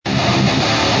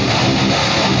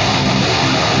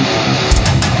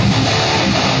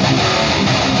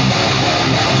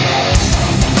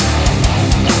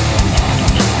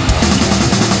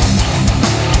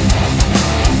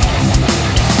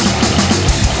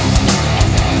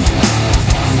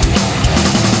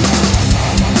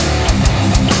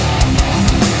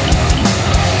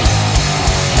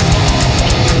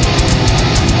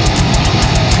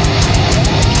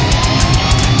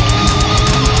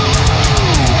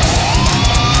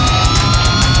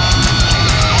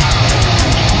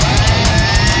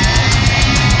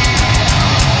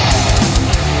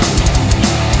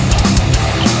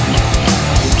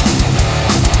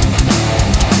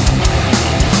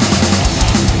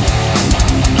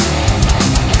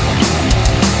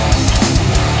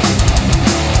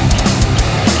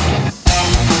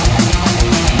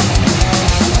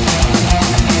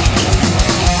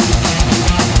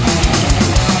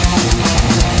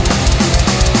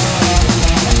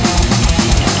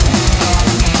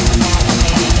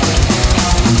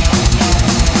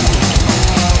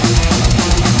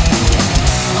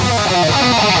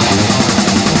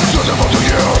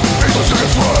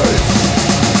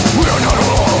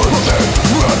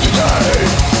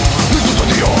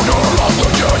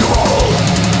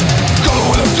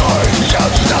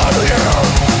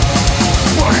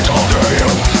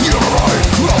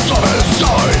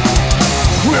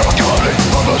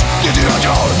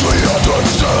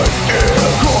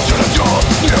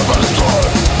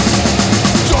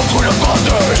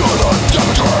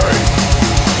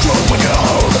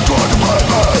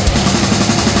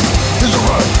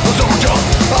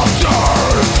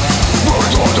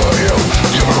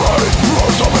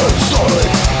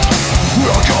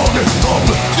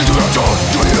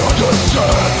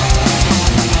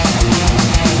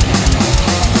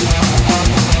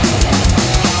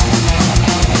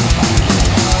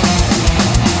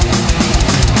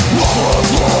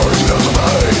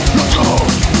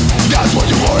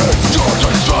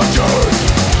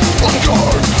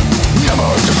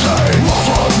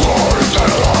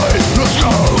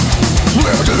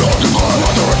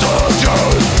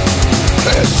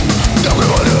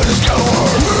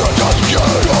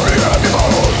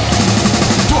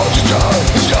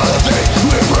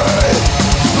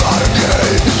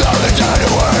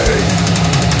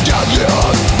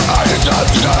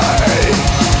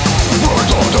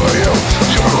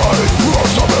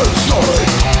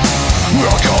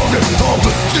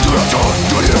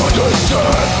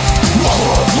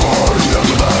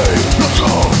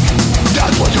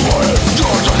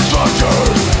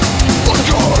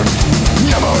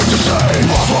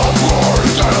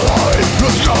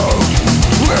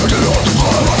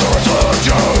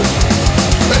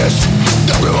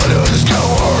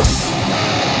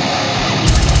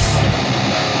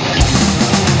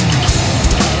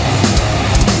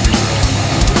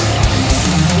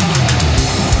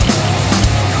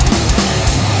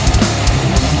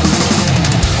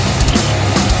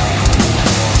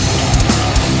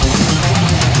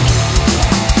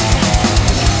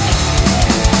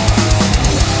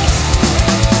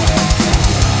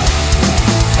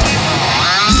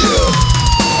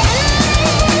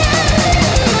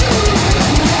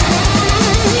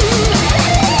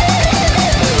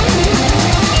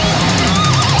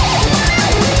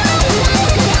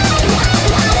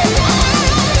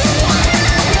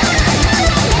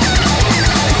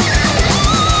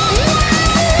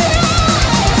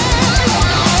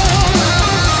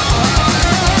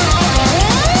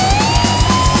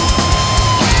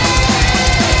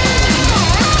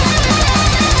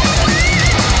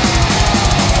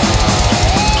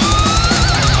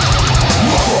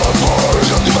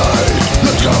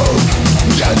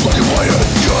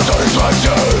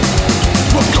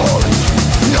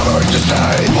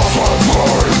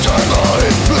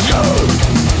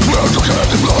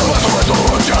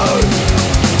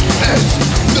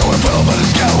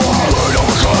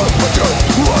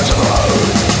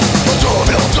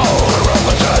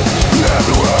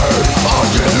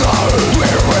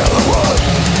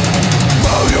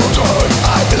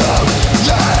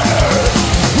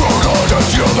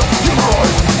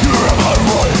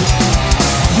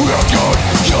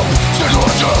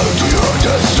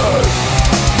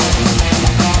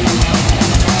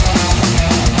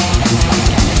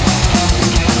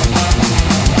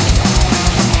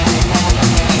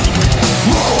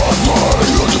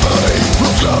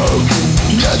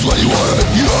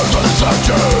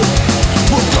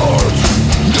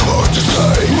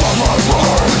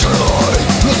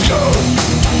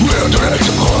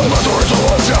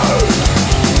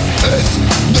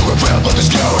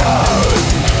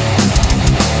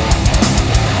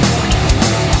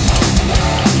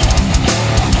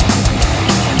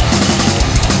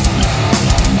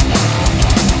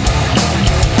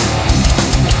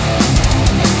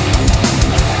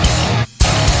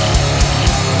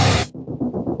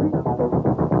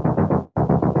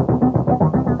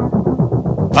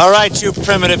All right, you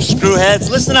primitive screwheads,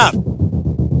 listen up.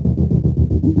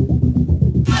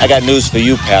 I got news for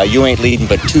you, pal. You ain't leading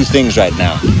but two things right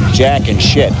now. Jack and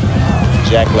shit.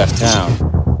 Jack left town.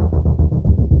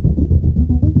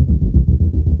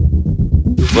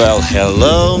 Well,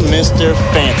 hello, Mr.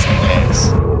 Fancy Pants.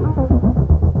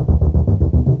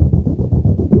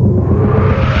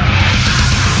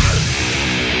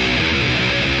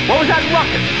 What was that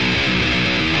ruckus?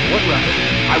 What ruckus?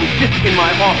 I was just in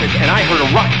my office and I heard a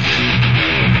ruckus.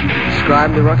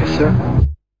 Describe the ruckus, sir.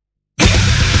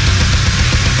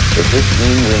 Does this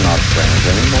mean we're not friends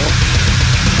anymore?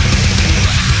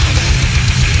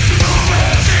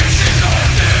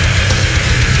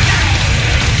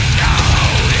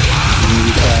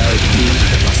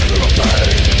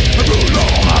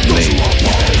 Not me.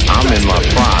 I'm in my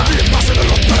prime.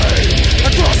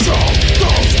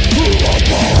 You're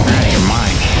out of your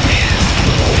mind.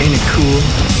 Ain't it cool?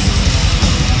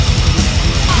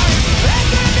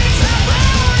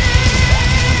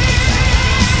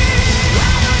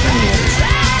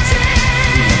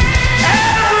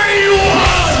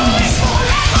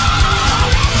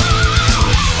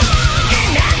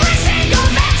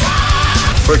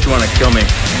 First you want to kill me,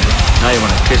 now you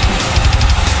want to kiss me.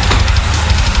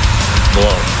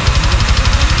 Blow.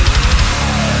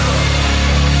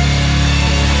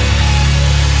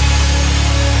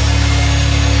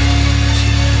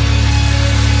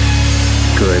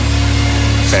 Good.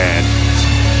 Bad.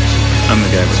 I'm the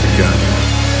guy with the gun.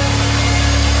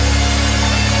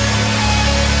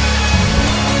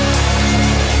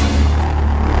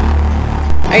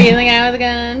 Are you the guy with the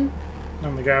gun?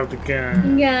 I'm the guy with the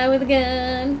gun. Guy with the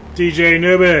gun. DJ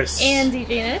Anubis. And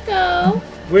DJ Neko.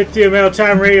 With the Mail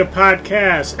Time Radio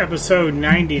Podcast, episode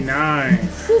 99.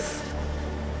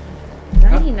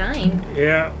 99?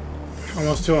 Yeah.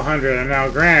 Almost to 100. And now,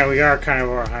 granted, we are kind of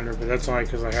over 100, but that's only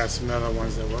because I have some other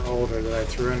ones that were older that I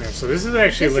threw in there. So this is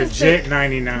actually legit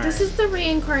 99. This is the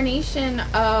reincarnation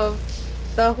of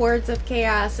the Hordes of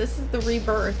Chaos. This is the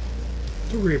rebirth.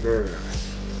 The rebirth.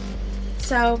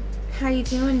 So, how you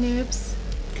doing, noobs?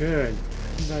 Good.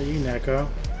 How about you, Neko?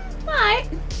 Alright.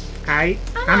 I'm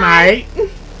alright.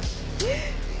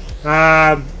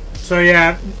 So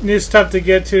yeah, new stuff to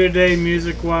get to today,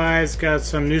 music-wise. Got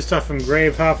some new stuff from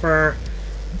Gravehuffer,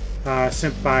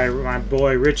 sent by my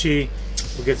boy Richie.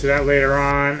 We'll get to that later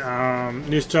on.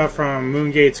 New stuff from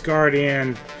Moongate's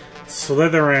Guardian,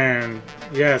 Slytherin.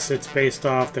 Yes, it's based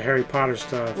off the Harry Potter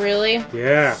stuff. Really?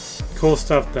 Yeah. Cool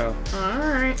stuff, though.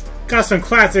 Alright. Got some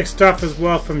classic stuff as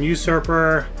well from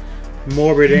Usurper,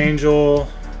 Morbid Angel,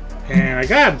 and I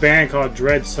got a band called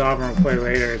Dread Sovereign we'll play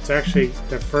later. It's actually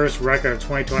the first record of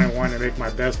 2021 to make my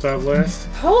best of list.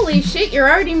 Holy shit, you're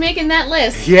already making that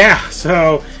list. Yeah,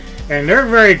 so, and they're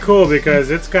very cool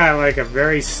because it's got like a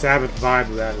very Sabbath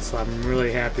vibe about it, so I'm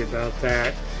really happy about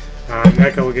that.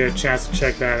 Neko will get a chance to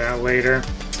check that out later.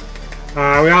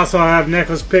 We also have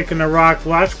Neko's Pick in the Rock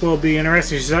Watch. Will be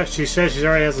interesting. She says she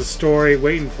already has a story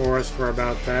waiting for us for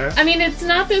about that. I mean, it's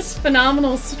not this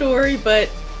phenomenal story, but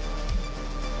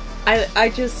I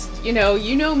just, you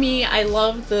know me, I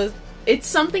love it's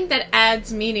something that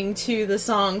adds meaning to the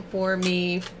song for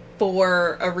me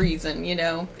for a reason, you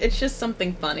know? It's just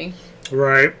something funny.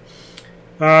 Right.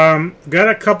 Got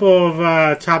a couple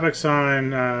of topics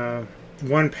on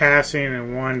one passing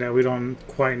and one that we don't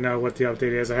quite know what the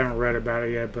update is. I haven't read about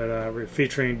it yet, but we're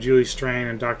featuring Julie Strain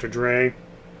and Dr. Dre.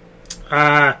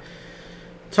 Talk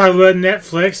about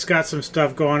Netflix. Got some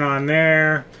stuff going on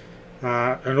there.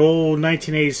 An old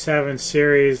 1987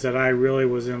 series that I really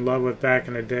was in love with back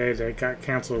in the day that got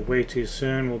canceled way too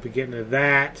soon. We'll be getting to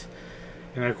that.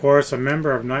 And of course, a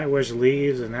member of Nightwish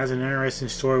leaves, and that's an interesting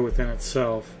story within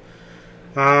itself.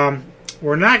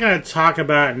 We're not going to talk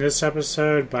about it in this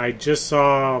episode, but I just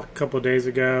saw a couple of days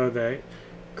ago that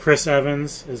Chris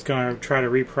Evans is going to try to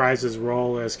reprise his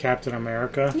role as Captain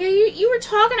America. Yeah, you were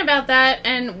talking about that,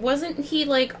 and wasn't he,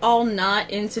 like, all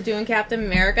not into doing Captain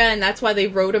America, and that's why they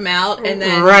wrote him out, and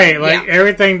then... Right, like,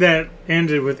 everything that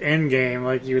ended with Endgame,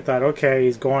 like, you thought, okay,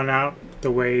 he's going out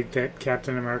the way that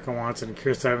Captain America wants, and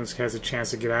Chris Evans has a chance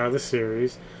to get out of the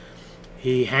series.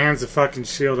 He hands the fucking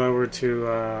shield over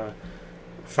to,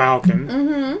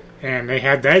 Falcon, and they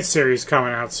had that series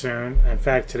coming out soon. In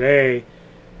fact, today,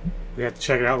 we have to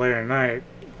check it out later tonight,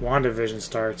 WandaVision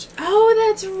starts. Oh,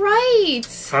 that's right!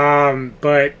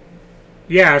 But,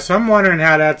 yeah, so I'm wondering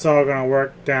how that's all going to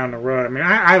work down the road. I mean,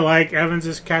 I like Evans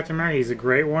as Captain America. He's a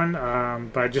great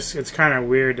one, but just it's kind of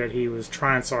weird that he was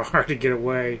trying so hard to get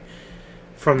away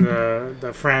from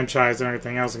the franchise and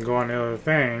everything else and go on to other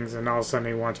things, and all of a sudden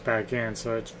he wants back in,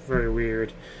 so it's very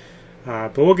weird.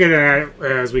 But we'll get into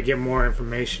that as we get more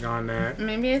information on that.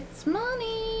 Maybe it's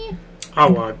money.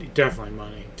 Oh, well, definitely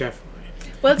money. Definitely.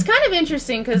 Well, it's kind of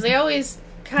interesting because they always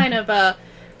kind of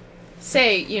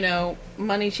say, you know,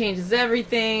 money changes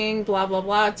everything, blah, blah,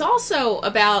 blah. It's also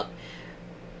about,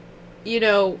 you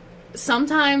know,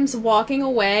 sometimes walking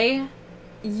away,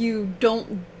 you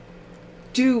don't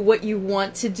do what you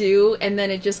want to do, and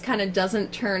then it just kind of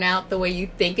doesn't turn out the way you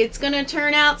think it's going to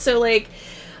turn out. So, like,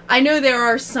 I know there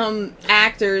are some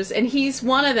actors, and he's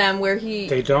one of them where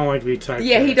they don't like to be typecast.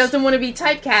 Yeah, he doesn't want to be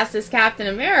typecast as Captain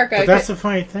America. But that's the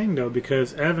funny thing, though,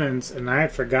 because Evans, and I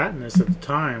had forgotten this at the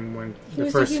time when he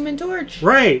was a Human Torch.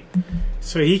 Right.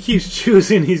 So he keeps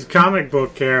choosing these comic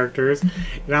book characters,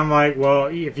 and I'm like, well,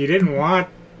 if you didn't want,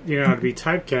 you know, to be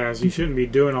typecast, you shouldn't be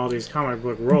doing all these comic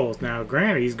book roles. Now,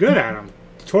 granted, he's good at them.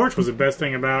 Torch was the best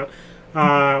thing about,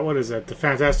 what is it, the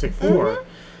Fantastic Four.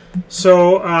 Mm-hmm.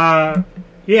 So,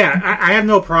 yeah, I have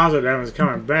no problems with Evans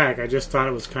coming back. I just thought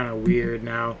it was kind of weird.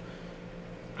 Now,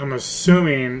 I'm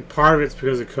assuming part of it's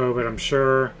because of COVID. I'm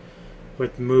sure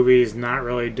with movies not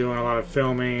really doing a lot of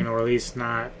filming, or at least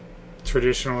not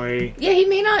traditionally. Yeah, he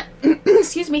may not,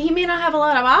 excuse me, he may not have a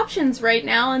lot of options right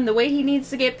now in the way he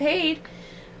needs to get paid.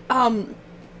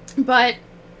 But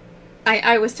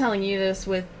I was telling you this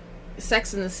with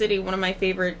Sex and the City, one of my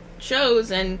favorite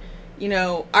shows, and, you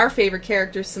know, our favorite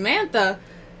character, Samantha,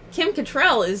 Kim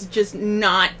Cattrall is just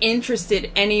not interested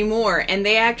anymore. And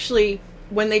they actually,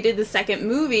 when they did the second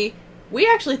movie, we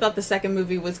actually thought the second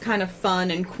movie was kind of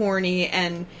fun and corny,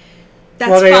 and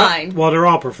that's fine. Well, they're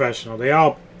all professional. They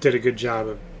all did a good job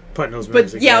of putting those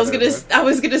movies together. Yeah, I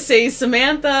was gonna say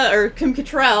Samantha or Kim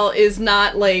Cattrall is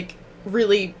not, like,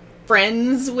 really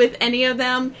friends with any of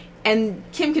them, and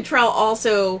Kim Cattrall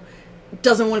also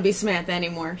doesn't want to be Samantha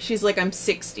anymore. She's like, I'm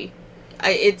 60.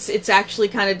 It's actually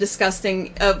kind of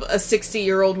disgusting of a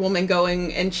 60-year-old woman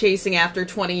going and chasing after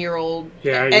 20-year-old.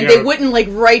 Yeah, and they wouldn't, like,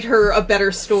 write her a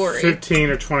better story.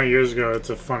 15 or 20 years ago, it's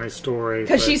a funny story.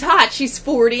 Because she's hot. She's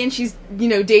 40 and she's, you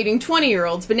know, dating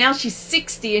 20-year-olds. But now she's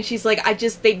 60 and she's like,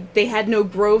 they had no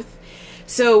growth.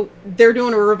 So they're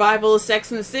doing a revival of Sex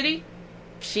and the City.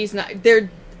 She's not.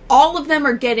 All of them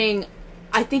are getting,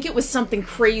 I think it was something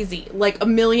crazy, like $1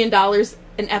 million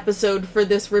an episode for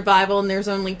this revival, and there's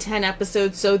only 10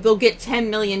 episodes, so they'll get $10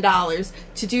 million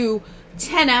to do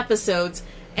 10 episodes,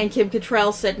 and Kim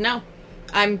Cattrall said, no,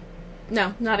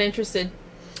 not interested.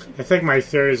 I think my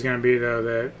theory is going to be, though,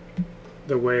 that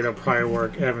the way it'll probably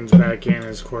work Evans back in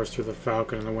is, of course, through the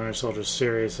Falcon and the Winter Soldier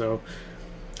series, so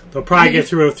they'll probably get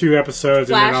through a few episodes.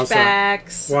 Flashbacks. And then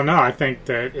also, well, no, I think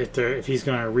that if he's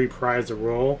going to reprise the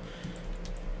role,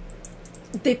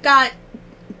 they've got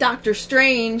Doctor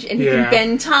Strange, and he can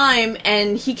bend time,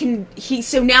 and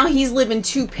so now he's living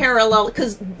two parallel,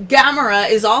 because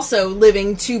Gamora is also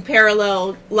living two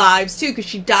parallel lives too, because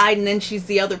she died and then she's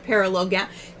the other parallel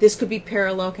this could be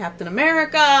parallel Captain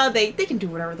America. They can do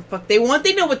whatever the fuck they want.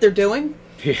 They know what they're doing.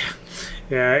 Yeah,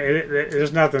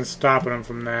 there's nothing stopping them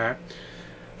from that.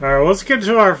 All right, well, let's get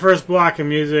to our first block of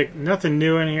music. Nothing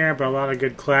new in here, but a lot of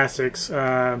good classics.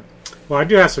 Well, I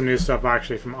do have some new stuff,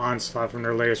 actually, from Onslaught, from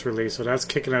their latest release. So that's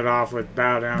kicking it off with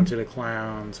Bow Down to the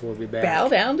Clowns. We'll be back. Bow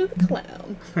Down to the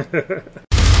Clown.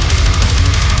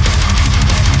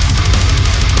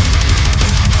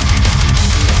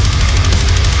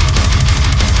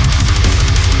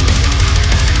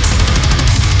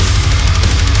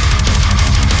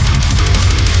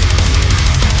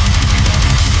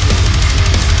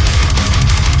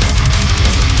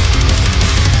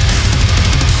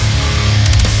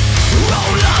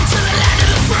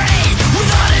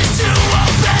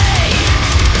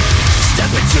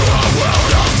 Step into a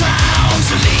world of clowns,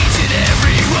 deleted every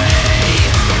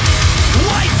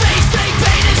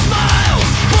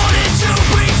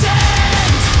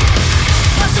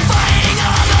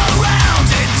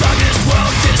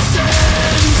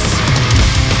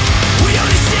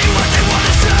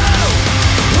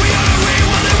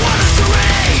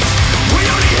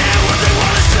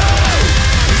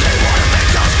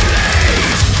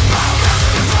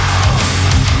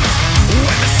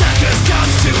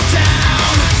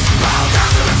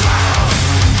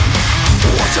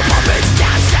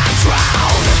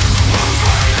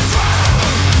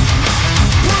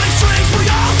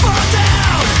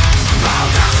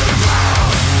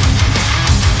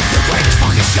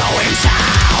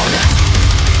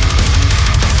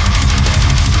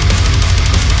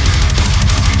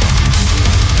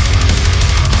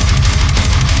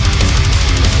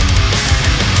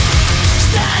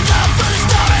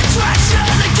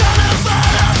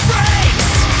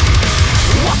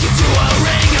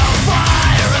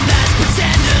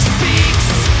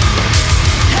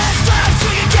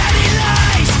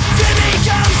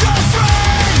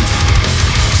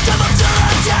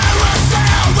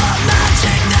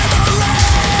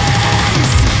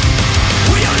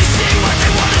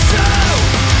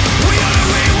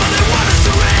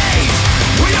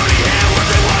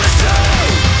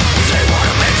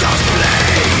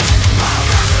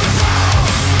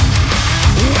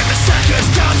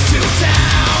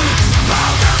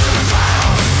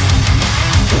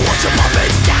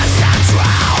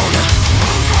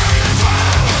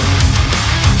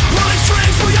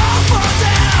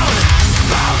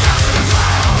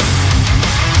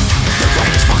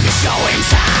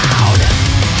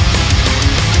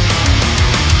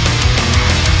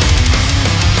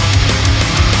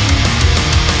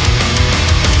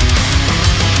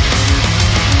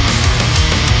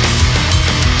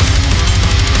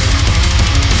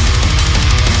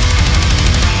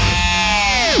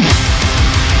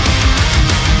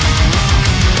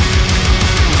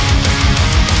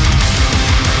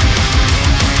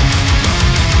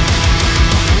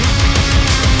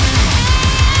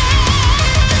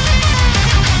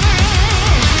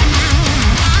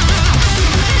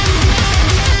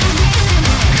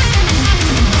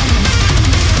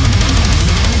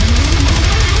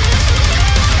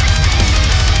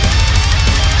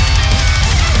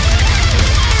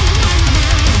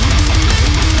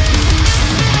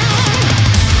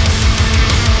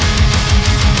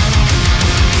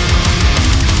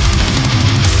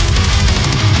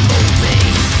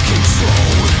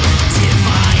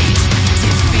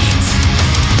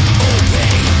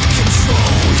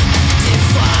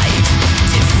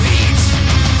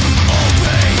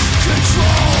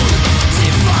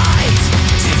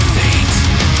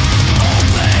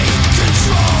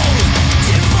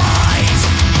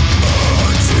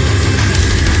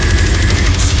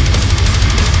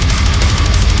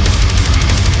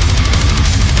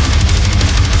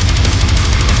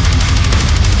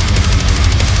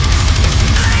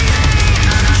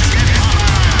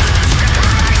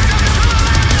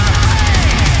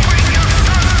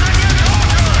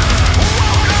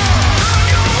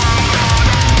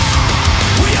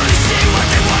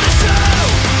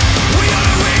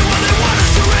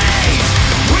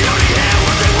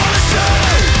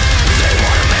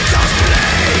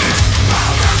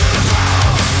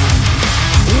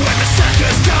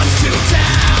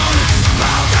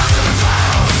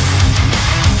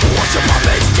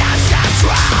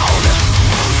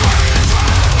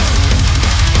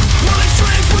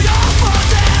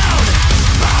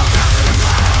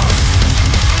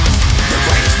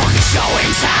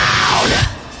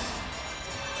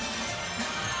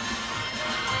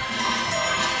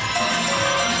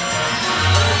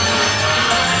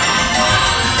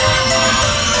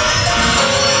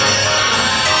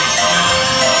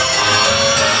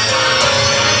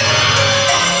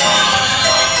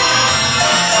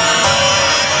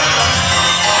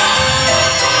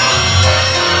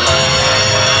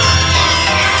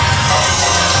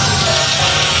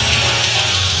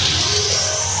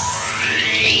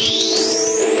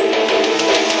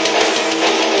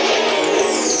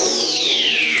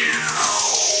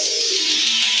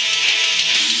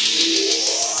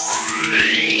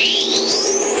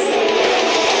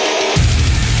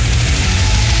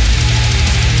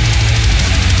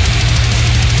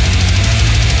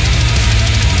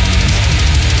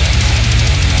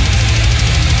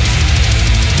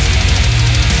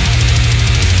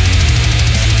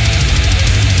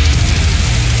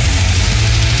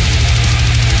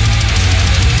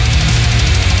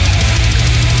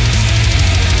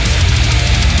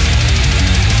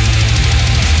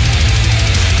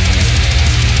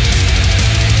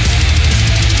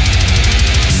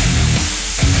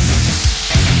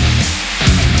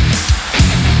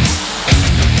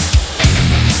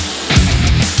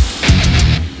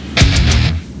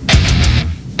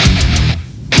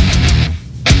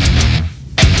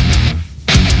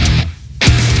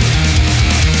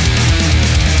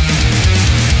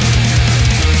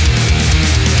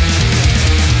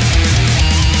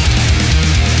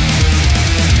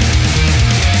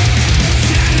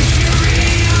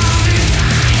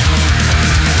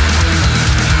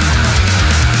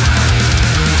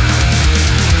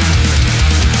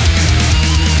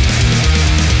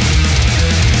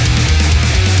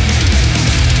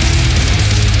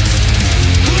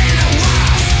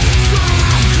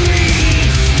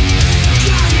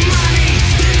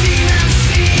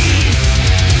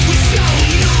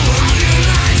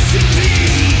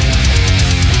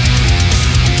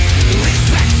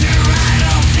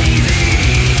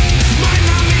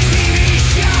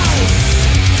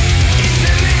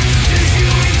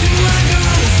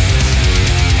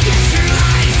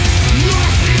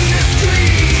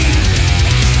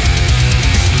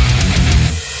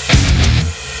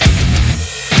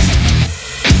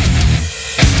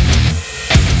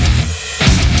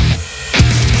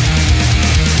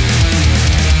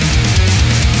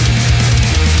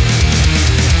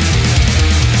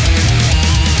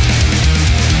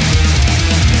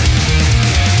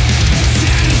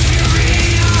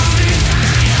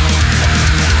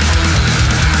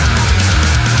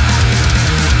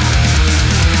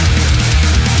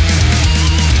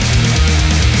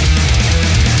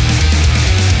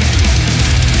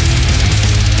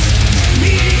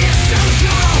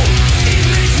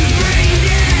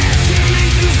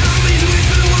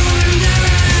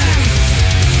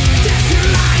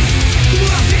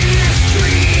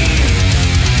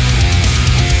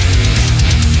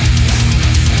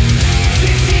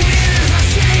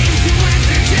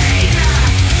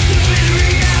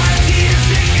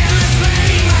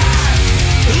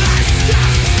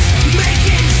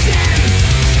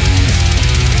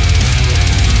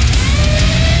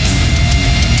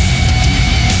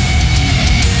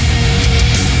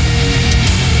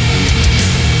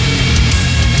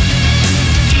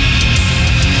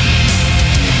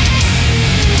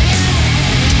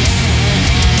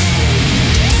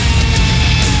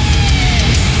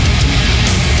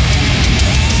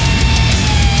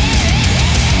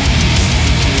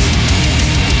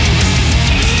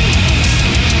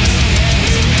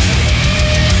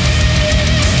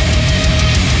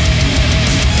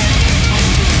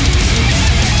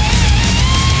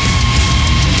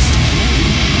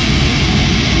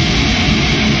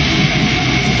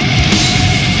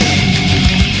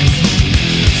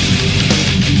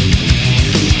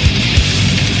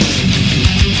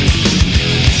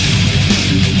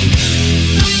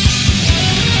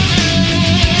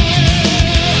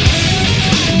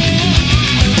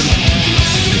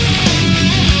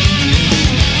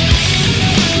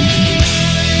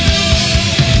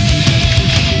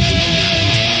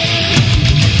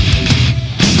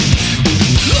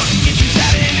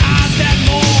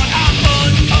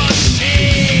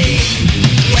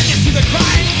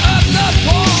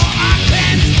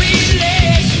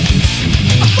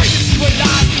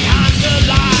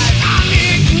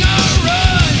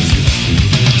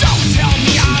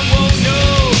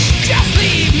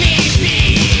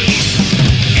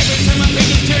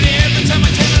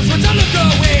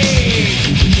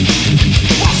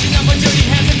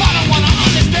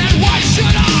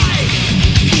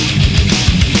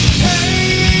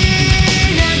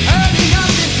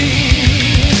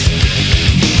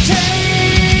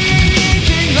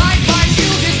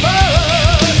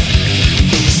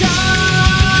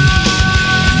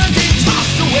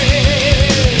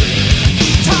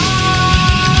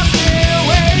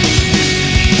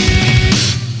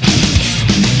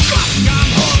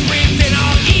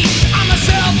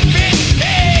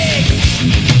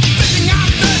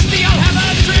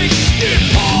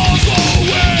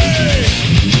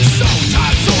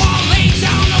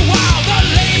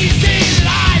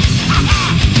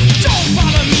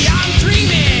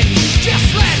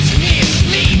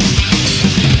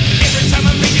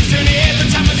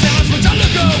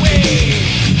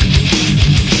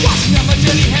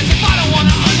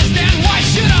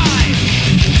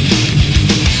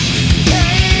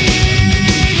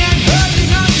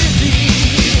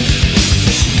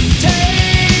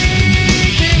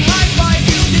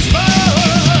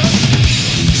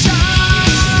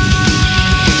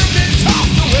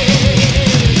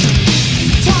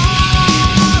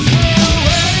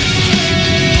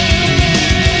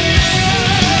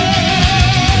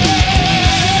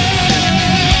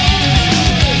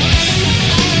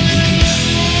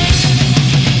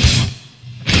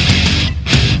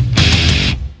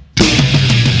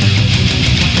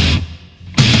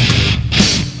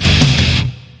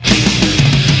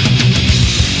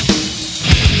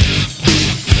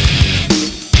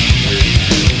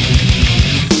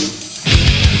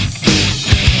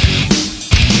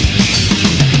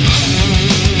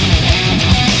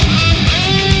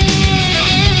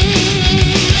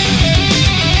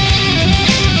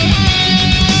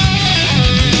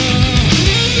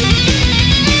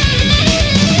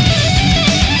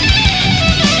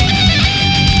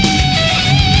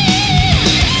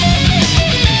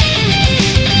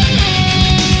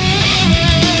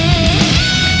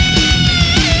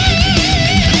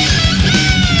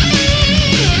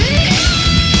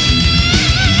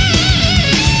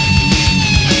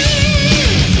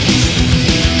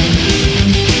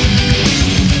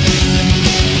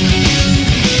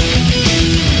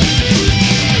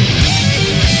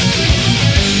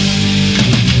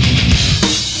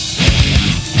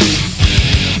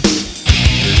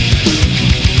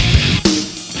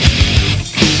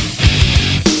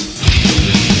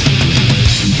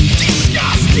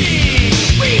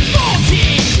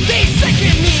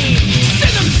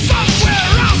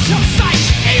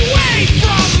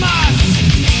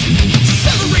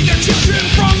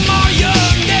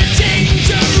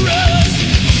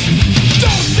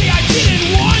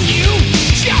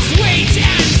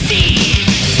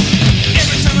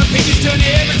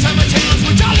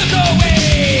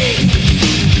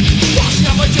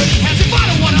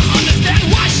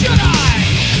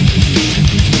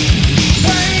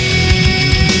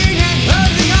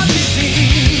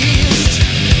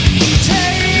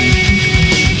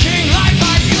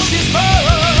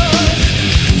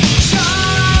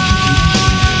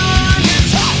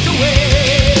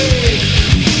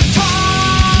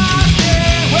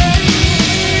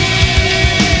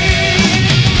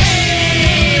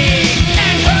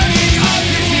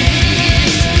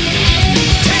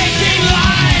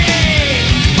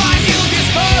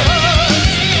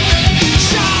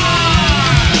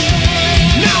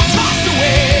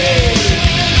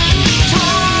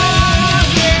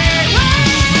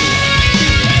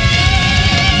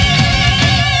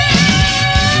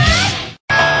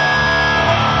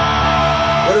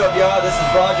this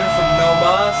is Roger from No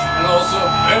Mas. And also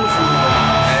Ben from No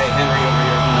Mas. Hey, Henry over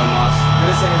here from No Mas.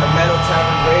 You're listening to Metal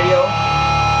Tavern Radio.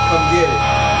 Come get it.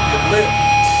 Get lit.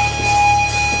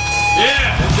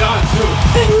 Yeah, and John too.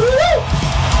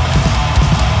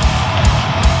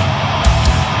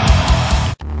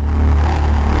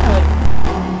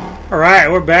 Alright,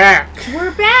 we're back.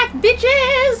 We're back,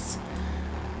 bitches!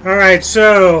 Alright,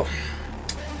 so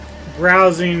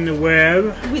browsing the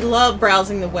web. We love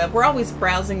browsing the web. We're always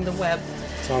browsing the web.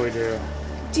 That's all we do.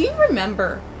 Do you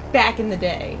remember back in the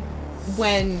day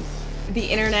when the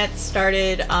internet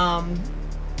started? I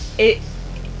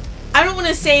don't want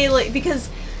to say like, because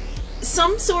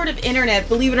some sort of internet,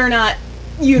 believe it or not,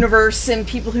 universe and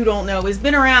people who don't know, has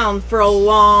been around for a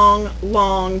long,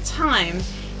 long time.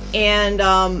 And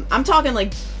I'm talking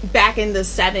like back in the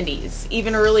 70s,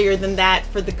 even earlier than that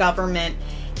for the government.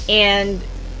 And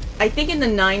I think in the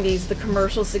 90s, the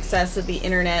commercial success of the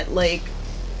internet, like,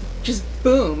 just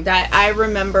boomed. I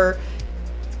remember...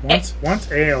 Once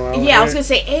AOL... Yeah, I was going to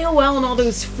say AOL and all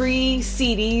those free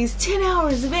CDs, 10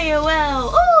 hours of AOL.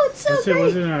 Oh, it's so great.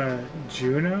 Was it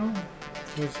Juno?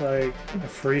 It was like a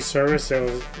free service that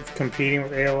was competing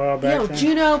with AOL back then?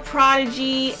 Juno,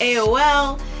 Prodigy,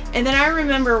 AOL. And then I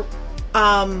remember,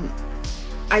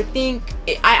 I think,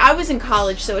 I was in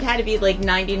college, so it had to be like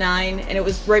 99, and it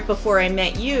was right before I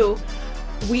met you.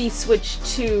 We switched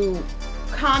to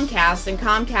Comcast, and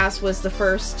Comcast was the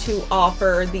first to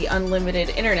offer the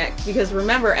unlimited internet, because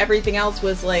remember, everything else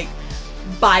was like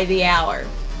by the hour,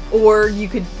 or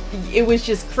it was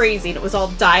just crazy, and it was all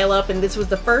dial up, and this was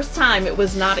the first time it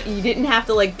was not, you didn't have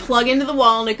to like plug into the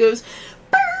wall and it goes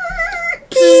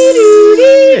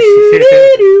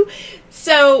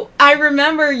so I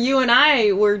remember you and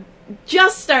I were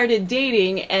just started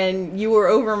dating, and you were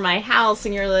over my house,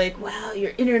 and you're like, wow,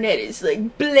 your internet is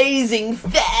like blazing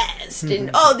fast, and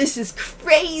oh, this is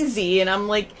crazy. And I'm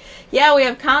like, yeah, we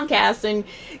have Comcast. And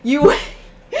you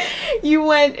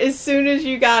went, as soon as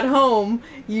you got home,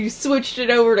 you switched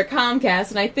it over to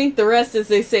Comcast, and I think the rest, as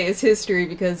they say, is history,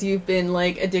 because you've been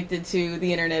like addicted to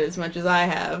the internet as much as I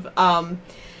have.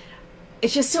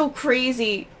 It's just so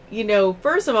crazy, you know.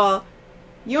 First of all,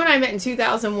 you and I met in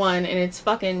 2001, and it's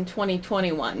fucking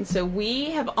 2021. So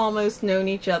we have almost known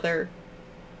each other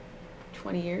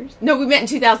 20 years? No, we met in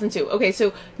 2002. Okay,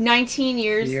 so 19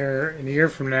 years. A year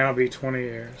from now will be 20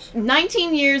 years.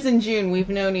 19 years in June we've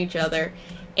known each other.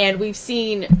 And we've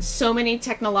seen so many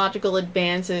technological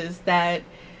advances that...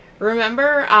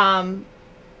 Remember,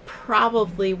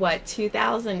 probably,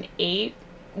 2008,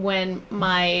 when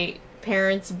my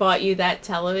parents bought you that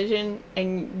television,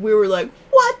 and we were like,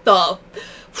 what the...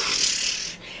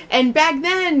 And back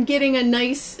then, getting a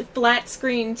nice flat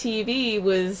screen TV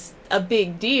was a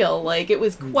big deal. Like, it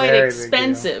was quite Very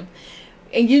expensive.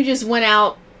 And you just went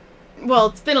out, well,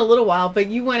 it's been a little while, but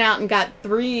you went out and got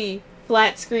 3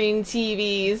 flat screen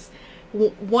TVs.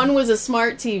 One was a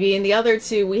smart TV, and the other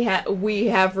 2 we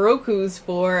have Rokus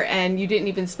for, and you didn't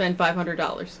even spend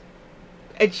 $500.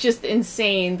 It's just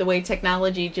insane the way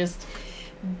technology just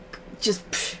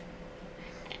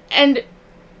and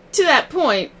to that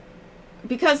point,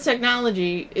 because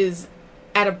technology is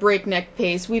at a breakneck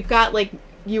pace, we've got, like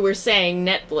you were saying,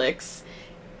 Netflix,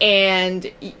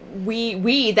 and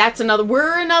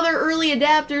we're another early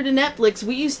adapter to Netflix.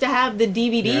 We used to have the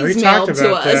DVDs mailed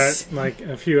to us. That, like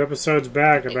a few episodes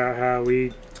back, about how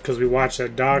because we watched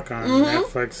that doc on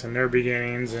Netflix and their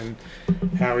beginnings, and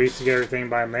how we used to get everything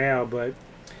by mail, but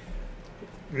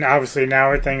obviously now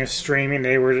everything is streaming.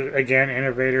 They were, again,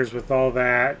 innovators with all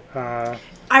that.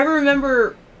 I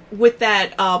remember with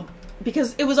that,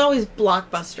 because it was always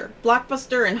Blockbuster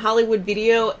and Hollywood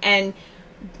Video, and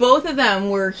both of them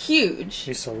were huge.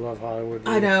 I used to love Hollywood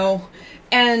Video. I know.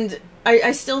 And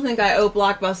I still think I owe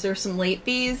Blockbuster some late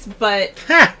fees, but...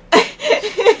 Who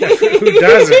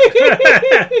doesn't?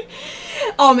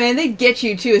 Oh man, they get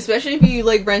you too, especially if you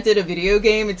like rented a video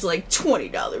game. It's like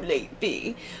 $20 late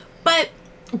fee. But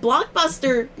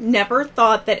Blockbuster never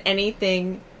thought that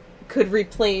anything could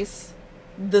replace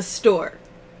the store.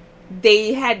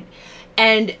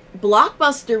 And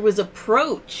Blockbuster was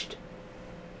approached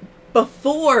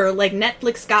before like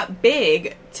Netflix got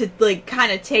big to like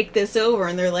kind of take this over,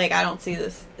 and they're like, I don't see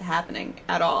this happening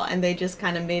at all, and they just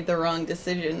kind of made the wrong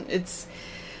decision. It's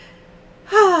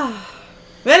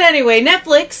but anyway,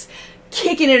 Netflix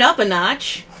kicking it up a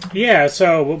notch. Yeah,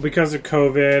 so because of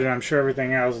COVID and I'm sure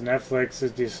everything else, Netflix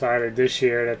has decided this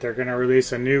year that they're going to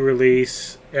release a new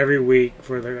release every week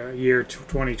for the year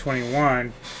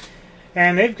 2021.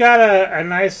 And they've got a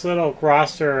nice little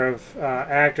roster of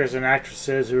actors and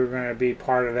actresses who are going to be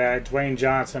part of that. Dwayne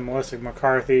Johnson, Melissa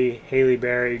McCarthy, Haley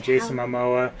Berry, Jason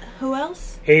Momoa. Who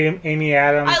else? Amy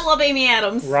Adams. I love Amy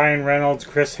Adams. Ryan Reynolds,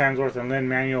 Chris Hemsworth, and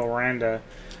Lin-Manuel Miranda.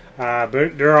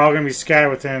 But they're all going to be scattered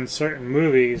within certain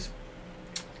movies.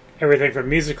 Everything from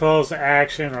musicals to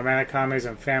action, romantic comedies,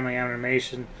 and family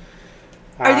animation.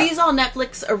 Are these all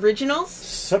Netflix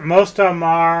originals? Most of them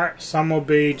are. Some will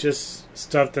be just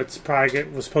stuff that's probably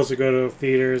was supposed to go to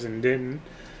theaters and didn't.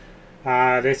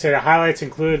 They say the highlights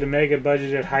include the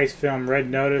mega-budgeted heist film Red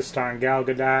Notice starring Gal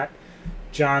Gadot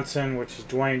Johnson, which is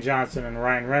Dwayne Johnson and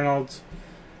Ryan Reynolds.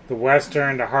 The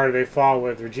Western, The Harder They Fall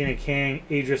with Regina King,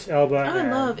 Idris Elba, I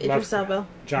love Idris Elba.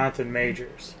 Jonathan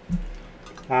Majors.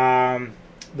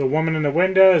 The Woman in the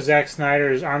Window, Zack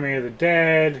Snyder's Army of the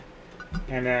Dead,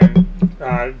 and then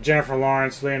Jennifer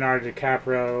Lawrence, Leonardo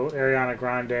DiCaprio, Ariana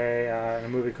Grande, in a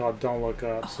movie called Don't Look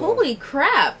Up. So, holy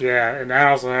crap! Yeah, and that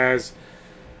also has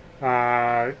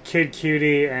Kid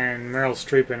Cutie and Meryl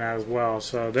Streep in that as well.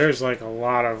 So there's like a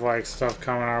lot of like stuff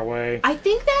coming our way. I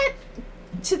think that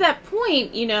to that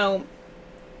point,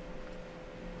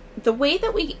 the way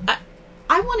that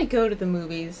I want to go to the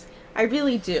movies, I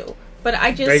really do. But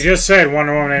they just said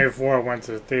Wonder Woman 84 went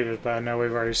to the theaters, but I know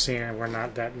we've already seen it. We're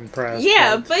not that impressed.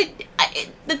 Yeah, but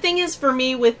the thing is, for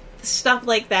me, with stuff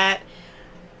like that,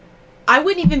 I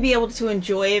wouldn't even be able to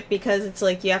enjoy it because it's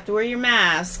like you have to wear your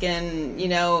mask, and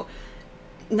not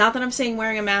that I'm saying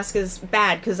wearing a mask is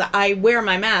bad because I wear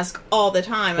my mask all the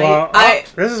time. Well,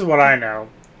 this is what I know.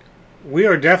 We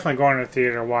are definitely going to the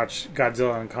theater to watch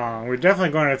Godzilla and Kong. We're definitely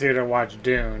going to the theater to watch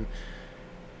Dune.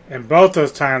 And both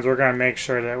those times, we're going to make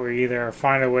sure that we either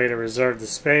find a way to reserve the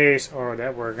space or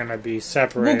that we're going to be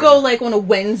separated. We'll go like on a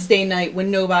Wednesday night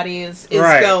when nobody is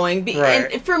going.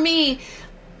 Right. And for me,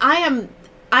 I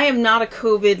am not a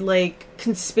COVID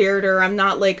conspirator. I'm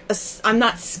not I'm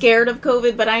not scared of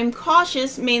COVID, but I'm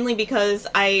cautious mainly because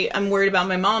I'm worried about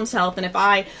my mom's health. And if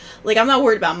I'm not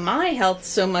worried about my health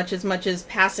so much as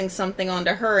passing something on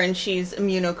to her, and she's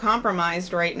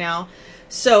immunocompromised right now.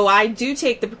 So I do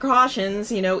take the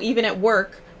precautions, even at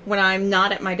work. When I'm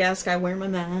not at my desk, I wear my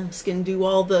mask and do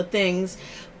all the things.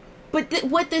 But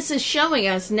what this is showing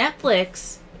us,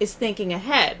 Netflix is thinking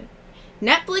ahead.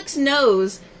 Netflix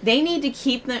knows they need to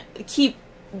keep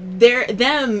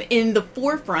them in the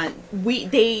forefront.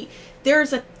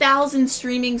 There's 1,000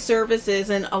 streaming services,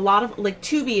 and a lot of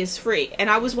Tubi is free. And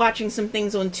I was watching some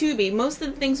things on Tubi. Most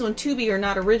of the things on Tubi are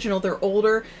not original; they're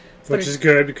older. Which is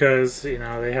good because, they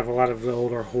have a lot of the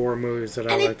older horror movies that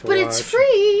I like to watch. But it's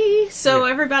free, so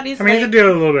everybody's you can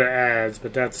do a little bit of ads,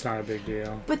 but that's not a big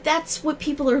deal. But that's what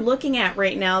people are looking at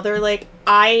right now. They're like,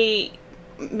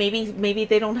 maybe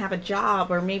they don't have a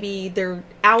job, or maybe their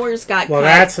hours got cut. Well,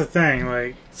 that's the thing.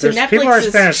 People are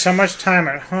spending so much time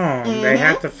at home, they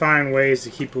have to find ways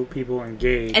to keep people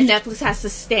engaged. And Netflix has to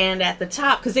stand at the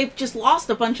top, because they've just lost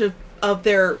a bunch of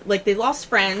their, they lost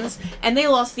Friends, and they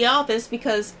lost The Office,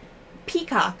 because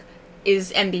Peacock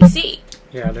is NBC.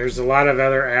 Yeah, there's a lot of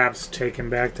other apps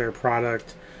taking back their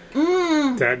product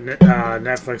that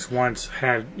Netflix once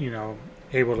had,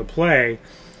 able to play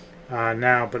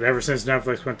now. But ever since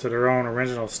Netflix went to their own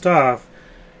original stuff,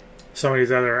 some of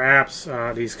these other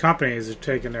apps, these companies are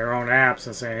taking their own apps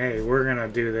and saying, hey, we're going to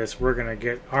do this. We're going to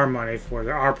get our money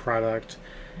for our product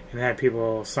and have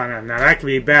people sign up. Now, that could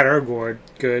be bad or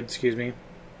good, in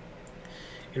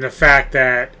the fact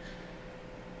that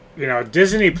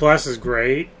Disney Plus is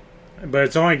great, but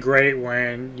it's only great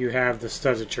when you have the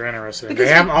stuff that you're interested in. They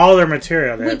have all their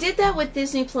material there. We did that with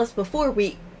Disney Plus before.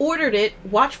 We ordered it,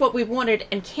 watched what we wanted,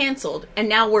 and canceled. And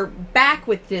now we're back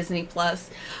with Disney Plus.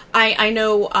 I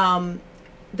know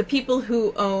the people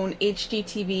who own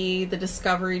HGTV, the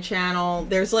Discovery Channel,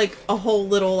 there's a whole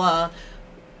little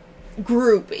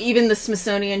group, even the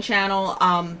Smithsonian Channel,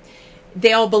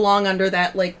 they all belong under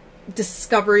that,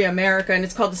 Discovery America, and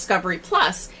it's called Discovery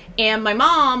Plus. And my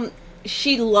mom,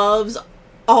 she loves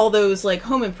all those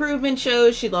home improvement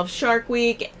shows. She loves Shark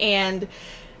Week, and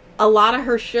a lot of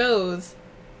her shows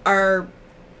are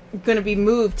going to be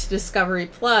moved to Discovery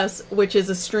Plus, which is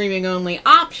a streaming only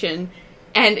option.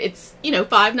 And it's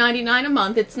 $5.99 a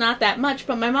month. It's not that much,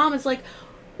 but my mom is like,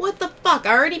 what the fuck?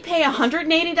 I already pay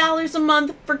 $180 a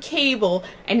month for cable,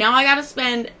 and now I gotta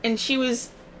spend. And she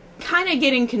was kind of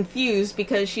getting confused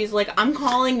because she's like, I'm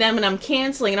calling them and I'm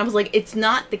canceling, and I was like, it's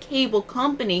not the cable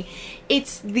company,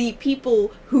 it's the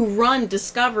people who run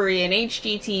Discovery and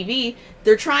HGTV.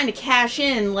 They're trying to cash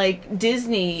in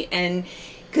Disney, and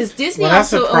because Disney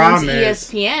also owns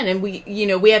ESPN, and we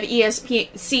have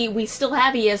ESPN. See, we still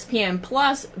have ESPN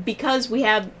Plus because we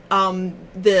have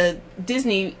the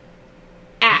Disney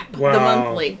app. Well, the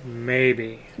monthly.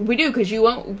 Maybe. We do, because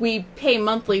we pay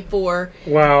monthly for...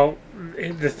 Well,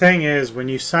 the thing is, when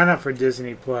you sign up for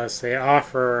Disney Plus, they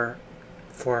offer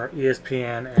for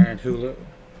ESPN and Hulu.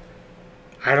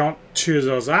 I don't choose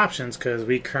those options because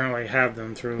we currently have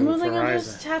them through Well, then you'll Verizon.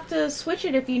 just have to switch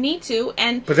it if you need to,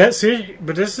 and... But this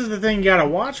is the thing you gotta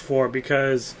watch for,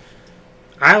 because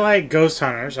I like Ghost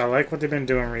Hunters. I like what they've been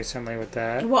doing recently with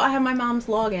that. Well, I have my mom's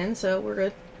login, so we're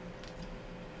good.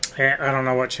 And I don't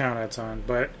know what channel that's on,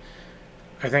 but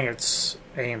I think it's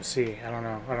AMC. I don't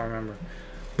know. I don't remember.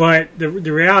 But the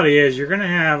reality is, you're going to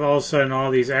have all of a sudden all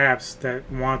these apps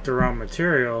that want their own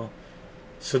material.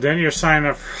 So then you're signing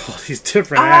up for all these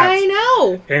different apps. I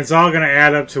know! And it's all going to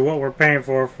add up to what we're paying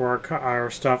for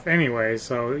our stuff anyway.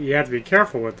 So you have to be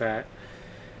careful with that.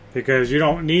 Because you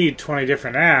don't need 20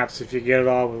 different apps if you get it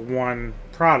all with one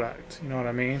product. You know what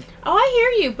I mean? Oh, I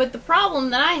hear you, but the problem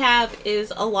that I have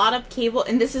is a lot of cable,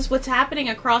 and this is what's happening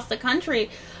across the country.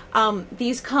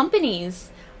 These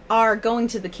companies are going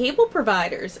to the cable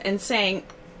providers and saying,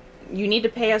 you need to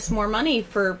pay us more money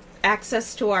for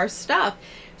access to our stuff.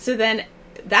 So then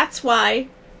that's why,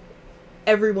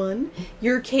 everyone,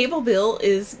 your cable bill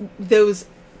is those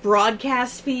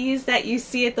broadcast fees that you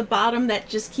see at the bottom that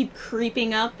just keep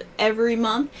creeping up every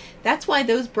month. That's why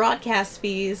those broadcast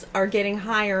fees are getting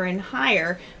higher and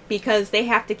higher, because they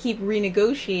have to keep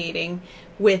renegotiating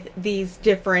with these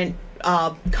different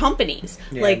companies,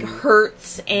 like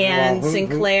Hertz and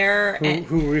Sinclair.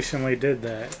 Who recently did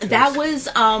that? That was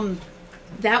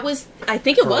I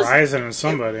think it was Verizon and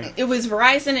somebody. It was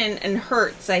Verizon and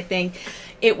Hertz, I think.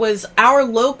 It was our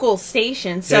local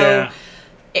station. So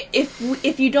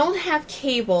if you don't have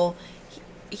cable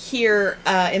here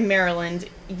in Maryland,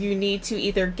 you need to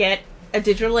either get a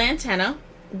digital antenna,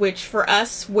 which for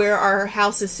us, where our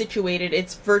house is situated,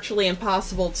 it's virtually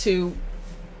impossible to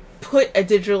put a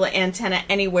digital antenna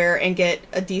anywhere and get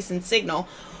a decent signal.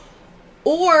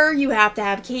 Or you have to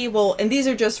have cable, and these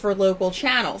are just for local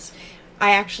channels.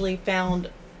 I actually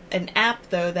found an app,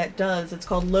 though, that does. It's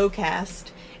called Lowcast.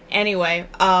 Anyway,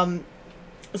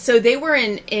 so they were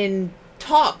in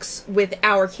talks with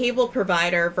our cable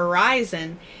provider,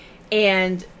 Verizon,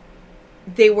 and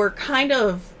they were kind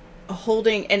of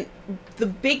holding, and the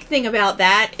big thing about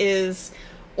that is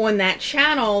on that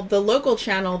channel, the local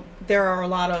channel, there are a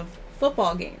lot of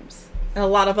football games and a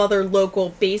lot of other local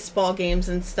baseball games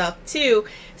and stuff too.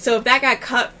 So if that got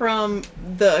cut from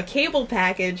the cable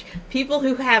package, people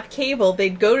who have cable,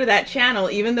 they'd go to that channel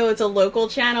even though it's a local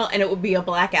channel, and it would be a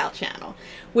blackout channel,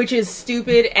 which is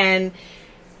stupid. And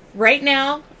right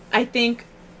now, I think,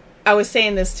 I was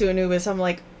saying this to Anubis, I'm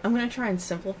like, I'm going to try and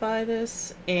simplify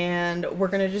this, and we're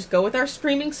going to just go with our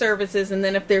streaming services, and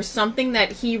then if there's something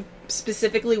that he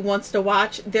specifically wants to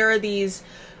watch, there are these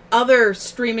other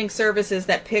streaming services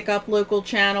that pick up local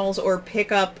channels or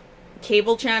pick up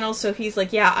cable channels. So if he's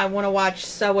like, yeah, I want to watch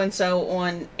so-and-so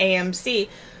on AMC,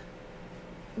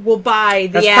 we'll buy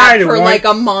the app for like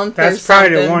a month or something. That's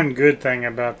probably the one good thing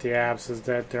about the apps, is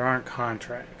that there aren't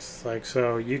contracts. Like,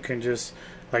 so you can just,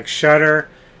 like Shudder,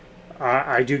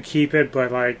 I do keep it,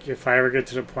 but like if I ever get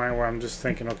to the point where I'm just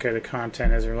thinking, okay, the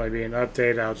content isn't really being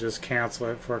updated, I'll just cancel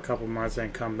it for a couple months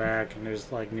and come back, and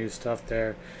there's like new stuff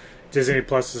there. Disney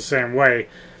Plus is the same way.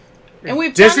 And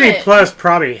we've Disney done it. Plus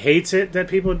probably hates it that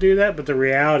people do that, but the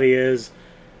reality is,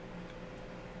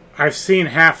 I've seen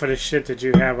half of the shit that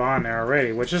you have on there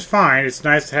already, which is fine. It's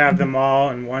nice to have them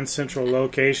all in one central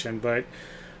location, but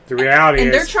the reality is...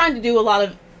 And they're trying to do a lot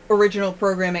of original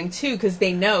programming too, because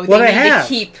they know Well, they they need have. to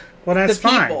keep Well, that's the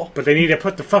fine, people. but they need to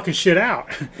put the fucking shit out.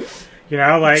 You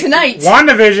know, like... Tonight.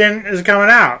 WandaVision is coming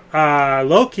out.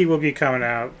 Loki will be coming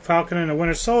out. Falcon and the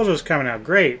Winter Soldier is coming out.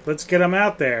 Great. Let's get them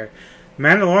out there.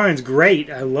 Mandalorian's great.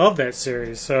 I love that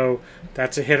series. So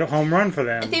that's a home run for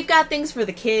them. They've got things for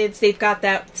the kids. They've got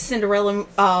that Cinderella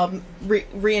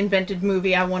reinvented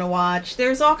movie I want to watch.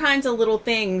 There's all kinds of little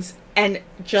things. And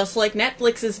just like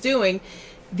Netflix is doing,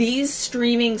 these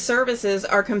streaming services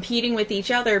are competing with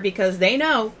each other because they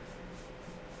know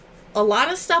a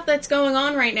lot of stuff that's going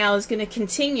on right now is going to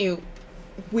continue.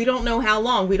 We don't know how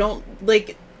long. We don't,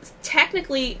 like,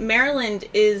 technically, Maryland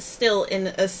is still in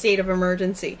a state of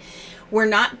emergency. We're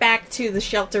not back to the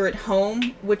shelter at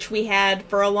home, which we had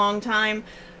for a long time.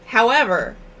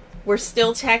 However, we're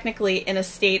still technically in a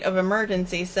state of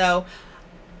emergency, so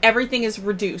everything is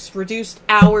reduced. Reduced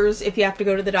hours if you have to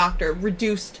go to the doctor.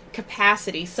 Reduced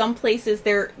capacity. Some places,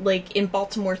 they're, like, in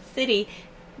Baltimore City,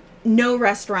 no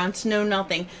restaurants, no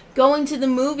nothing. Going to the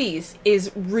movies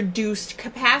is reduced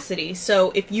capacity.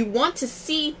 So if you want to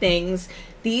see things,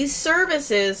 these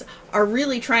services are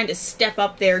really trying to step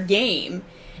up their game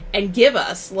and give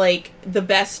us, like, the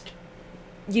best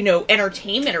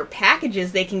entertainment or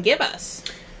packages they can give us.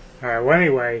 All right. Well,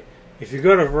 anyway, if you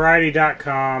go to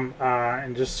Variety.com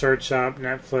and just search up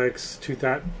Netflix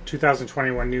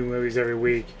 2021 new movies every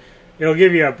week, it'll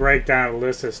give you a breakdown of a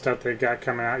list of stuff they got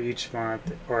coming out each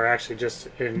month, or actually just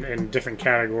in different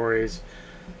categories.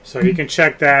 So you can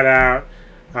check that out.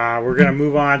 We're going to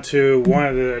move on to one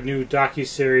of the new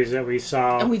docuseries that we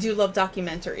saw. And we do love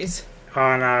documentaries.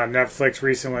 On Netflix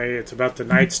recently. It's about the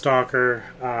Night Stalker,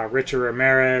 Richard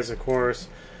Ramirez, of course,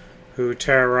 who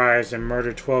terrorized and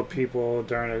murdered 12 people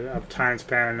during a time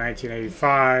span in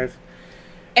 1985.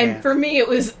 And for me, it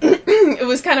was it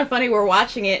was kind of funny. We're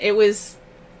watching it. It was,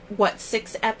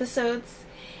 6 episodes?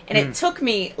 And it took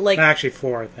me, actually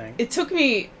 4, I think. It took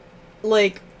me,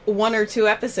 1 or 2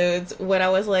 episodes when I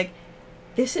was like,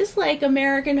 this is like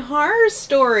American Horror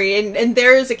Story. And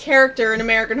there is a character in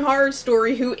American Horror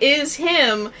Story who is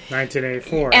him.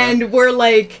 1984. And we're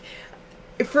like,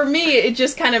 for me, it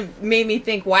just kind of made me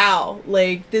think, wow,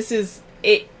 this is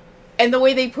it. And the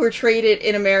way they portrayed it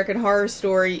in American Horror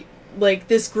Story,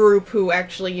 this group who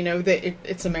actually,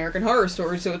 it's American Horror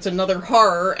Story, so it's another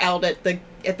horror out at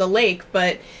the lake,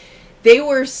 but they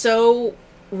were so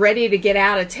ready to get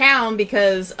out of town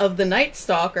because of the Night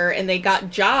Stalker, and they got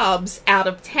jobs out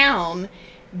of town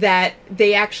that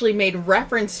they actually made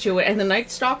reference to it, and the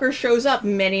Night Stalker shows up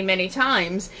many, many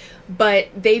times, but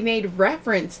they made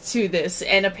reference to this,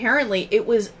 and apparently it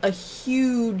was a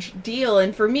huge deal.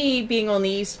 And for me, being on the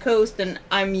East Coast, and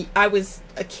I was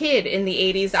a kid in the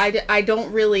 80s, I don't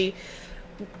really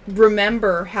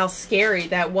remember how scary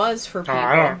that was for people.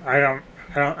 I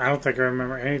don't think I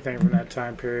remember anything from that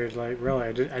time period. Really,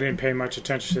 I didn't pay much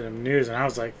attention to the news, and I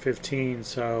was 15.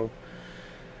 So,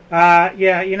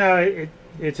 yeah,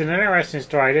 it's an interesting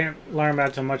story. I didn't learn about it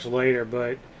until much later,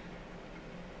 but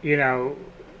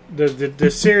the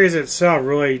series itself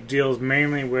really deals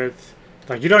mainly with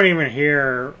you don't even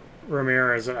hear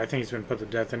Ramirez. I think he's been put to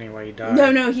death anyway. He died.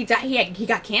 No, he died. He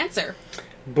got cancer.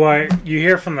 But you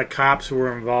hear from the cops who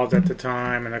were involved at the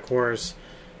time, and of course,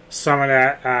 some of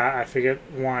that, I forget,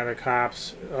 one of the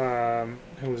cops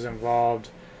who was involved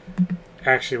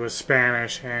actually was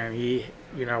Spanish, and he,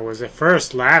 was at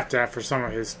first laughed at for some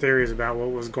of his theories about what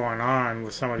was going on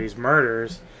with some of these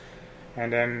murders.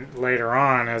 And then later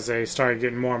on, as they started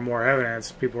getting more and more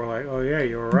evidence, people were like, oh yeah,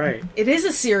 you were right. It is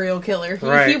a serial killer.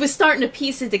 He was starting to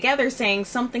piece it together, saying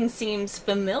something seems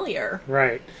familiar.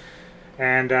 Right.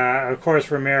 And, of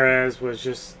course, Ramirez was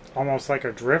just almost like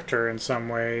a drifter in some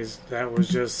ways that was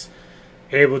just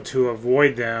able to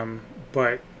avoid them,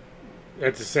 but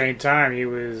at the same time he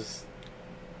was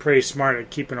pretty smart at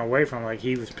keeping away from them.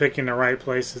 He was picking the right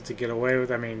places to get away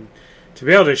with. I mean, to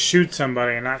be able to shoot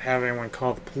somebody and not have anyone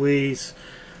call the police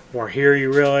or hear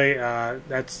you really,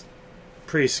 that's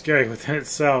pretty scary within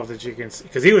itself, that you can see,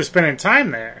 because he was spending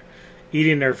time there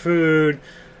eating their food,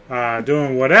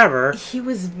 doing whatever. He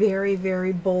was very,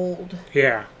 very bold.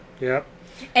 Yeah. Yep.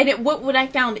 And what I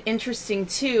found interesting,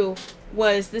 too,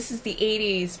 was this is the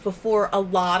 80s, before a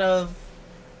lot of,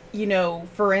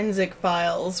 forensic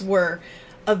files were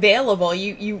available.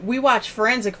 We watch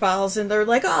forensic files, and they're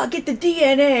like, oh, get the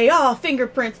DNA, oh,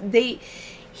 fingerprints.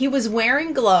 He was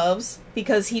wearing gloves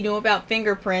because he knew about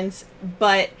fingerprints,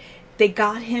 but they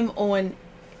got him on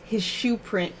his shoe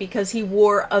print because he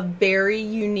wore a very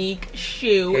unique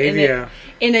shoe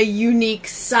in a unique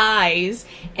size,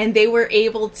 and they were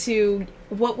able to,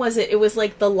 what was it? It was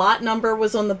the lot number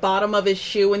was on the bottom of his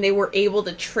shoe, and they were able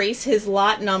to trace his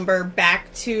lot number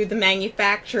back to the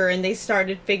manufacturer, and they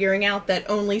started figuring out that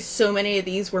only so many of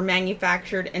these were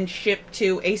manufactured and shipped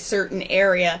to a certain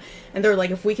area. And they're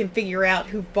like, if we can figure out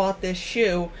who bought this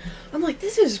shoe, I'm like,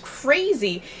 this is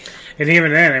crazy. And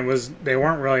even then, they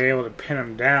weren't really able to pin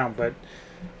him down. But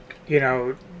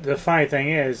the funny thing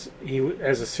is, he,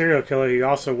 as a serial killer, he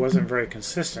also wasn't very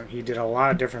consistent. He did a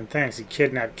lot of different things. He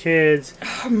kidnapped kids,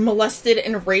 molested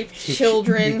and raped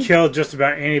children. He killed just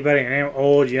about anybody,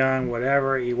 old, young,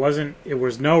 whatever. It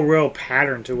was no real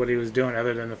pattern to what he was doing,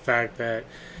 other than the fact that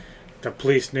the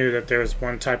police knew that there was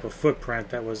one type of footprint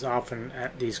that was often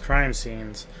at these crime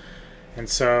scenes. And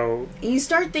so you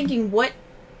start thinking, what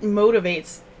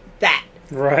motivates that?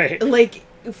 Right.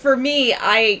 For me,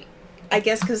 I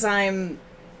guess because I'm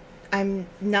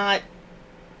not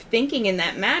thinking in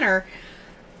that manner,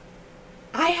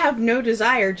 I have no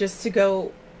desire just to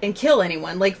go and kill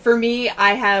anyone. For me,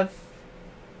 I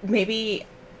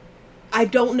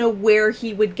don't know where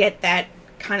he would get that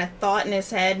kind of thought in his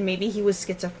head. Maybe he was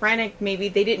schizophrenic. Maybe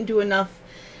they didn't do enough.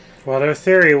 Well, their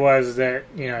theory was that,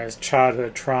 his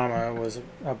childhood trauma was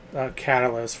a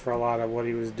catalyst for a lot of what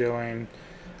he was doing.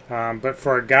 But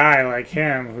for a guy like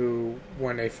him, who,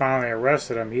 when they finally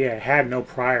arrested him, he had no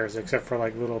priors except for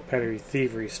like little petty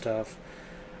thievery stuff.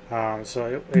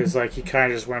 So it was like he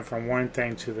kind of just went from one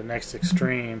thing to the next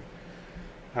extreme.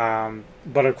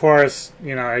 But of course,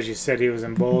 as you said, he was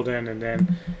emboldened, and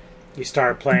then he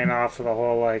started playing off of the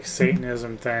whole like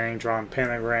Satanism thing, drawing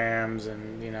pentagrams,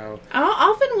 and I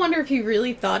often wonder if he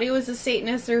really thought he was a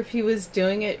Satanist or if he was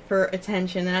doing it for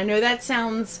attention. And I know that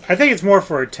sounds... I think it's more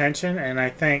for attention,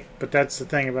 but that's the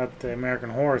thing about the American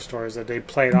Horror Stories, that they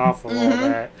played off of all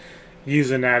that,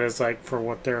 using that as like for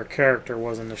what their character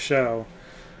was in the show.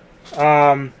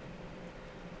 But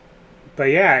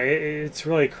yeah, it's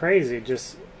really crazy,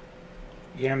 just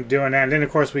him doing that. And then of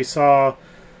course we saw,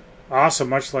 also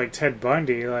much like Ted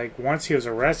Bundy, like once he was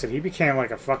arrested, he became like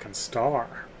a fucking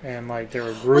star, and like there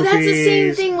were groupies. Well, that's the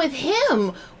same thing with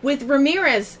him, with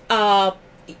Ramirez.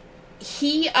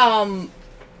 He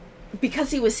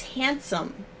because he was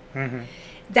handsome. Mm-hmm.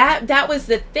 That was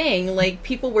the thing. Like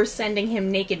people were sending him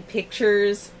naked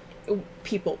pictures.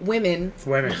 Women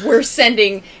were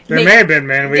sending. There may have been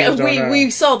men. We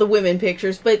saw the women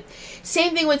pictures, but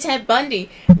same thing with Ted Bundy.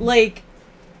 Like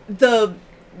the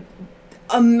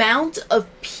amount of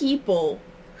people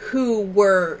who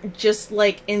were just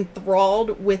like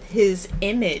enthralled with his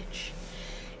image.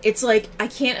 It's like, I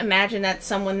can't imagine that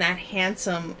someone that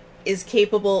handsome is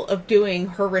capable of doing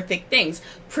horrific things.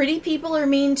 Pretty people are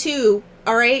mean too,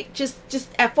 alright? Just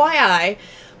FYI.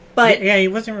 But yeah, he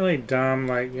wasn't really dumb.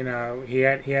 Like, he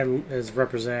had his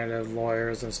representative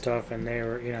lawyers and stuff, and they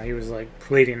were, he was like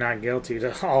pleading not guilty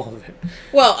to all of it.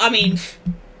 Well, I mean,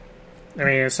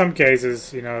 in some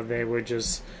cases, they would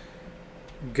just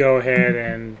go ahead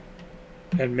and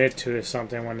admit to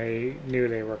something when they knew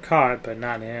they were caught, but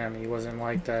not him. He wasn't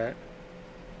like that.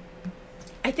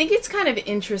 I think it's kind of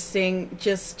interesting,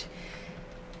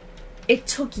 it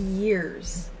took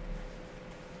years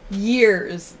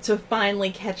to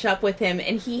finally catch up with him,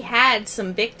 and he had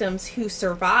some victims who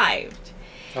survived.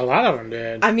 A lot of them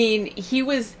did. I mean, he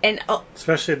was...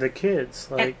 especially the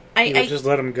kids. Like, he would just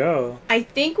let them go. I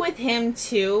think with him,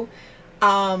 too,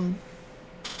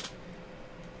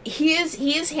 he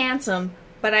is handsome,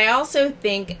 but I also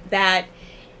think that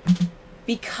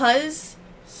because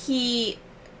he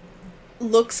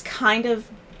looks kind of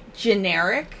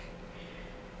generic,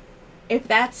 if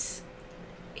that's...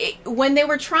 when they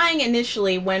were trying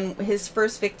initially, when his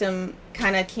first victim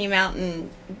kind of came out and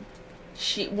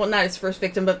not his first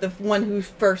victim, but the one who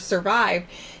first survived,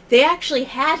 they actually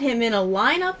had him in a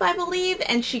lineup, I believe,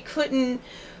 and she couldn't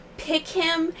pick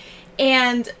him.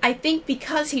 And I think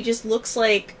because he just looks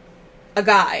like a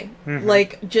guy,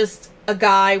 like just a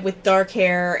guy with dark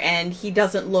hair, and he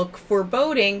doesn't look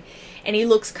foreboding, and he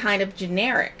looks kind of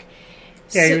generic.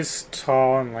 Yeah, he was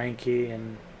tall and lanky,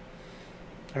 and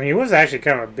he was actually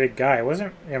kind of a big guy. He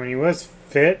wasn't, he was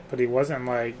fit, but he wasn't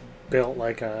like built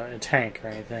like a tank or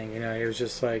anything. He was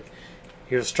just like,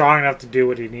 he was strong enough to do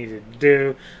what he needed to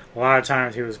do. A lot of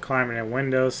times he was climbing in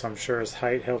windows, so I'm sure his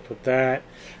height helped with that.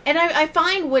 And I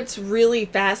find what's really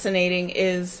fascinating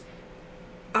is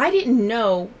I didn't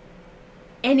know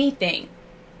anything,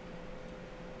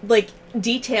 like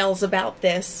details about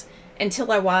this,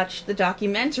 until I watched the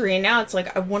documentary, and now it's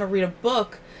like I want to read a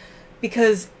book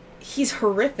because he's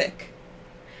horrific.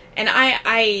 And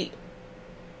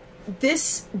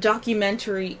this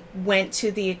documentary went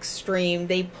to the extreme.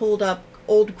 They pulled up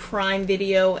old crime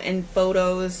video and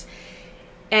photos,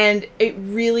 and it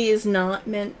really is not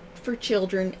meant for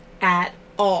children at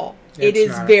all. It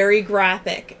is very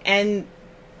graphic, and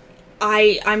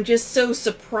I'm just so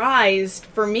surprised.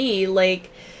 For me, like,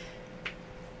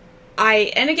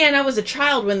 and again, I was a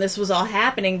child when this was all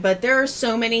happening, but there are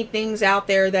so many things out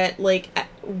there that, like,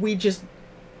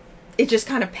 it just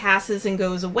kind of passes and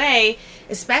goes away,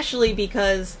 especially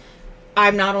because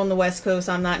I'm not on the West Coast,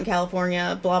 I'm not in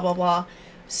California, blah, blah, blah.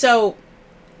 So,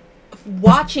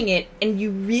 watching it, and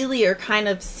you really are kind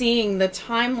of seeing the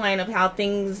timeline of how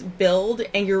things build,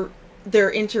 and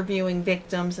they're interviewing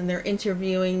victims, and they're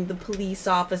interviewing the police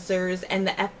officers and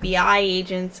the FBI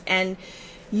agents, and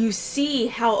you see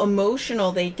how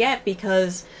emotional they get,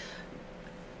 because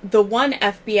the one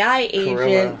FBI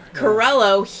agent,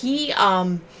 Corello,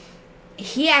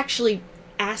 he actually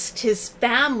asked his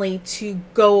family to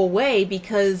go away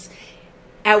because...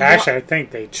 Actually, I think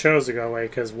they chose to go away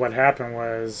because what happened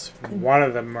was one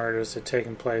of the murders had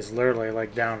taken place literally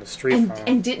like down the street from them.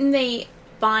 And didn't they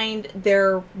find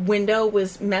their window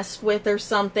was messed with or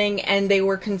something, and they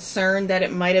were concerned that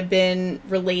it might have been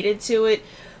related to it?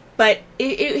 But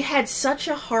it had such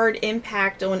a hard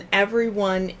impact on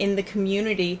everyone in the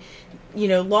community,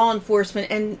 law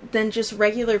enforcement, and then just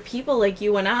regular people like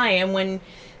you and I. And when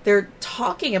they're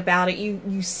talking about it,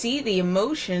 you see the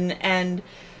emotion, and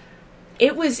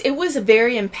it was a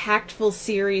very impactful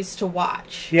series to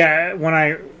watch. Yeah, you're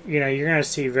going to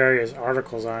see various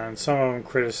articles on it, and some of them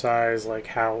criticize like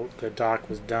how the doc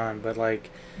was done, but like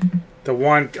the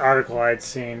one article I'd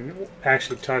seen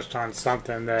actually touched on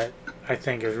something that I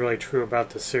think is really true about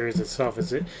the series itself.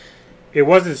 Is it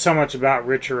wasn't so much about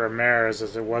Richard Ramirez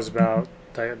as it was about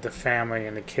the family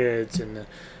and the kids and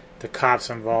the cops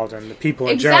involved and the people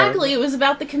in general. Exactly, it was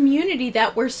about the community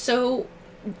that were so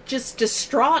just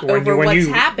distraught over what's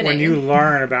happening. When you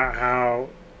learn about how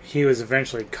he was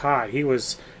eventually caught, he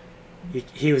was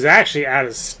actually out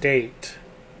of state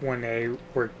when they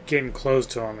were getting close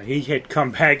to him, and he had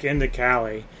come back into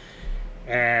Cali,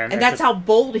 and that's how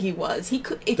bold he was.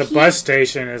 The bus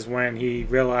station is when he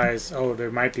realized, oh, there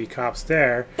might be cops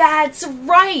there. That's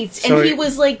right, so and he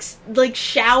was like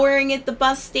showering at the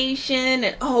bus station,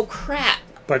 and oh crap.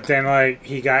 But then, like,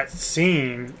 he got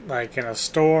seen, like, in a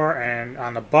store and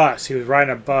on a bus. He was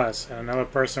riding a bus, and another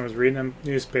person was reading a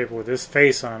newspaper with his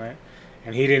face on it,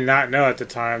 and he did not know at the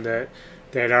time that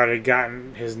they had already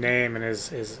gotten his name and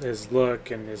his look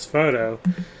and his photo.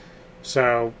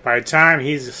 So by the time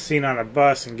he's seen on a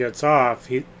bus and gets off,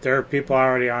 there are people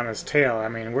already on his tail. I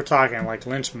mean, we're talking like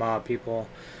lynch mob people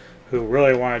who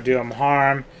really want to do him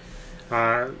harm.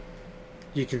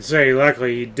 You can say,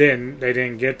 luckily, they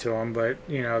didn't get to him, but,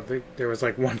 you know, there was,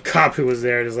 like, one cop who was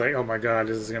there, just like, oh, my God,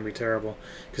 this is going to be terrible.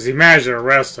 Because he managed to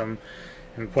arrest him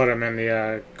and put him in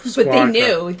the squad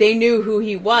But they knew who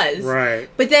he was. Right.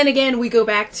 But then again, we go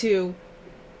back to,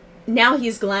 now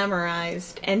he's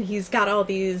glamorized, and he's got all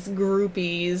these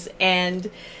groupies,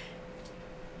 and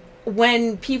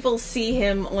when people see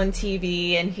him on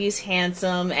TV, and he's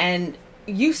handsome, and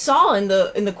you saw in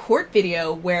the court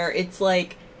video where it's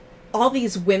like, all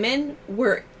these women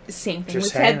were, same thing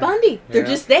with Ted Bundy. They're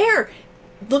just there,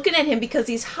 looking at him because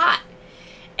he's hot.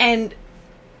 And,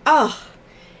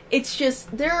 it's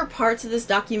just, there are parts of this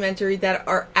documentary that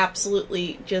are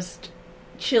absolutely just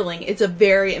chilling. It's a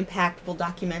very impactful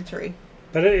documentary.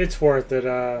 But it's worth it.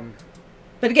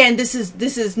 But again, this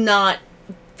is not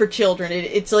for children.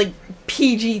 It's like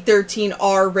PG-13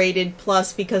 R-rated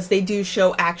plus, because they do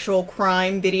show actual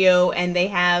crime video, and they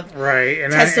have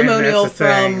testimonial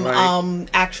from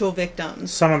actual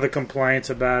victims. Some of the complaints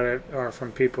about it are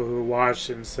from people who watched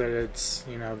it and said it's,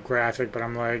 you know, graphic, but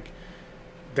I'm like,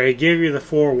 they give you the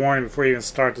forewarning before you even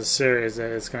start the series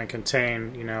that it's going to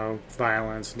contain, you know,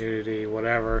 violence, nudity,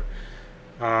 whatever.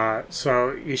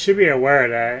 So you should be aware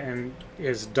of that, and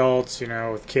as adults, you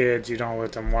know, with kids, you don't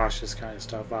let them watch this kind of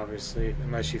stuff, obviously,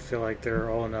 unless you feel like they're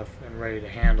old enough and ready to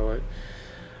handle it.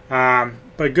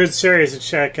 But good series to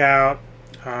check out.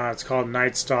 It's called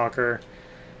Night Stalker.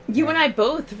 You and I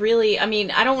both really, I mean,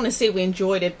 I don't want to say we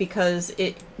enjoyed it because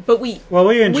but we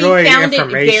found it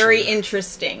very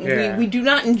interesting. Yeah. We do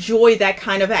not enjoy that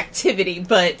kind of activity,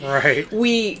 but right.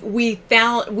 we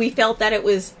felt that it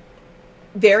was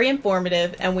very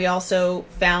informative, and we also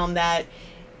found that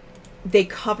they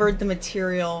covered the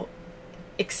material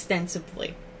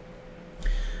extensively.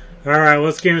 Alright,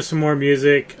 let's get into some more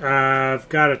music. I've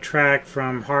got a track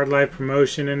from Hard Life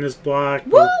Promotion in this block.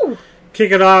 Woo! We'll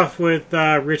kick it off with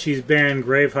Richie's band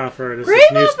Gravehuffer. This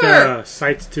is new stuff,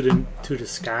 Sights to the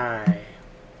Sky.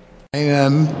 I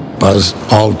am Buzz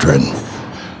Aldrin,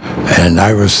 and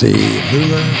I was the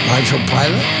lunar module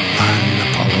pilot on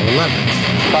Apollo 11.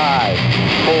 5,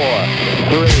 4,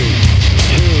 3,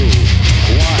 2,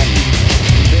 1,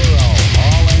 0.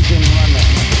 All engine running.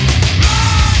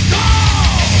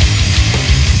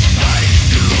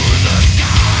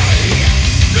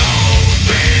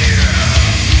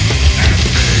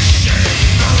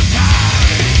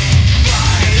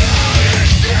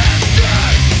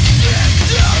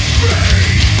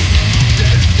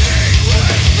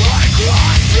 Distinguished by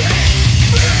crosses,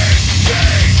 big,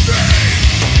 big,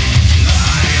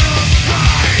 line of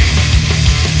sight.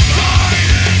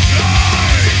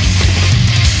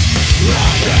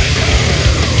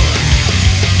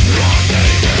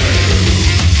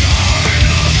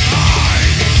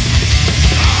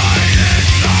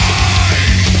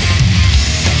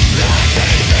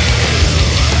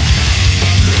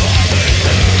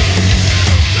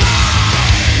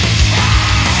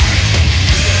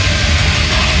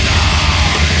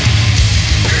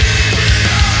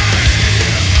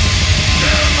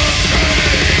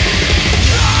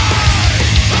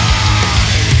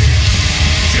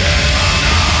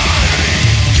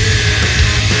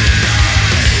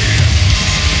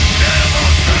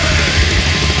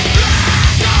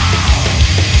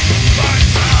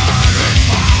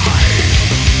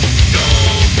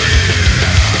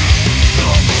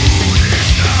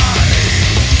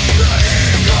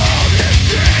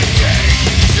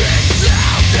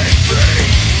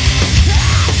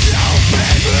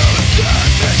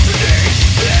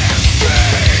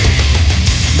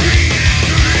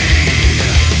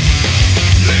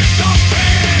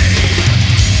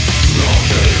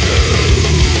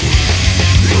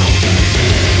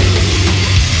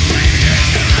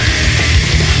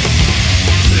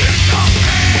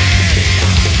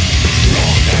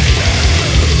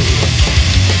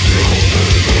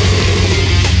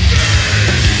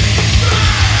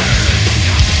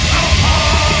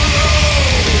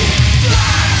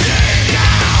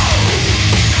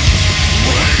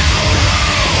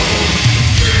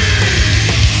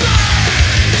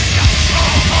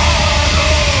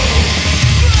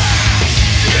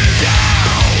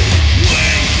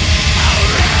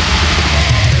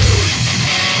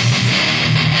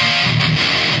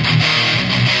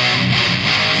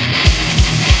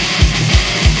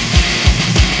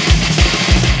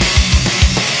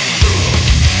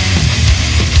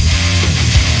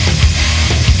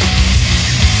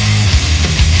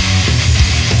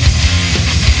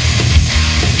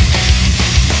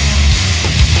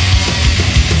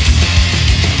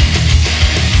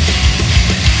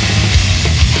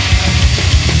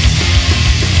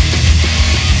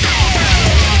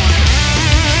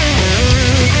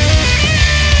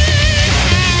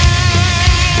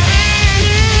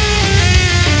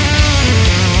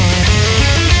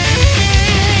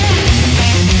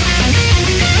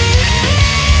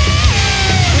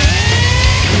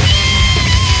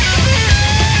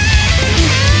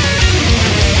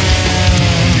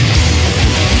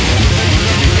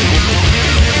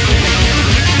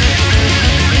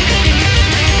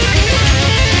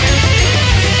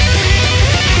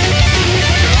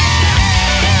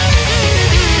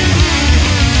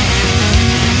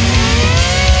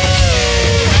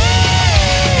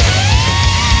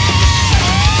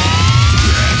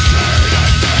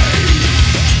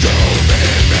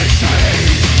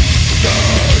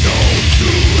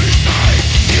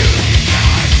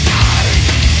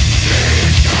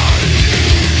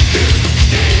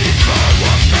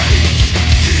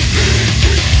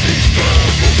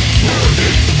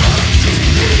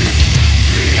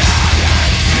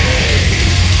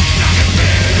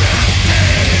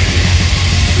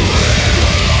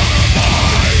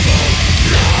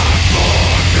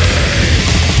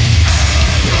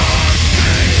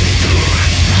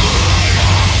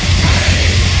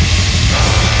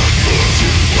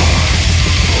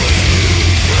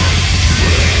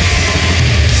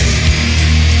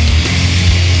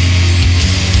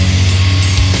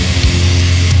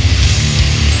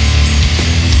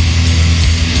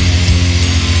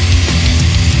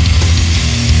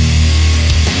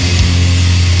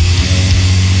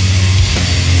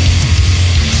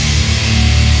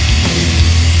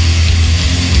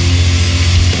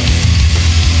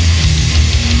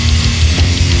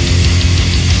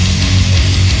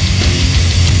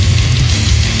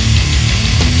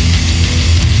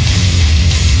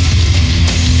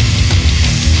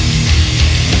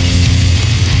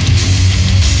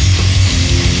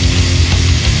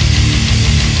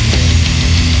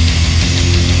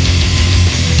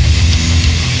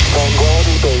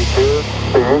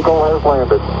 just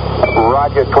landed.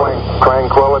 Roger,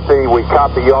 Tranquility. We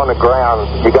copy you on the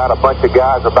ground. You got a bunch of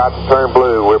guys about to turn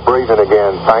blue. We're breathing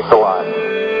again. Thanks a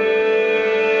lot.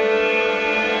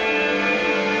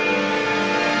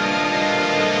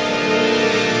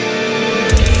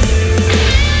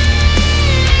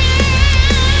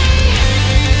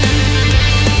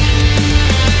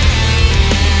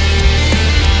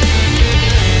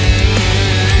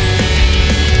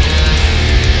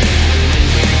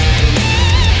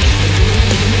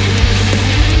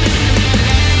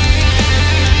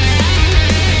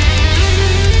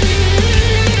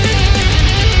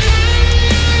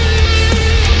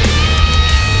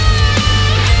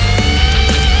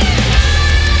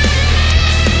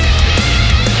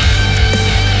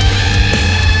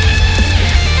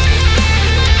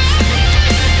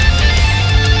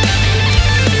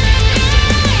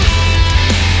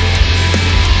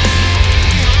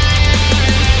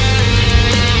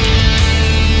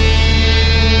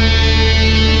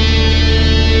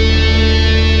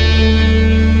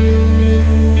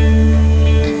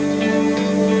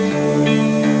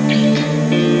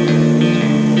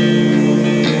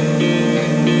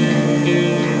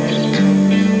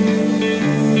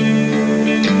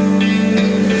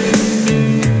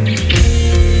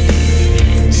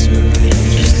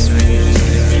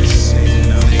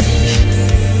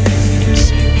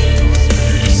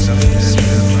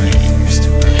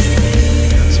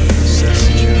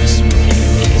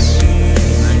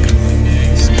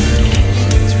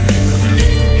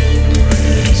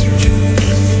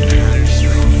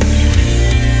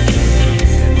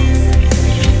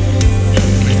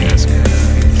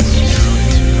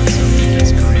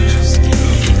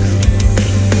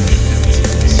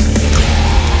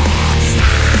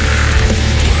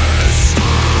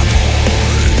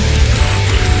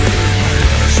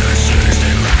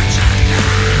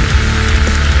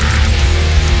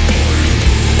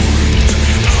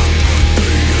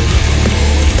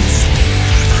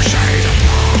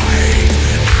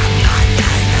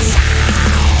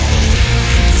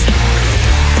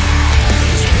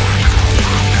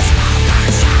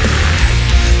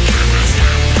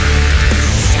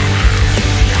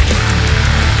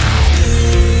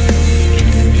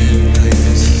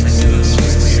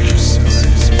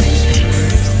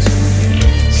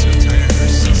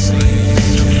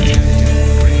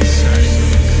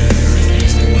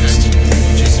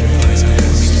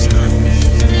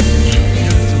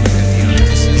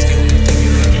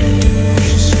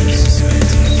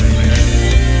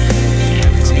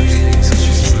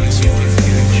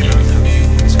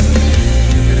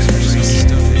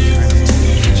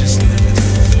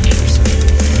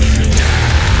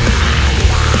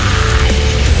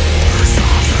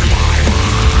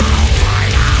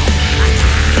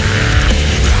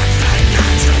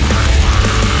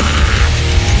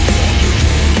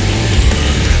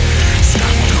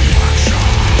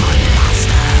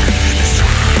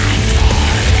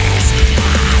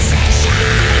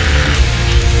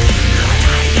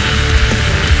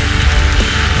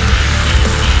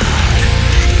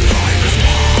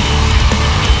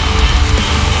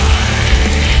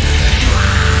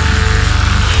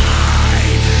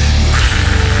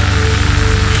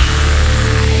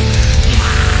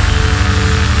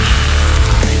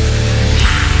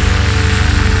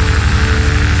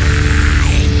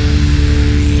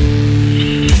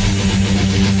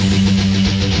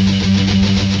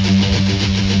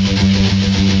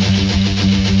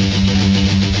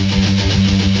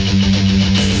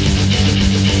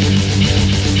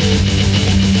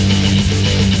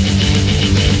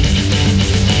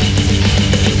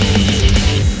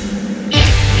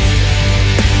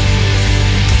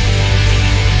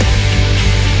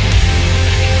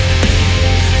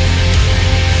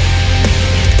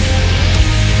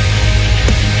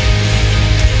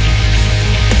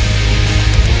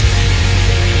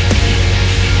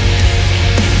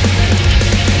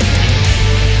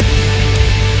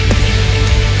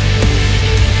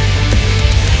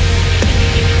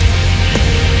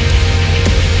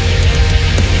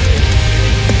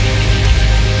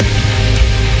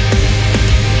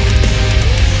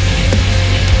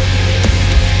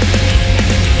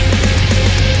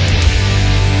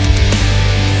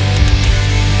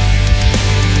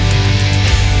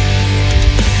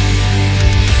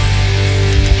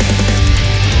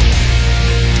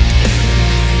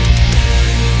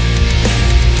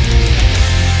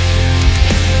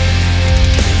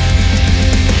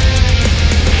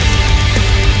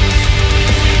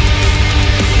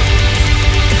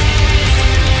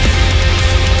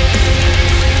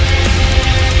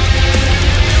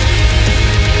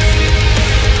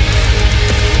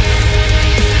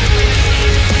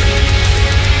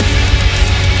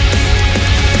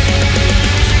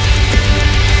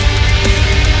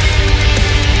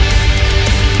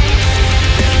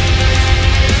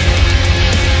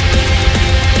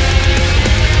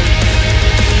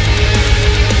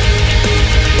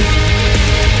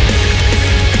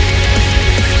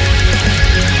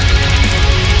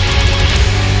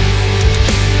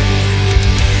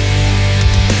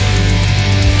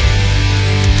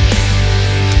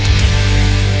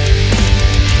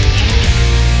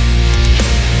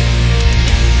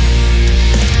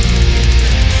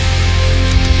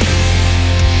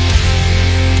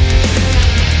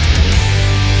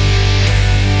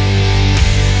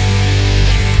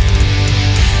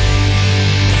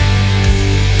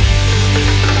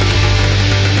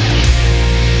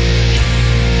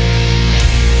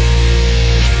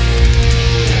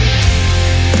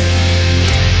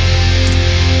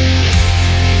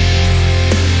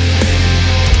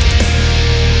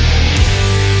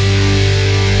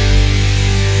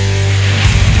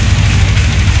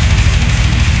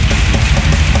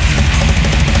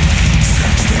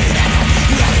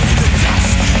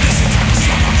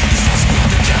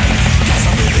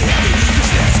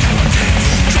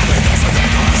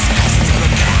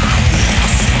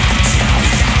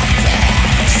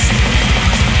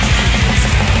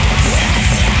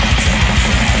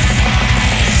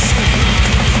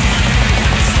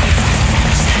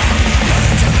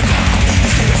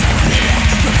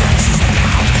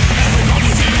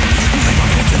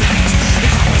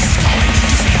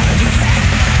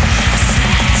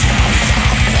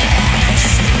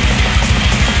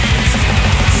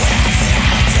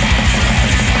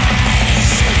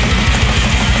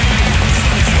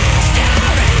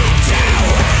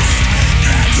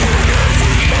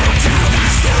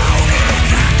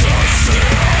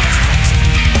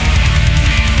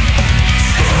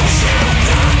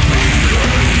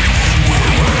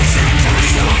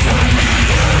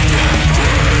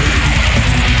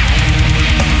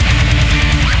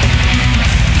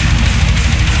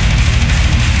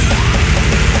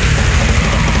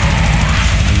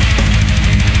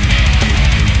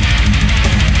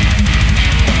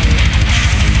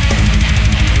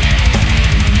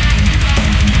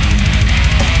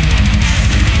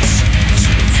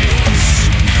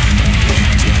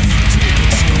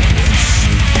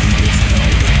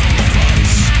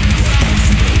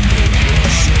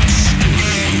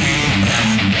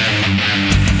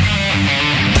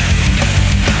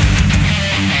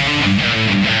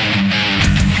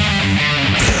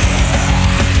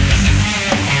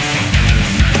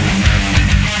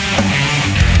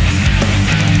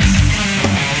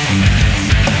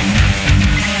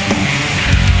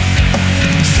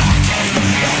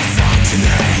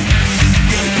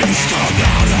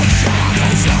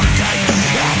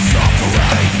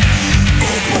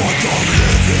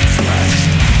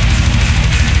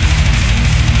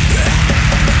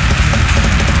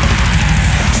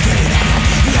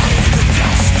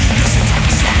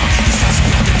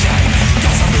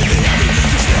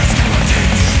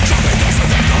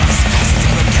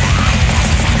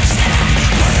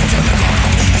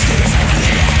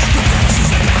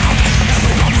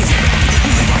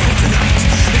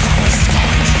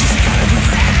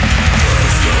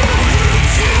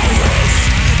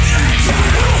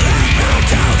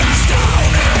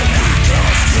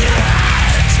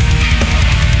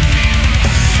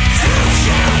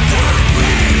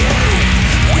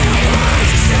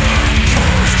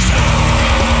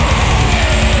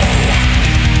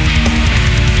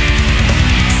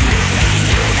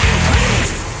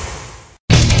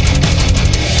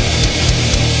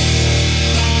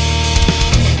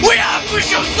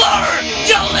 Racial slur!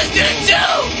 You're listening to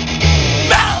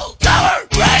Metal Tower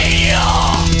Radio!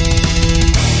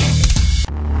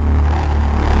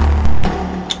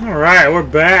 Alright, we're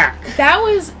back. That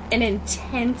was an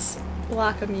intense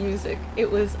block of music.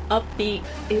 It was upbeat.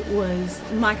 It was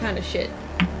my kind of shit.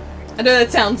 I know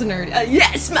that sounds nerdy.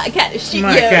 Yes, my kind of shit.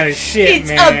 My kind of shit, it's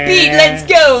man. upbeat. Let's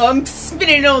go. I'm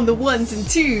spinning on the ones and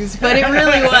twos, but it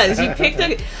really was. You picked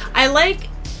a. I like.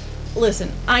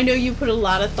 Listen, I know you put a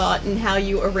lot of thought in how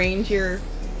you arrange your,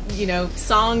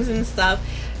 songs and stuff,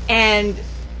 and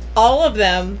all of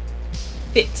them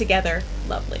fit together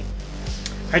lovely.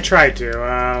 I try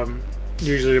to.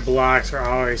 Usually the blocks are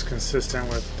always consistent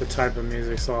with the type of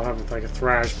music, so I'll have like a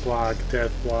thrash block,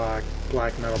 death block,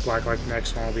 black metal block, like the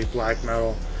next one will be black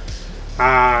metal.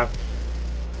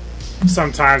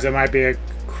 Sometimes it might be a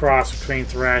cross between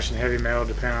thrash and heavy metal,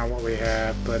 depending on what we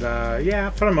have. But yeah,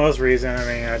 for the most reason, I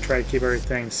mean, I try to keep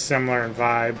everything similar in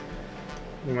vibe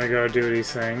when we go do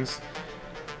these things.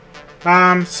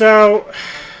 So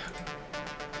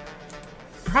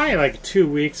probably like 2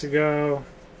 weeks ago,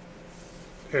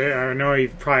 I know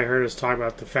you've probably heard us talk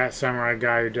about the Fat Samurai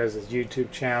guy who does his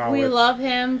YouTube channel. We love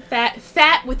him.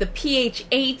 Fat with a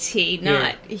PHAT,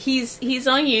 not. Yeah. He's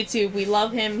on YouTube. We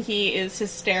love him. He is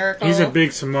hysterical. He's a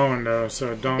big Samoan, though,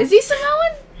 so don't... Is he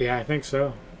Samoan? Yeah, I think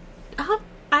so.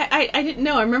 I didn't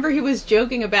know. I remember he was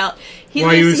joking about... He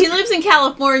lives in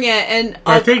California, and...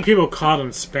 I think people called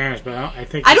him Spanish, but I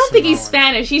don't think he's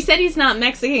Spanish. He said he's not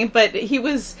Mexican, but he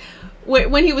was...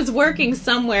 When he was working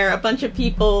somewhere, a bunch of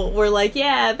people were like,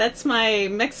 yeah, that's my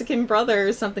Mexican brother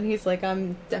or something. He's like,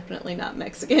 I'm definitely not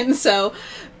Mexican. So,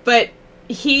 but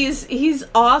he's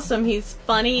awesome. He's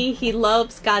funny. He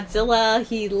loves Godzilla.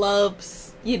 He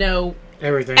loves,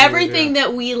 everything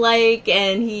that we like.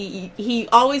 And he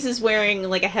always is wearing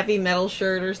like a heavy metal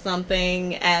shirt or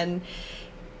something. And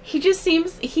he just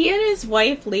seems, he and his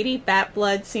wife, Lady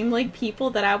Batblood, seem like people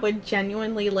that I would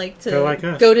genuinely like to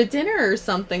go to dinner or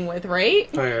something with, right?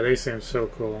 Oh yeah, they seem so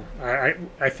cool. I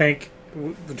think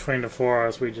between the four of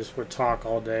us, we just would talk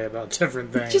all day about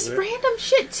different things. Just random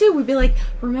shit, too. We'd be like,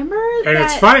 remember that? And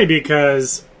it's funny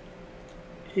because,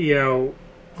 you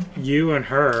and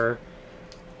her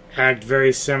act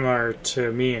very similar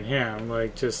to me and him.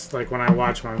 Like, just like when I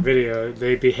watch my video,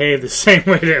 they behave the same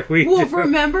way that we do. Well,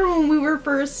 remember when we were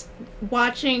first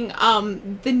watching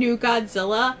the new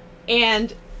Godzilla,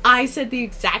 and I said the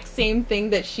exact same thing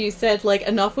that she said, like,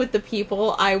 enough with the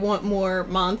people, I want more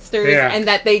monsters, and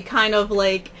that they kind of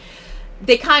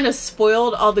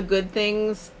spoiled all the good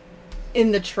things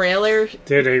in the trailer.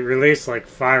 Dude, they released like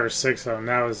 5 or 6 of them.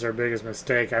 That was their biggest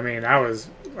mistake. I mean, I was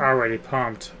already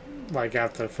pumped. Like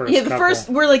after the first couple. First,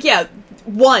 we're like,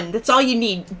 one, that's all you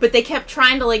need. But they kept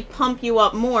trying to like pump you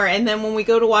up more, and then when we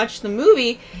go to watch the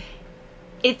movie,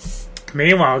 it's...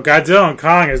 Meanwhile, Godzilla and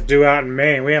Kong is due out in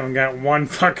May, and we haven't got one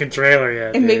fucking trailer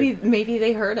yet. And maybe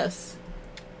they heard us.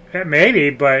 Yeah, maybe,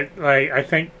 but like I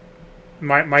think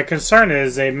my concern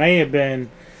is they may have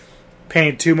been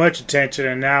paying too much attention,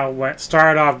 and now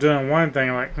started off doing one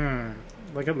thing, like,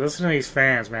 listen to these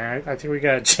fans, man. I think we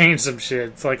gotta change some shit.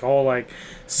 It's like a whole like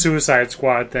Suicide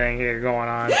Squad thing here going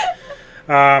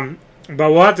on.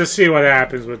 But we'll have to see what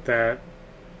happens with that.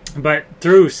 But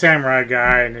through Samurai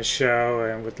Guy and his show,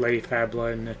 and with Lady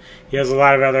Fatblood, and he has a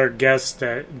lot of other guests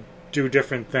that do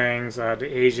different things. The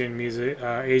Asian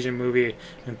movie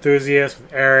enthusiast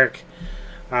with Eric,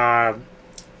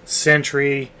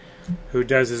 Sentry, who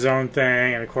does his own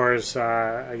thing, and of course,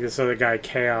 this other guy,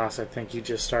 Chaos, I think he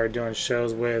just started doing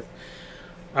shows with.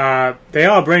 They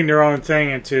all bring their own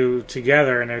thing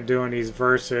together, and they're doing these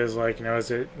verses, like,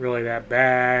 is it really that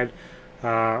bad?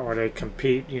 Or they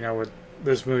compete, with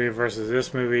this movie versus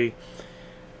this movie.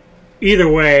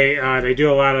 Either way, they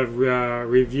do a lot of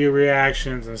review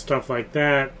reactions and stuff like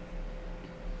that.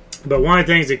 But one of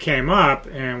the things that came up,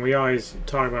 and we always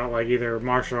talk about, like, either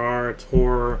martial arts,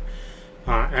 horror,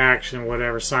 action,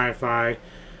 whatever, sci-fi.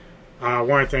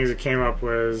 One of the things that came up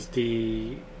was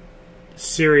the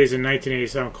series in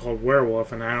 1987 called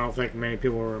Werewolf, and I don't think many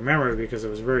people will remember it because it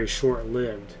was very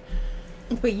short-lived.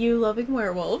 But you loving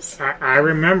werewolves. I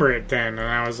remember it then, and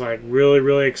I was like really,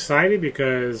 really excited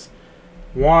because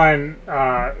one,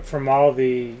 from all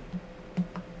the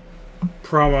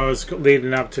promos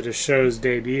leading up to the show's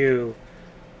debut,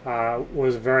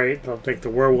 was like the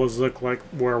werewolves look like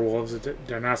werewolves.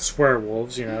 They're not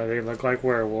swearwolves, they look like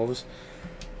werewolves.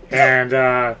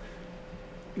 And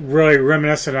really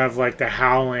reminiscent of like The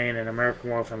Howling and American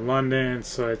Werewolf in London,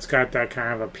 so it's got that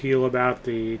kind of appeal about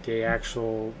the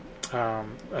actual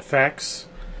effects,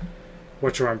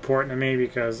 which are important to me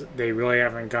because they really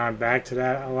haven't gone back to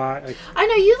that a lot. I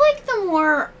know you like the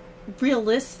more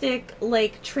realistic,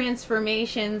 like,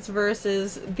 transformations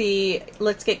versus the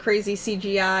let's get crazy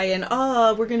CGI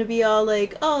and, we're gonna be all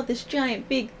like, this giant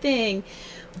big thing.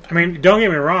 I mean, don't get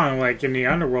me wrong, like, in the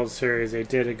Underworld series, they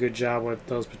did a good job with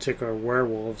those particular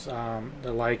werewolves, the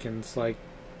Lycans, like,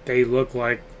 they look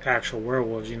like actual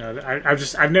werewolves, you know.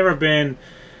 I've never been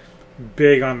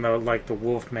big on the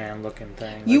Wolfman looking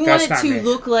thing. You like, want it to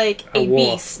look like a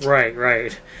beast.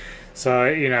 Right. So,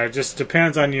 you know, it just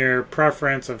depends on your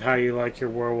preference of how you like your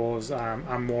werewolves.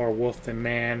 I'm more wolf than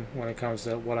man when it comes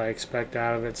to what I expect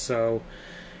out of it. So,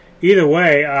 either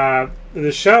way,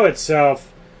 the show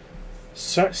itself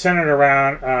centered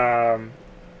around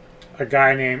a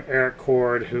guy named Eric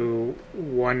Cord, who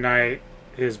one night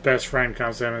his best friend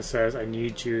comes to him and says, I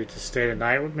need you to stay the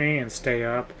night with me and stay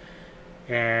up.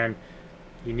 And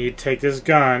you need to take this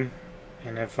gun.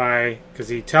 And because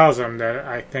he tells him that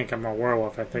I think I'm a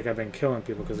werewolf. I think I've been killing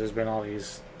people because there's been all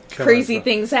these crazy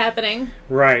things happening.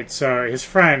 Right. So his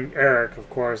friend Eric, of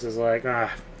course, is like,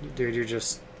 dude, you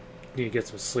just need to get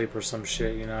some sleep or some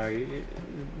shit. You know,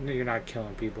 you're not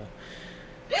killing people.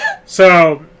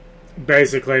 So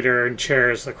basically, they're in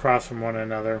chairs across from one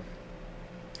another.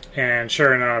 And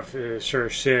sure enough, sure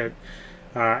as shit,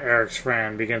 Eric's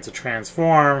friend begins to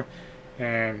transform.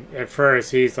 And at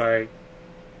first, he's like,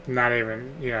 not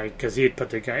even, you know, because he had put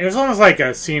the gun. It was almost like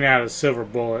a scene out of Silver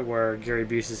Bullet where Gary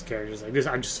Busey's character is like,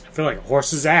 I feel like a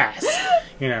horse's ass,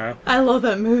 you know. I love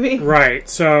that movie. Right.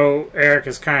 So Eric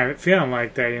is kind of feeling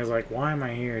like that. He was like, why am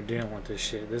I here dealing with this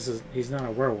shit? He's not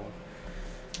a werewolf.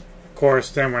 Of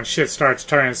course, then when shit starts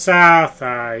turning south,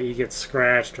 he gets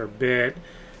scratched or bit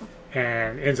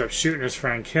and ends up shooting his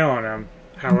friend, killing him.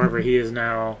 However, he is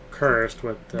now cursed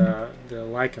with the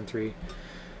lycanthropy.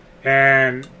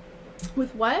 And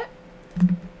with what?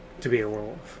 To be a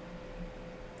werewolf.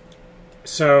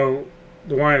 So,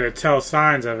 one of the tell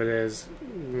signs of it is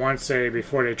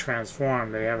before they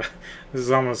transform, they have this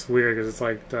is almost weird because it's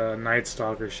like the Night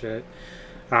Stalker shit.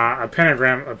 A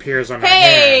pentagram appears on their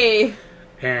hand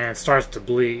and starts to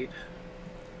bleed.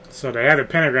 So they had a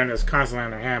pentagram that's constantly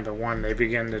on their hand, but when they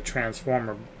begin to transform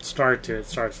or it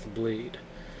starts to bleed.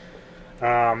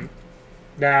 I'm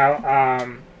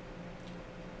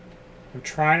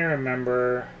trying to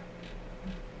remember.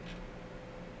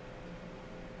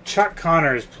 Chuck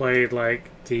Connors played like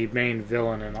the main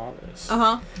villain in all this.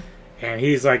 And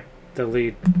he's like the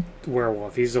lead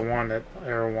werewolf. He's the one that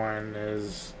everyone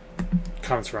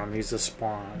comes from. He's the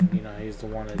spawn. You know, he's the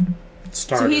one that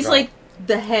started. So he's like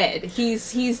the head.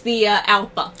 He's the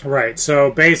alpha. Right.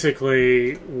 So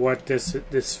basically, what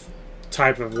this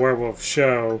type of werewolf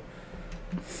show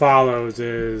follows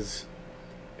is,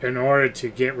 in order to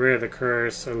get rid of the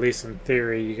curse, at least in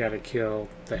theory, you got to kill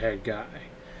the head guy.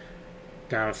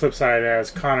 Now, the flip side of that is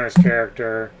Connor's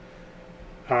character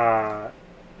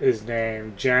is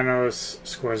named Janos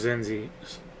Scorzindi,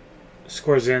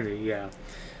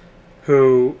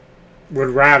 who would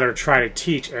rather try to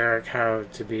teach Eric how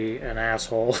to be an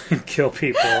asshole and kill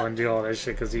people and do all that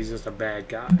shit because he's just a bad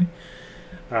guy.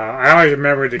 I always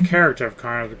remember the character of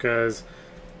Connor because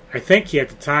I think at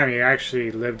the time he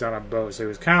actually lived on a boat, so he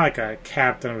was kind of like a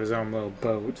captain of his own little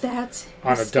boat. That's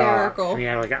on hysterical. A dock, and he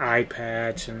had like an eye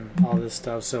patch and all this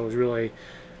stuff, so it was really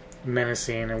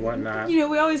menacing and whatnot. You know,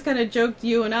 we always kind of joked,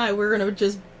 you and I, we're going to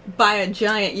just buy a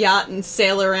giant yacht and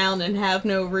sail around and have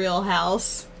no real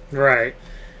house. Right.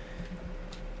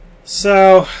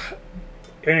 So,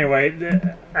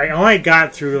 anyway, I only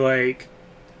got through like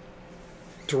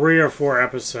 3 or 4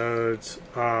 episodes.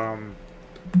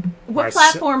 What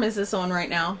platform is this on right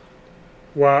now?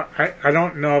 Well, I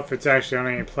don't know if it's actually on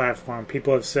any platform.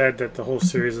 People have said that the whole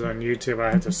series is on YouTube.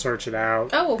 I had to search it out.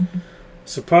 Oh.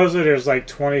 Supposedly there's like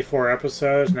 24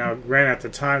 episodes. Now, granted, at the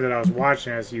time that I was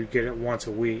watching this, you get it once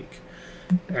a week.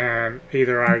 And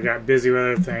either I got busy with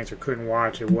other things or couldn't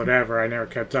watch it, whatever. I never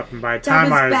kept up. And by the time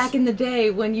that was back in the day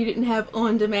when you didn't have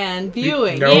on-demand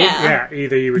viewing.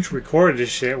 Either you recorded this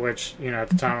shit, which, you know, at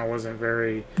the time I wasn't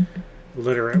very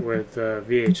literate with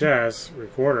VHS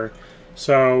recorder.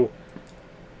 So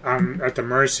I'm at the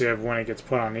mercy of when it gets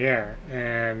put on the air.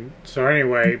 And so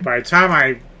anyway, by the time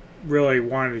I really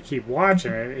wanted to keep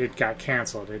watching it, it got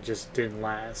canceled. It just didn't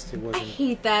last. It wasn't. I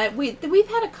hate that. We've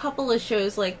had a couple of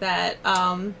shows like that.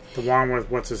 The one with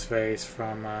what's his face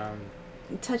from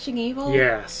Touching Evil.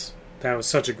 Yes, that was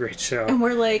such a great show. And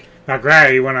we're like, now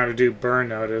granted, he went on to do Burn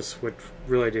Notice, which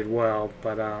really did well.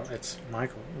 But it's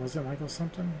Michael. Was it Michael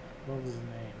something? What was his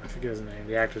name? I forget his name.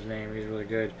 The actor's name. He's really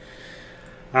good.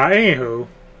 Anywho.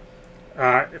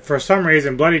 For some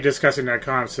reason,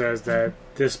 BloodyDisgusting.com says that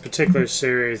this particular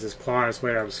series is clawing its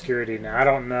way to obscurity. Now, I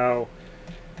don't know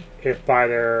if by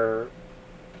their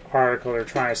article, they're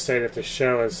trying to say that the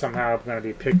show is somehow going to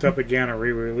be picked up again or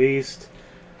re-released.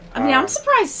 I mean, I'm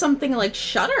surprised something like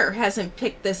Shudder hasn't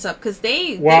picked this up, because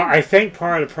they... Well, I think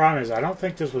part of the problem is I don't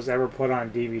think this was ever put on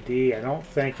DVD. I don't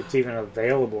think it's even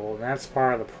available, and that's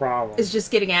part of the problem. Is just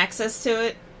getting access to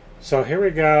it? So here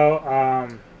we go.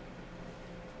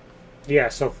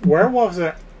 So Werewolves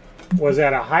was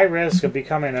at a high risk of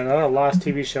becoming another lost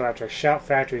TV show after Shout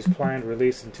Factory's planned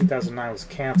release in 2009 was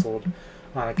canceled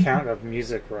on account of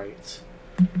music rights.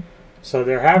 So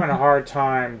they're having a hard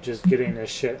time just getting this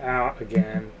shit out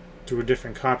again through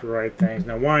different copyright things.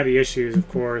 Now, one of the issues, of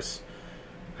course,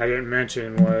 I didn't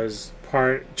mention was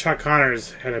Chuck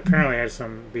Connors had apparently had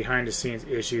some behind-the-scenes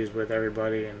issues with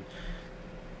everybody and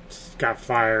got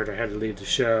fired or had to leave the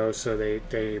show, so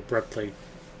they abruptly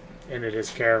ended his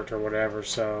character or whatever.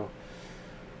 So,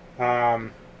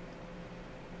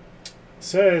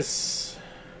 says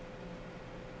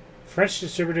French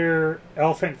distributor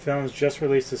Elephant Films just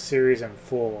released the series in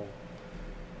full.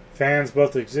 Fans,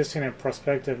 both existing and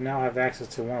prospective, now have access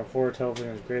to one of horror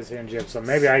television's greatest hidden gems. So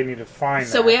maybe I need to find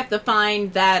that. So we have to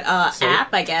find that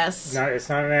app, I guess. No, it's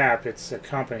not an app. It's a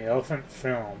company, Elephant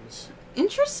Films.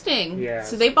 Interesting. Yeah.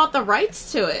 So they bought the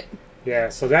rights to it. Yeah.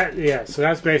 So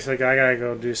that's basically I gotta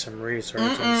go do some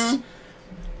research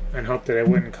and hope that it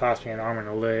wouldn't cost me an arm and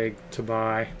a leg to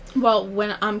buy. Well,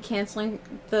 when I'm canceling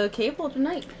the cable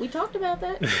tonight, we talked about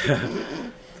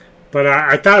that. But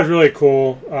I thought it was really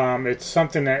cool. It's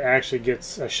something that actually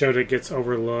gets a show that gets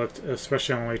overlooked,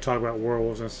 especially when we talk about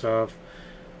werewolves and stuff,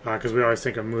 because we always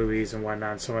think of movies and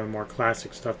whatnot, some of the more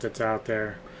classic stuff that's out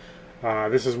there.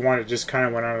 This is one that just kind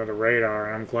of went under the radar,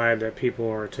 and I'm glad that people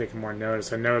are taking more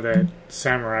notice. I know that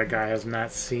Samurai Guy has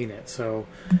not seen it, so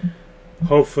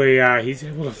hopefully he's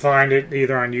able to find it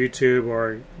either on YouTube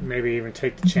or maybe even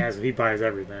take the chance that he buys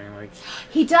everything. Like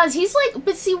he does. He's like,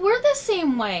 but see, we're the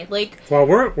same way. Like, well,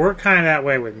 we're kind of that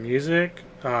way with music.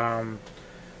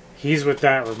 He's with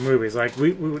that with movies. Like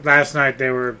we last night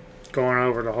they were going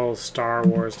over the whole Star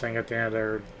Wars thing at the end of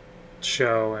their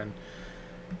show, and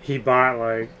he bought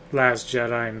like Last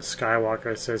Jedi and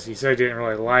Skywalker. He said he didn't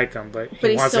really like them, but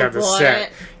he wants to have the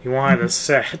set. He wanted a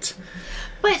set.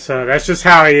 But, so that's just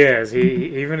how he is.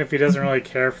 He even if he doesn't really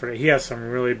care for it, he has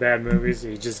some really bad movies.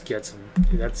 He just gets them.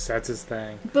 That's his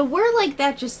thing. But we're like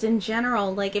that just in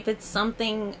general. Like if it's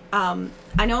something,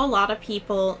 I know a lot of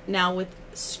people now with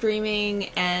streaming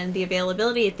and the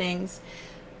availability of things,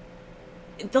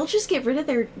 they'll just get rid of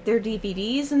their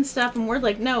DVDs and stuff, and we're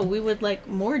like, no, we would like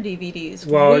more DVDs.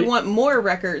 Well, we want more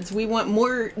records. We want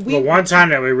more. Well, one time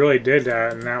that we really did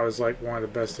that, and that was like one of the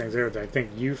best things ever that I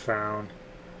think you found,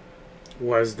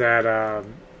 was that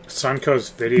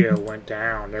Suncoast Video went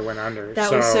down. They went under.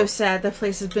 That was so sad. That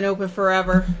place has been open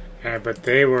forever. But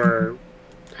they were,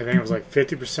 I think it was like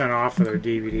 50% off of their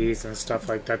DVDs and stuff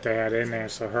like that they had in there.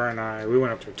 So her and we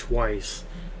went up there twice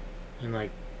in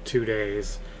like 2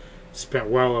 days. Spent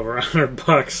well over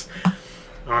 $100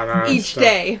 on each stuff.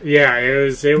 day. Yeah, it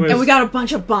was. And we got a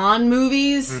bunch of Bond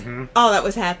movies. Mm-hmm. Oh, that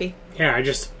was happy. Yeah,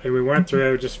 we went through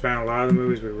it. We just found a lot of the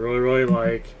movies we really, really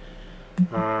like.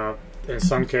 In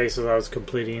some cases, I was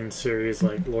completing series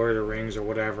like Lord of the Rings or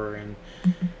whatever, and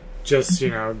just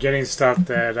getting stuff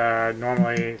that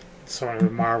normally sort of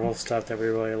the Marvel stuff that we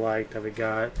really liked that we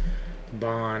got,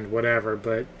 Bond, whatever.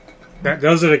 But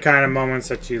those are the kind of moments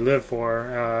that you live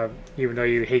for, even though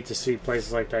you hate to see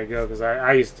places like that go. Because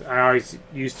I always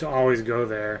used to always go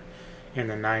there in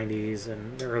the 90s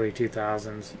and the early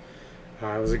 2000s.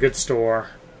 It was a good store,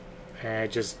 and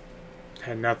it just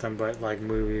had nothing but like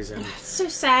movies and it's so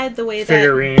sad the way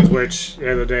figurines. Which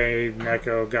the other day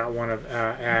Neko got one of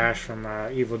Ash from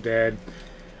Evil Dead,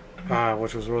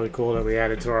 which was really cool that we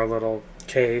added to our little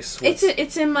case.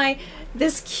 It's in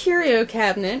this curio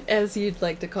cabinet, as you'd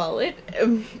like to call it,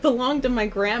 belonged to my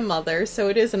grandmother, so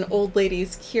it is an old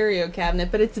lady's curio cabinet,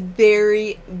 but it's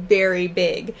very, very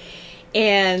big.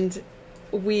 And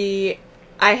I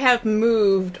have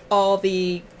moved all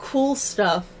the cool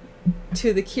stuff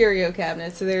to the curio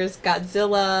cabinet. So there's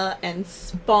Godzilla and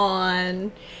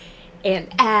Spawn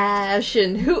and Ash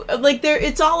and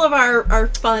it's all of our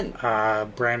fun.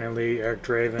 Brandon Lee, Eric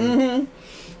Draven. Mm-hmm.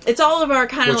 It's all of our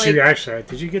kind of like...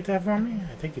 Did you get that for me?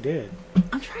 I think you did.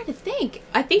 I'm trying to think.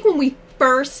 I think when we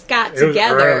first got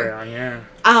together. It was early on,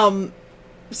 yeah.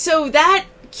 So that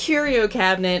curio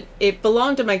cabinet, it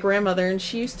belonged to my grandmother, and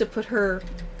she used to put her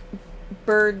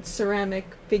bird ceramic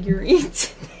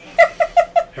figurines in there.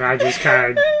 And I just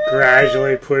kind of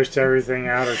gradually pushed everything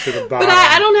out or to the bottom. But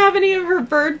I don't have any of her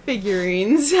bird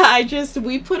figurines.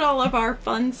 We put all of our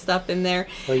fun stuff in there.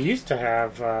 Well, you used to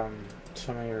have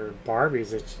some of your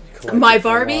Barbies that you collected. My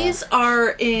Barbies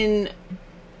are in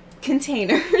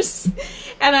containers.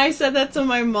 And I said that to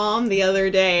my mom the other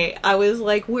day. I was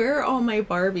like, where are all my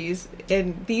Barbies?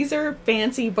 And these are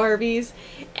fancy Barbies.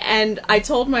 And I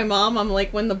told my mom, I'm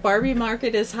like, when the Barbie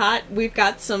market is hot, we've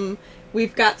got some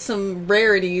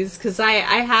rarities, because I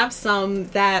have some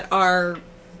that are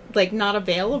like not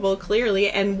available clearly,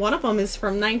 and one of them is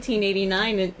from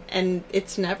 1989 and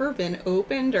it's never been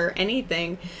opened or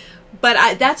anything.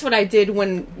 But that's what I did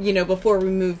when, before we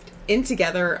moved in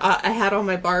together. I had all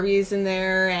my Barbies in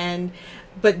there,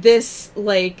 but this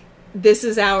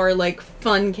is our like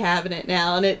fun cabinet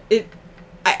now, and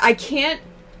I can't.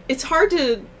 It's hard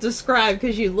to describe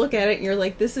because you look at it and you're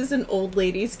like, this is an old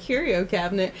lady's curio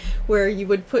cabinet where you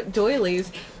would put doilies,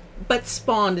 but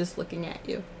Spawn is looking at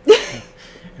you.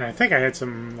 And I think I had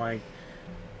some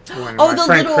when my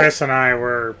friend Chris and I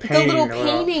were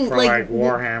painting for like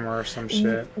Warhammer or some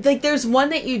shit. Like there's one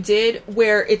that you did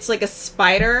where it's like a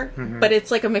spider, but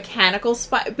it's like a mechanical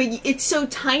spider, but it's so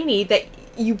tiny that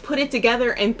you put it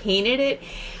together and painted it,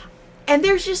 and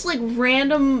there's just like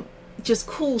random, just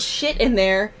cool shit in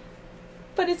there,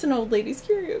 but it's an old lady's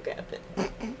curio cabinet.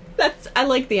 I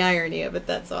like the irony of it.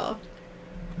 That's all.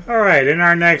 Alright, in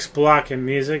our next block in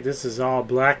music, this is all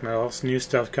black metal. It's new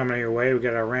stuff coming your way. We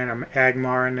got a random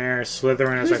Agmar in there,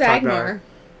 Slytherin, as Who's I talked Agmar?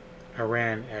 about.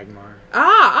 Iran Agmar.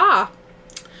 Ah!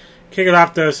 Kick it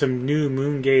off, though, some new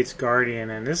Moongate's Guardian,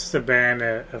 and this is a band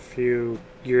that a few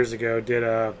years ago did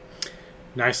a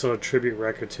nice little tribute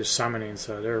record to Summoning,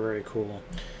 so they're very cool.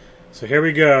 So here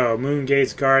we go,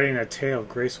 Moongate's Guardian, A Tale of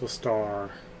Graceful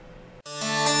Star.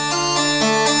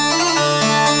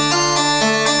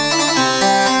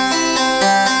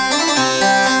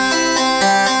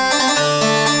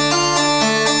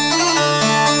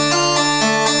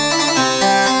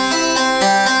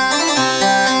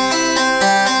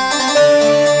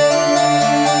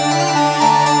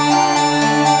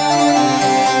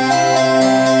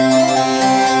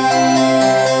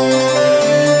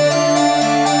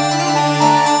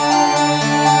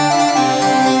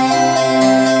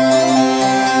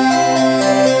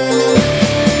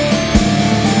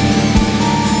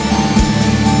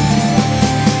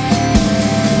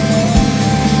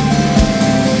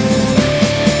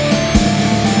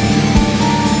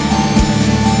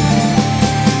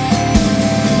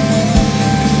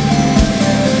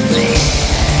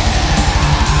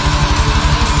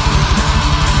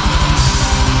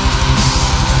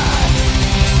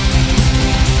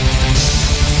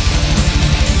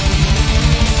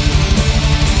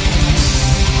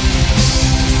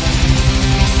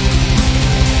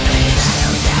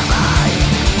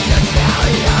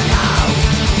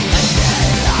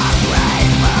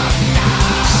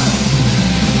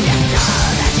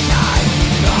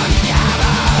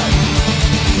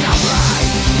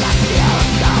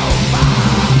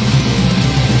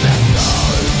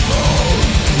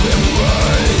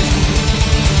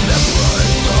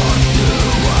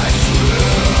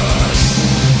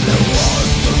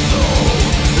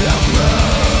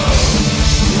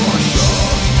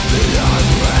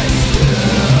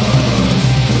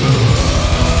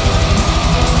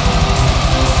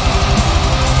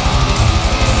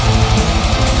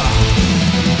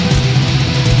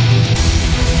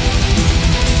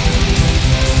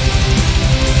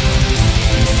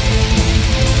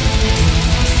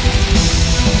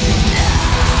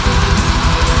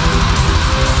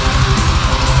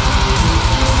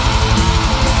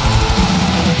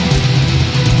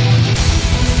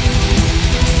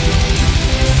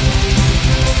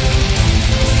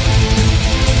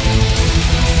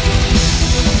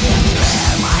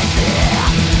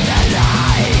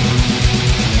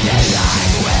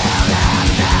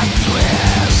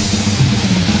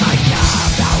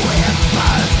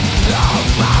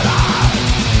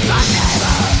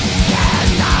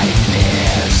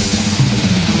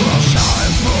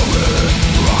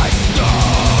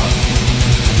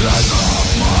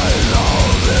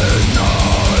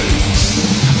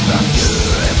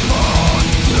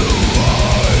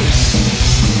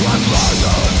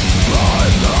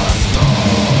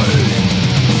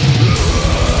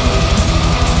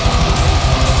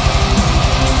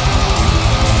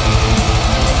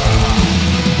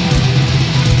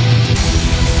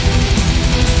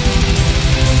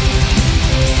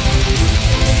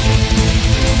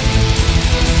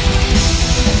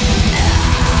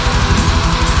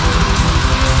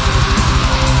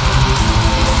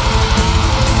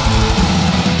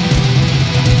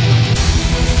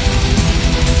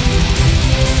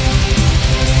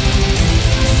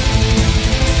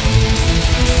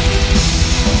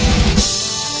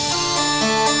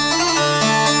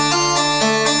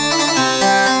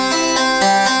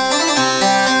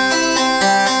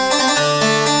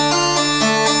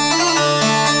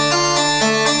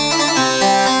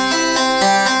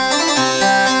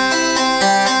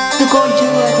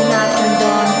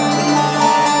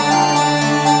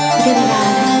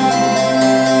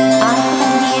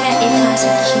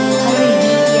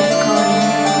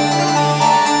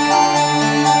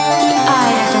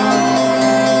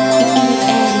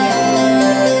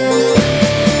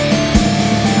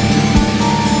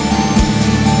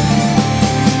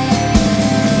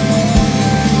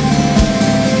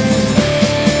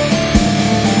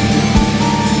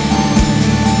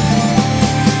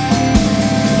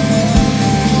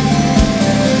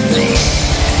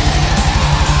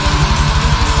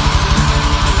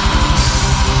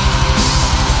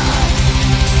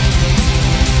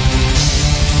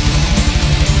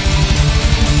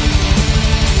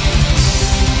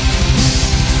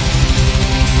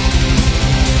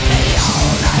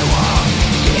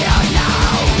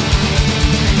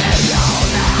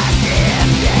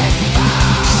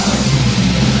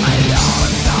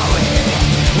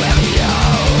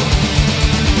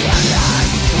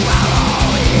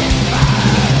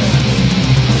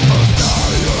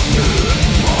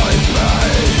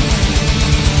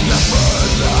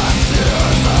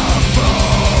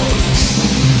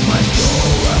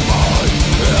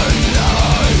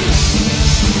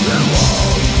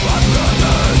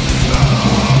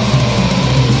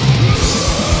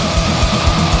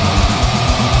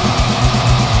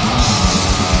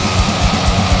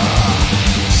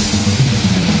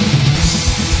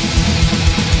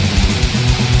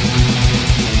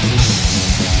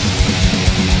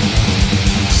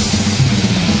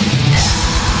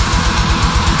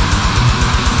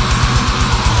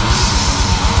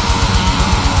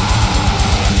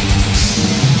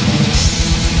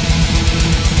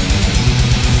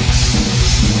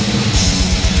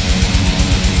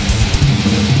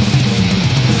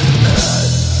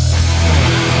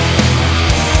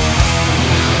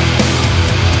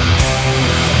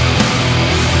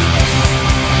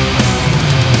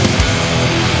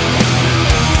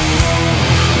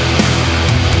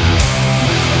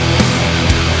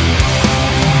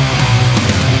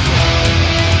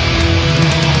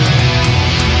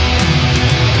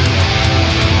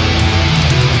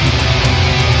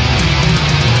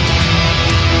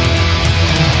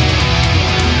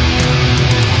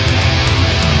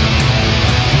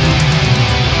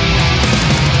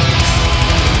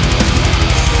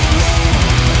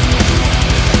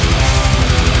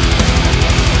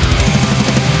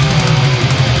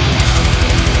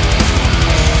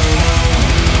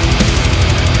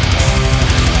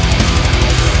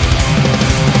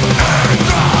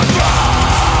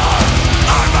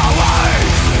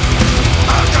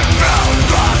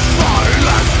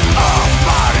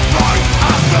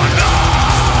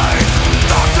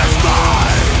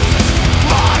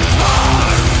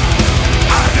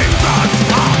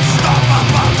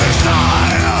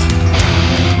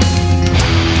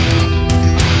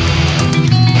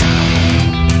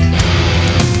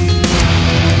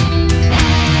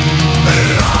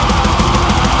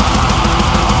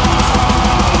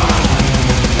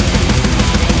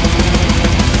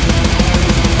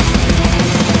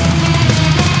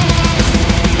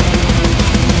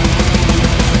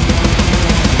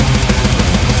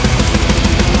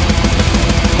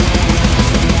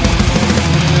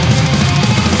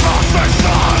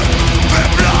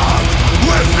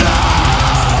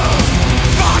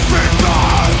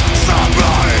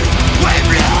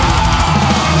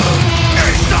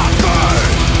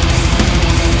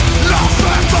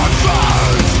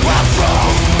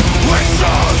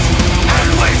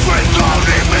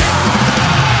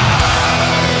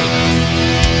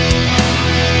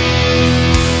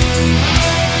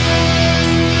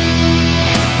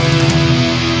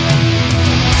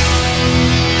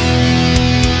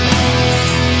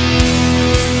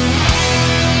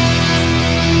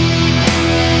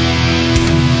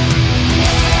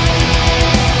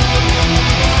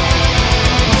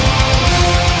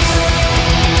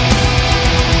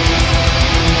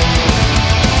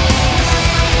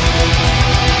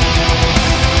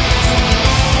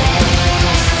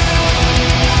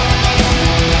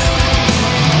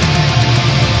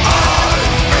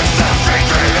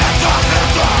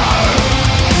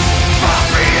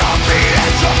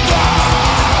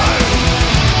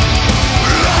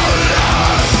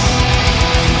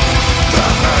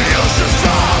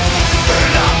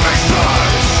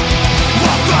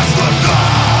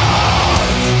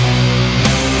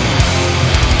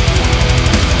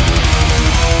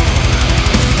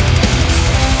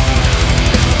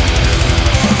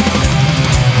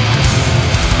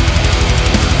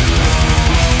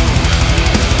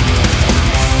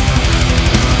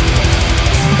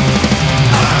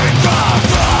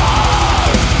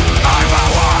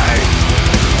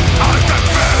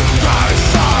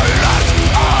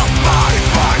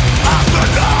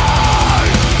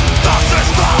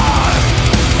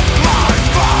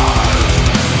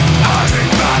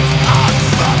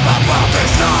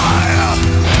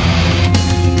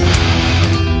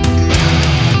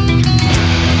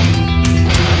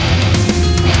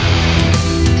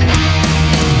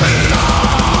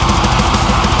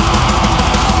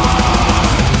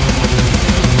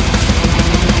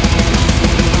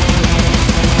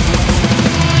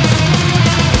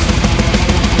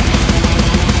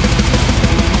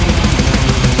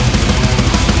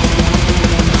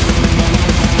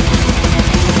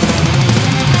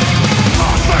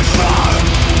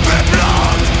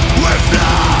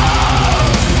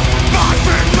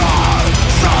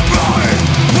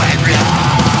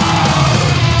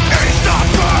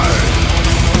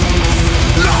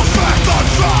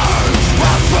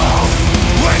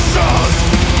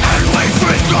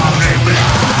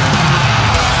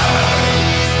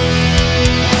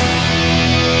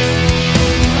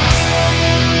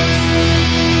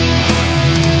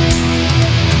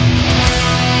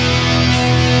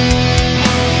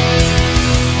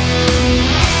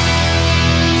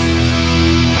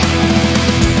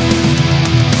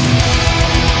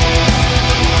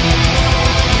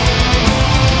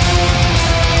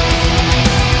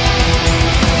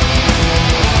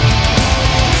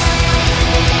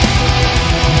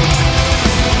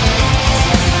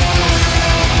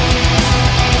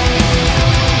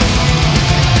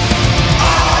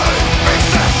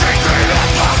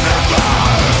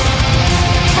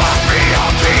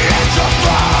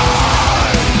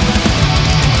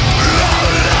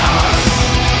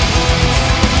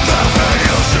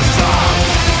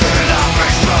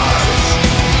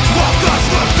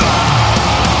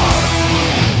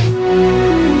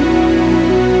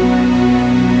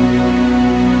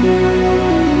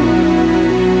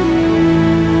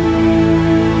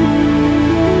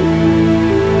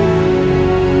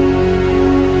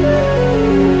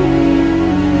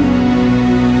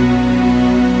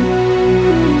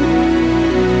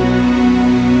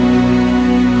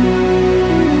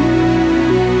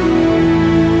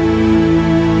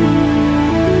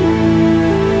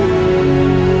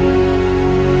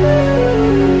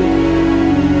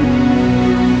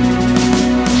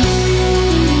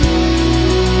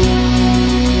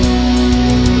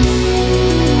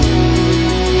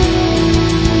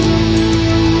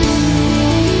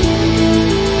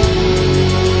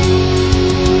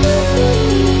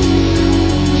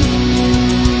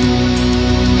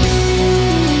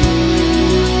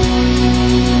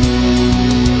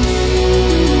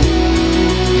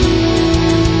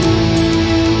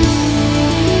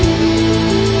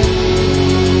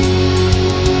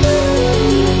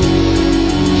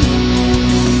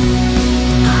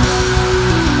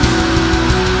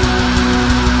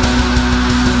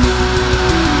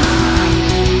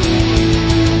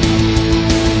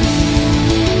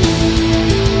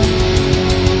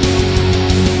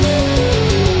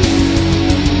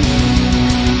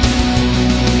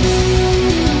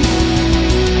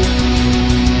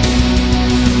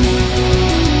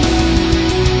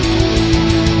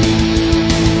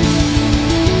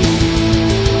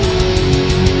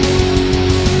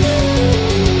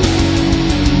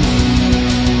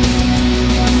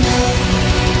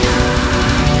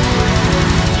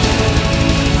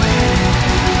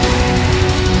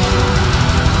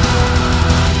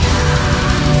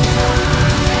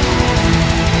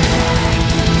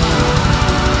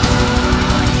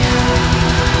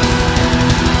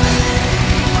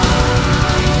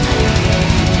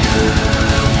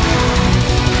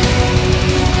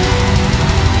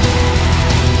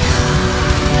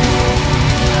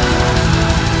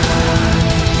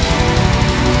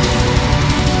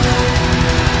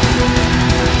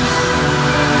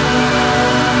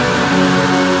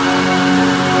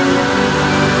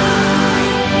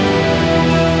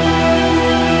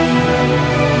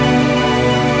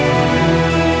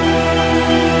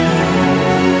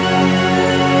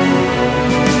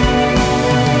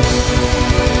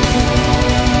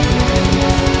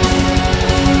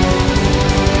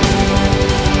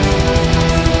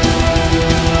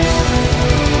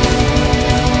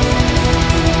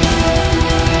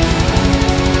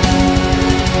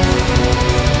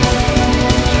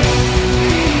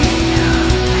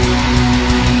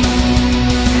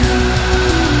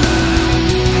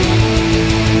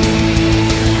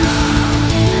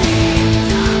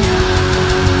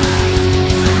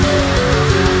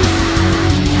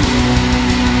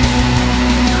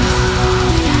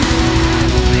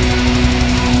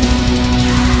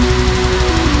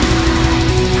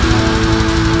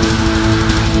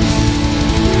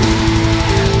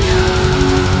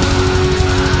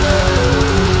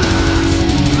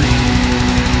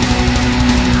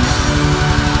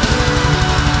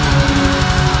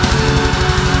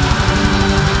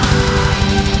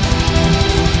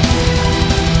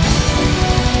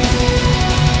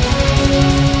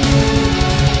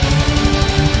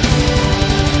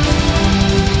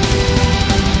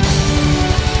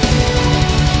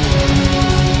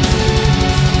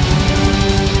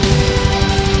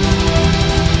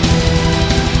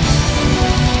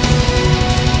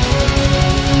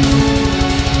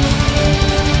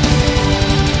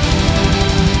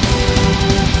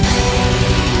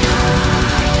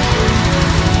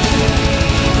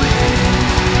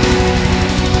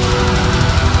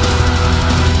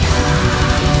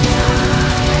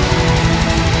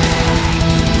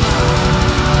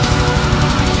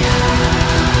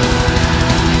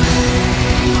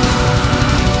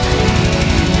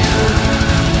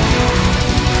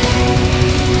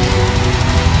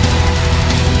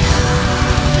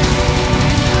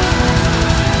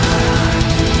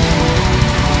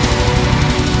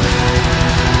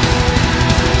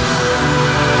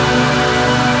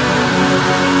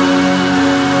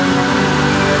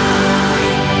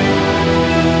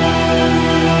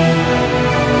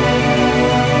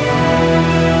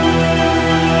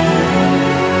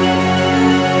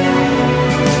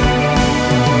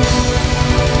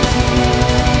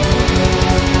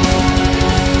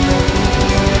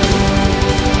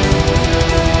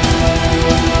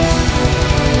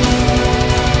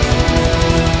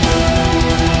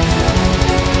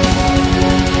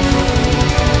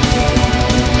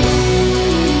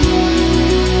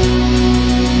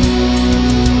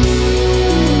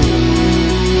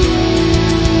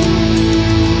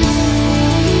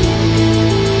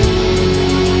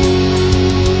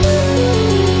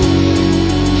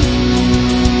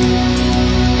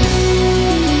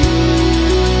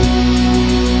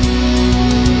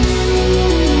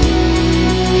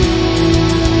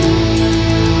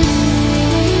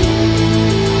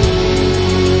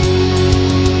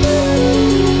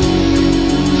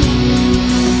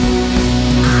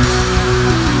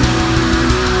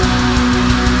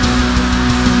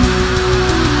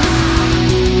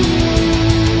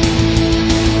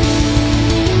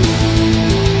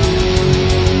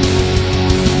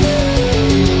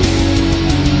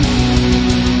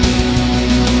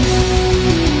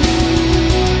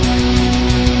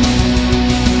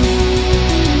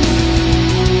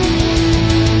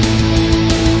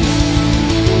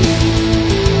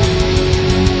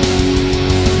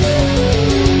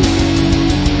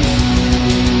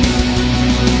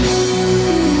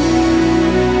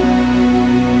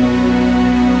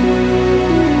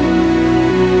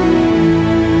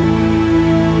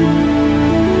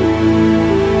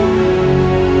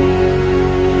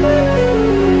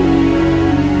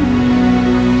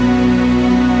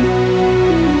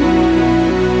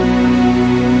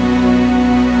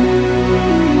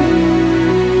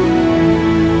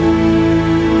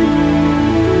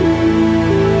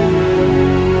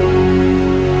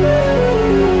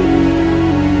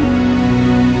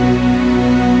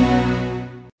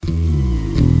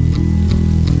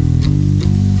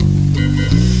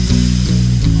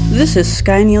 This is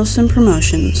Sky Nielsen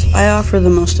Promotions. I offer the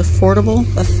most affordable,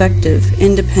 effective,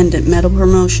 independent metal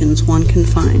promotions one can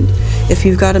find. If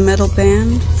you've got a metal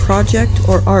band, project,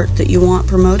 or art that you want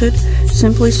promoted,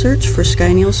 simply search for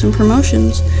Sky Nielsen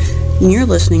Promotions. And you're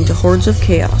listening to Hordes of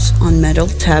Chaos on Metal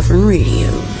Tavern Radio.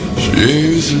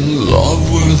 She's in love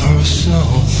with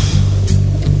herself.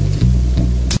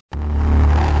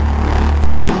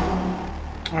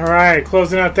 Alright,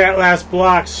 closing out that last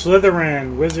block,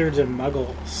 Slytherin, Wizards and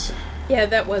Muggles. Yeah,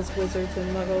 that was Wizards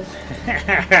and Muggles.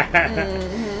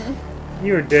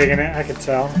 You were digging it, I could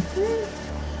tell.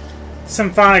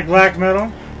 Symphonic black metal.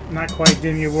 Not quite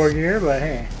Dingy War Gear, but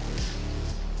hey.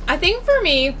 I think for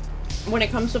me, when it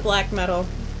comes to black metal,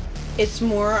 it's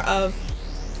more of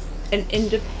an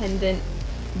independent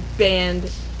band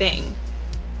thing.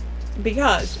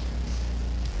 Because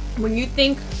when you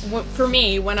think, for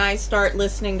me, when I start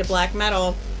listening to black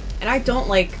metal, and I don't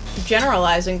like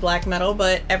generalizing black metal,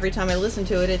 but every time I listen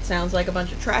to it, it sounds like a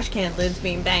bunch of trash can lids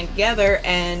being banged together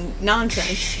and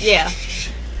nonsense. Yeah.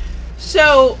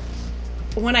 So,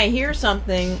 when I hear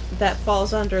something that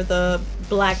falls under the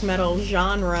black metal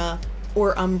genre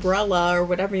or umbrella or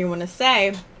whatever you want to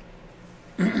say,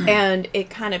 and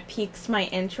it kind of piques my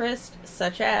interest,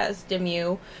 such as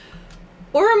Dimmu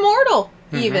or Immortal,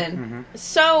 even.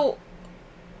 So,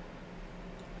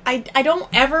 I don't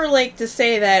ever like to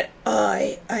say that,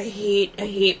 oh, I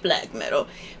hate black metal.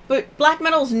 But black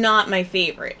metal's not my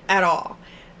favorite at all.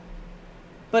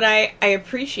 But I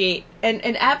appreciate, and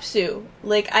Apsu,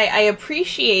 like, I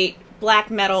appreciate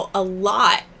black metal a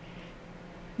lot.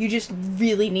 You just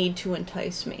really need to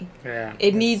entice me. Yeah.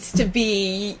 It needs to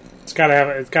be... It's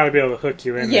gotta be able to hook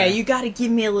you in. Yeah, there. you gotta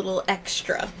give me a little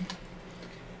extra.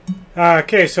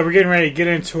 Okay, so we're getting ready to get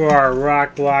into our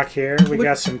rock block here. We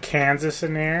got some Kansas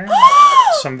in there.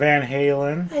 Some Van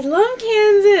Halen. I love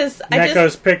Kansas.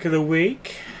 Neko's pick of the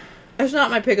week. It's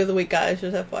not my pick of the week, guys,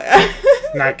 just FYI.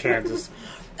 Not Kansas.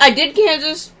 I did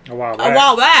Kansas a while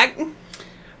back.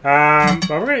 But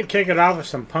we're going to kick it off with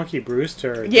some Punky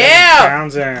Brewster. Yeah! Devin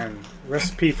Townsend.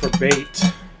 Recipe for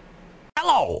Bait.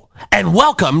 Hello, and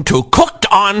welcome to Cooked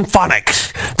on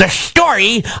Phonics, the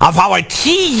story of how a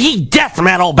cheesy death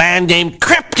metal band named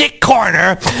Cryptic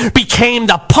Corner became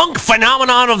the punk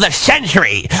phenomenon of the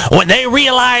century when they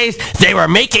realized they were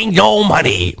making no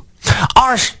money.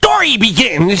 Our story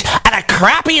begins at a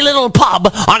crappy little pub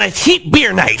on a cheap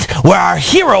beer night where our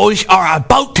heroes are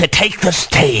about to take the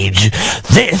stage.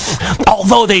 This,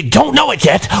 although they don't know it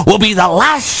yet, will be the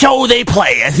last show they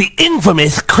play as the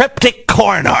infamous Cryptic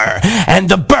Corner and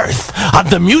the birth of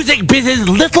the music biz's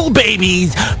little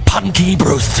babies, Punky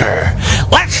Brewster.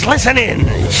 Let's listen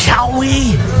in, shall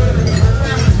we?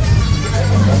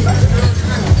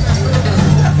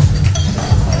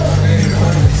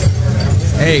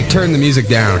 Hey, turn the music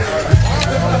down.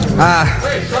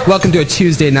 Welcome to a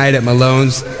Tuesday night at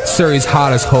Malone's, Surrey's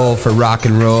hottest hole for rock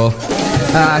and roll.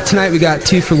 Tonight we got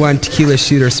 2-for-1 tequila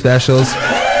shooter specials.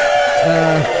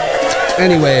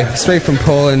 Anyway, straight from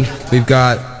Poland, we've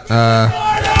got, hang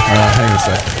on a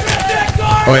sec.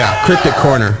 Oh yeah, Cryptic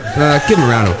Corner. Give him a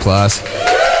round of applause.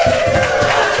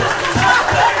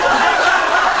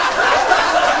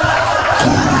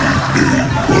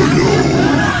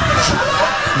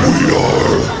 We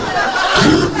are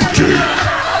Cryptic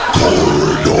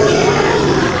Corridor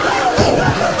from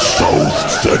South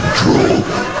Central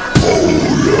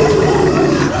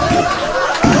Poland.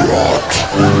 Rot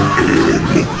in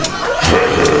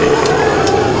hell.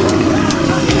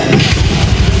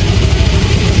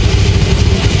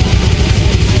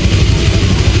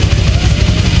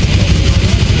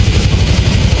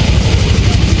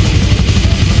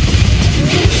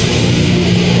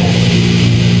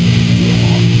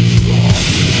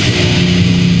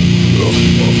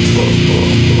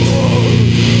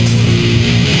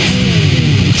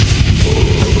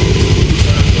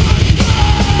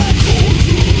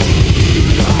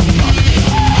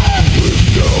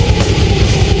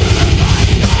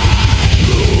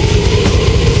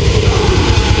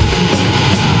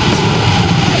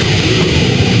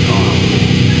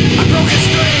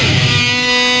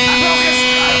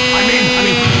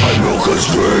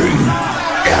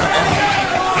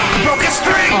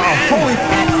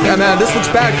 Man, this looks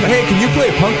bad. Hey, can you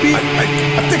play a punk beat? I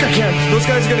think I can. Those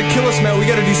guys are gonna kill us, man. We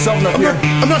gotta do something up here.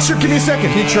 I'm not sure. Give me a second.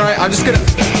 Can you try? I'm just gonna...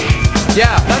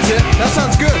 Yeah, that's it. That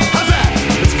sounds good. How's that?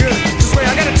 It's good. Just wait.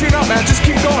 I gotta tune up, man. Just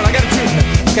keep going. I gotta tune.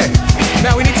 Okay.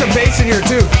 Now we need some bass in here,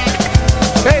 too.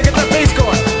 Hey, get that bass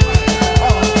going.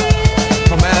 Oh,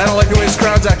 man. I don't like the way this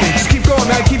crowd's acting. Just keep going,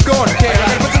 man. Keep going. Okay, I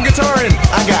gotta put some guitar in.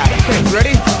 I got it. Okay,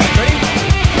 ready? Ready?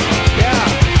 Yeah.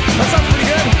 That sounds pretty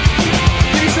good.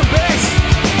 Give me some bass.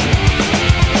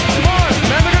 Come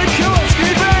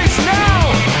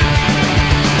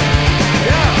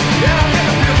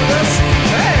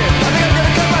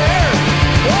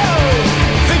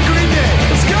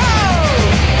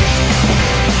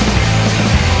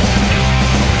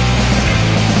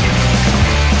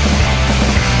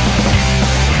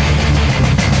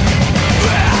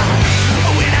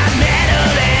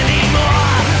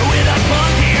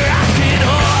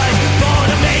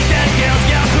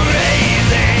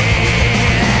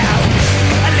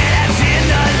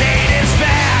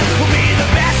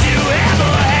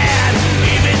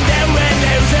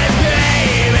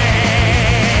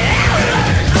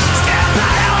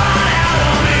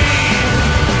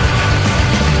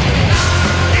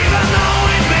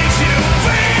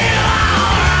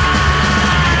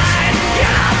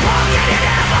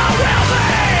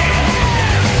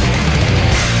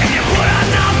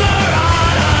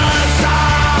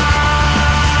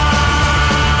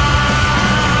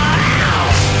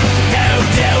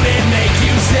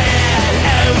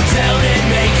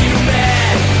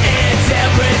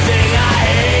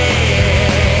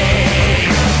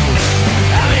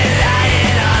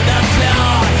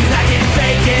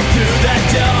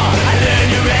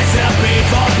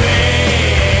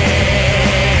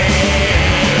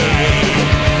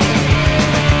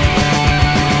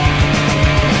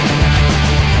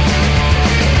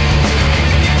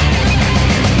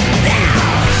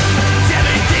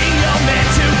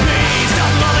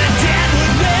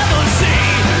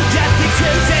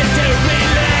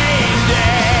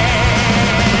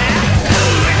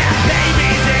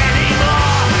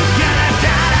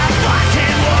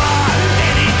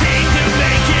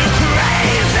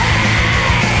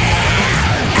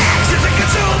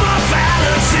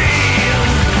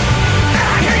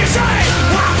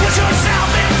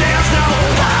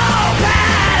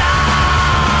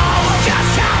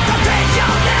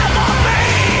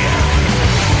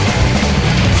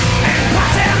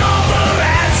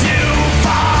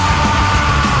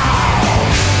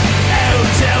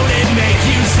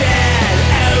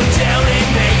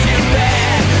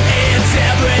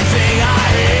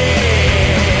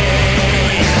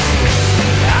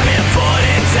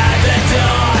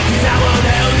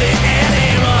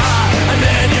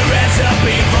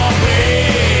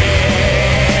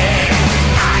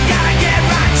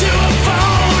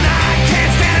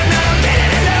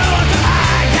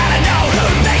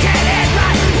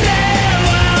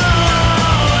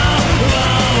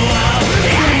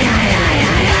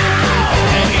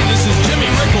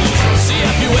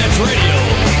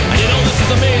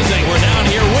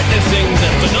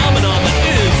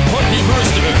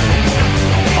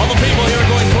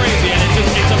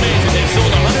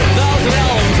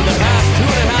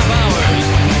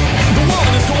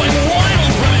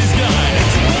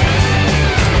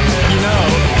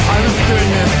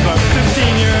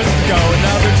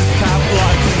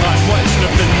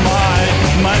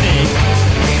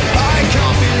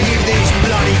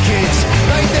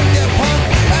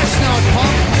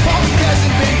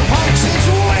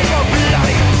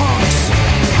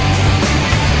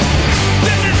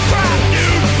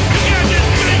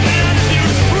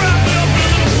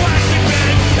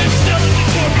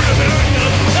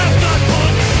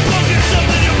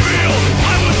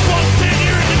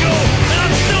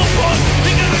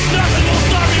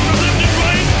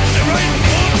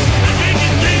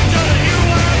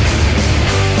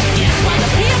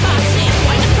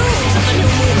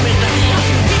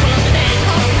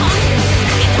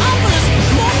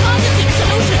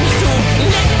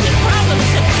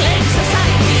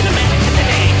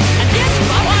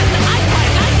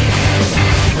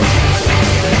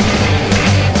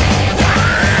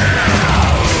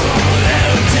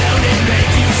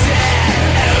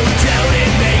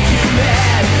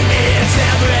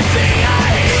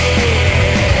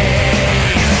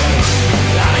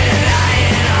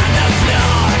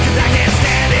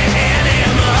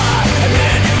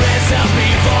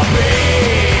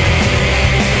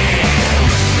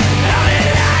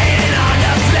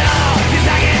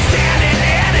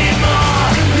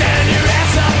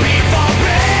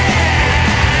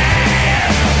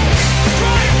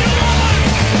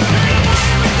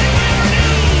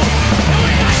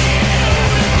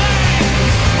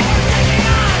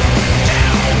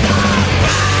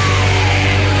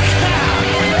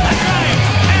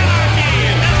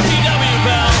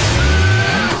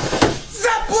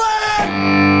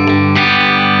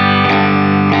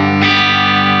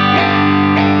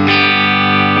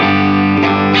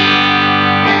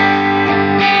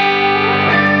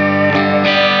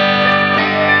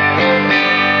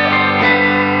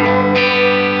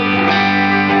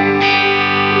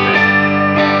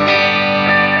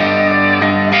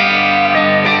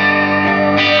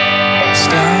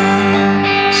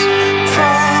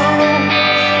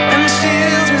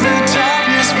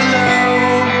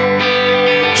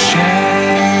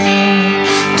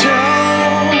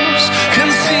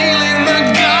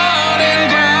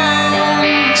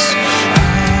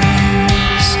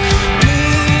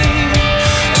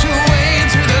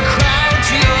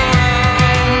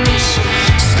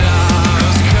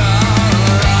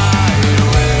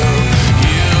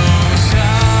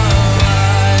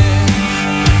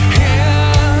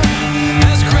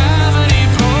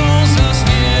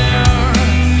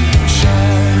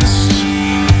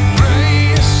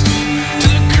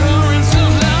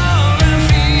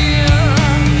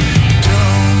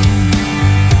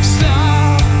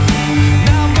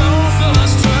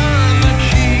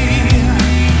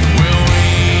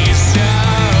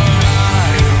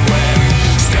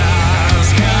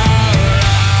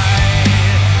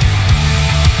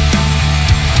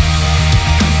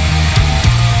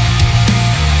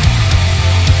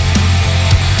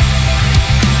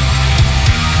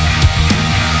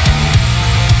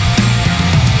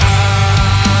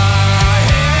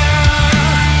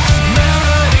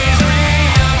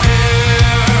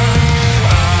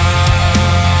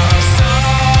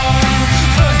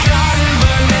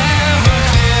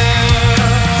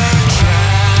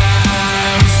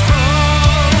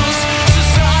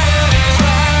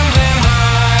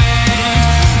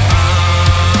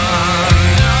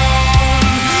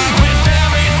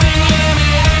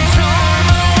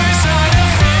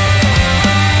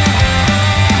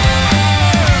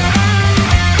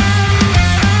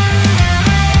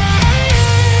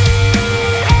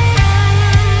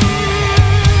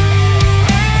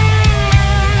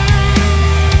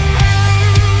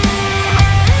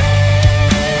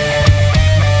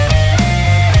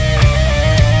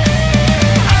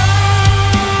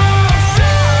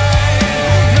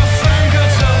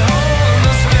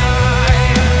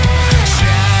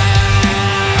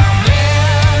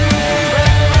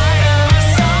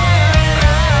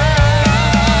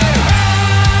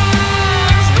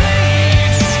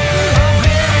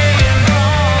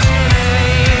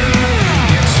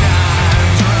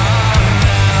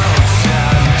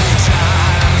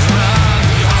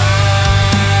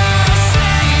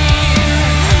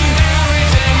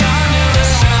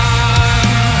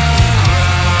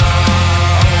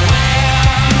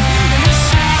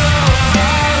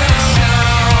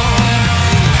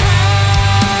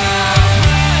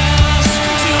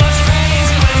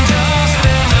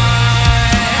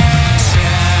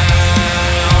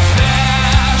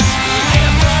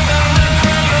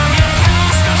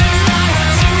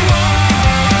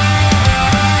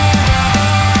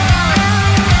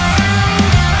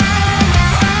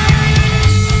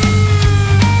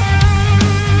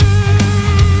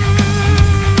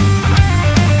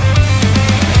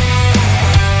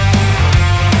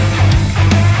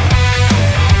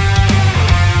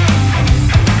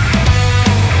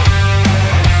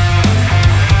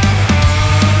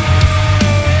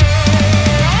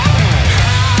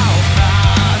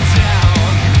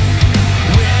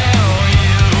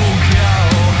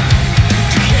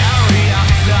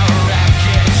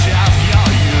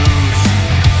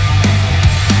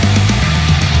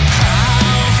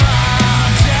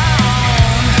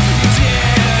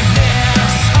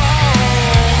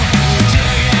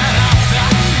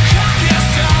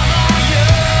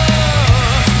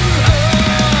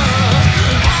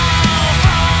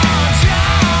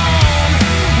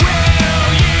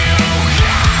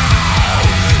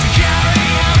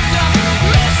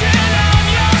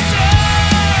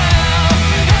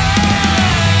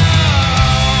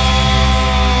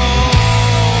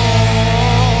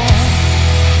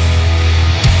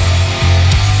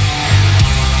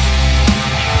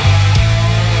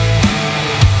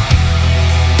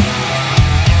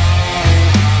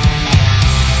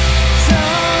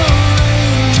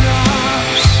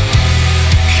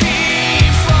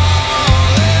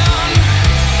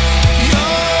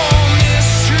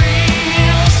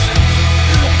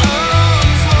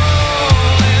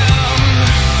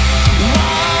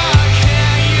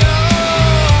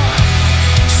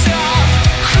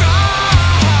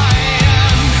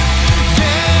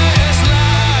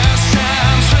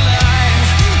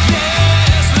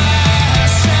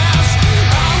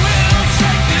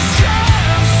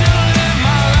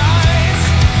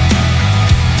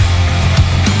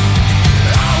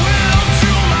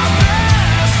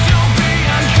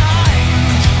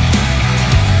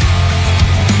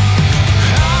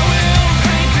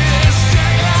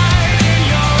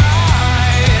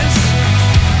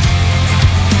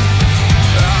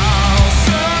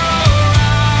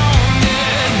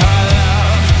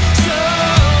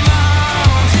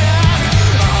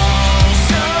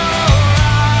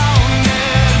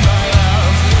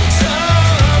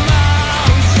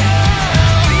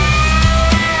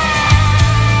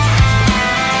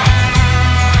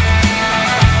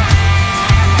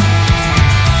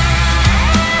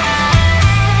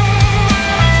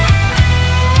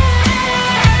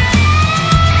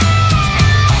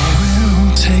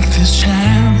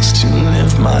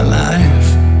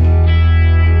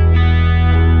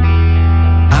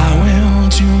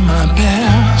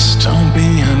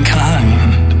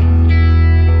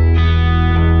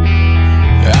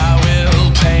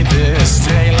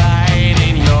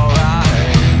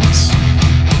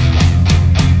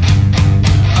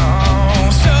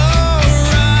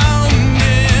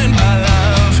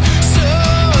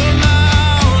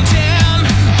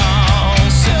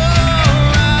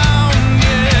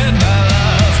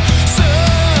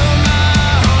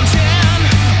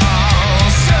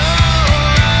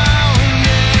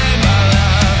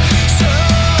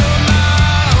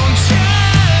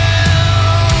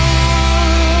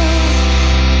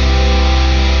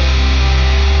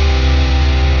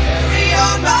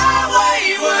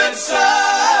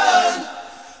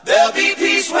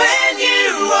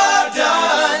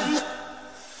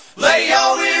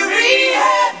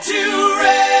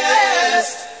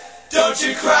Don't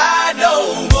you cry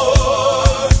no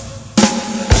more.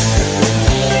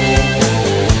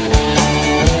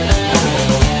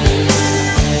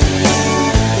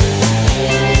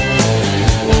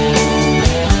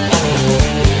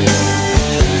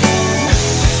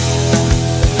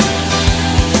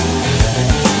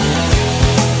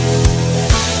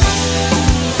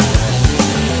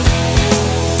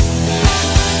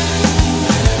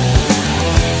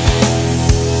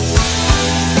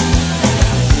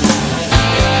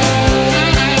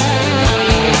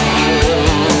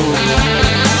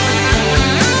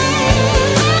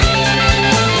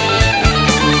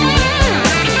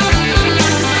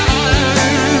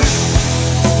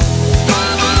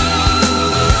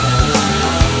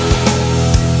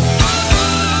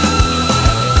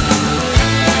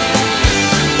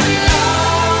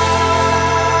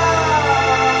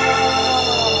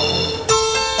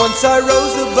 Once I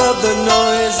rose above the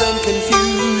noise and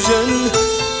confusion,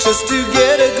 just to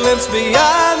get a glimpse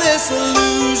beyond this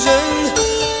illusion.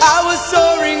 I was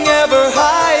soaring ever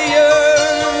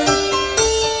higher,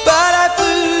 but I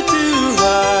flew too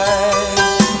high.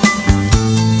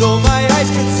 Though my eyes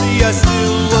could see, I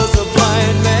still was a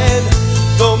blind man.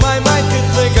 Though my mind could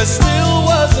think, I still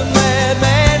was a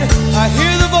madman. I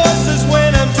hear the voices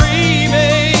when I'm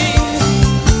dreaming.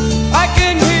 I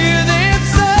can hear them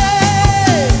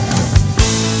say,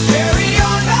 carry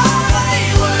on my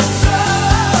wayward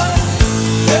son.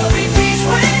 There'll be peace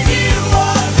when you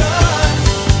are done.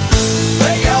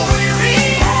 Lay your weary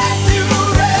head to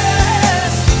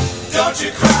rest. Don't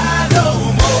you cry no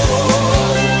more.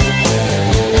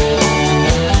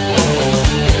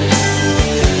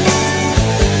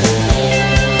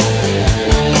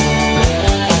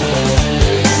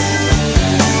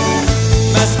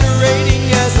 Masquerading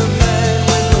as a man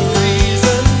with no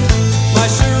reason. My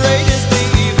charade is the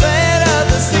event of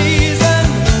the season.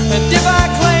 And if I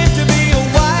claim to be a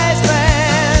wise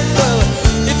man, well,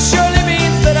 it surely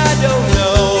means that I don't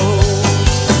know.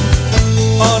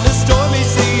 On a stormy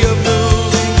sea of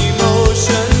moving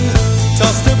emotion,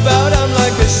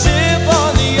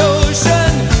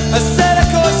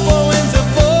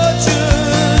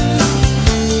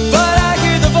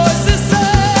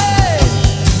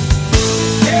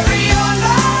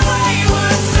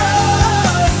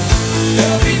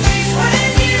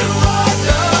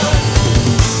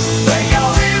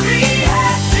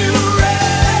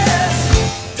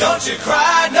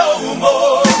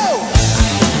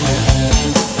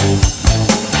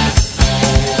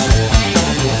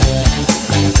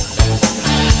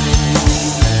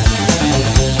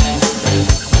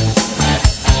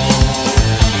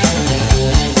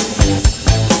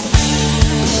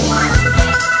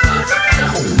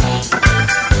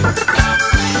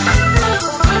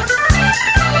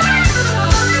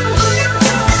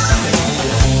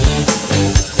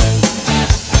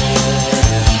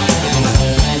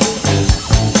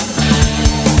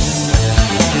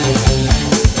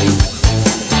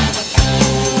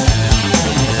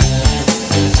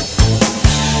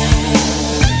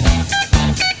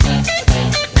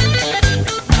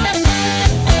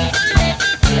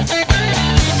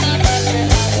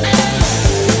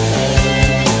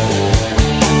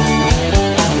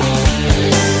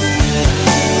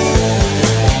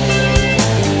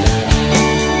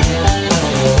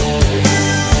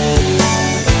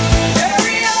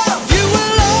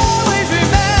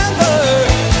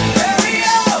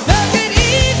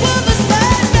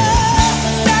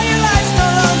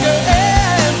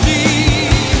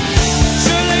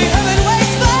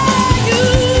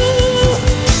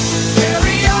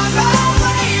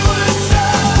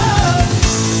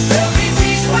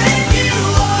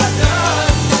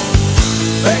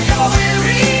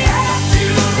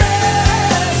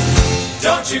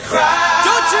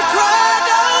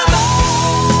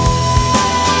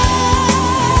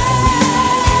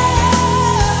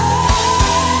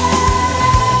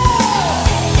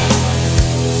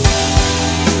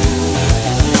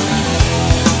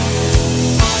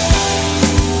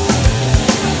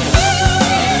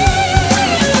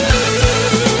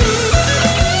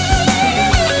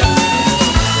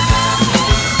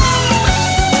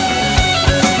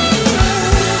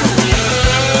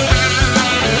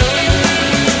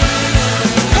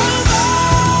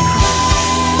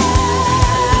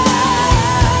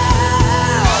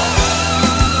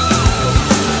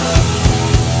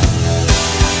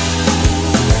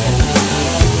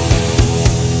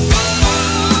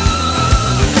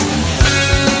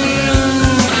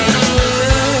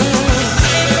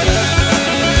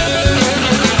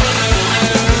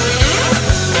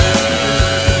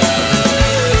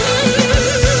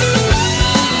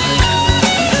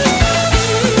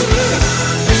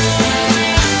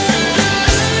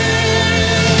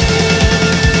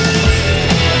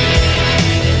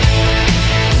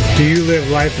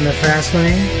 life in the fast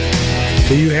lane?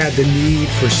 Do you have the need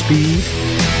for speed?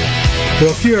 Well,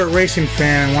 if you're a racing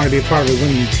fan and want to be a part of a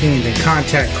winning team, then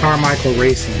contact Carmichael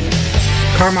Racing.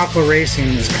 Carmichael Racing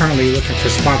is currently looking for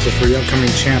sponsors for the upcoming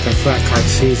Champ and Flat Kart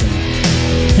season.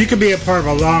 You can be a part of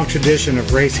a long tradition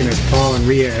of racing as Paul and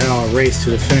Rhea L. race to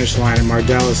the finish line at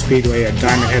Mardella Speedway at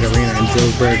Diamond Head Arena in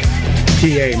Dillsburg,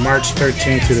 PA, March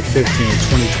 13th to the 15th,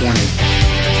 2020.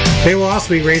 They will also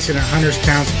be racing at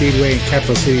Hunterstown Speedway and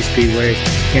Capital City Speedway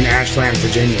in Ashland,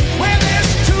 Virginia.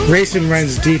 Racing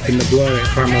runs deep in the blood at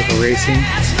Carmichael Racing,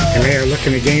 and they are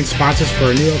looking to gain sponsors for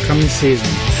a new upcoming season.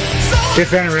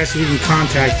 If interested, you can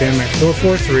contact them at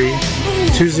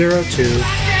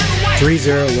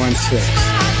 443-202-3016.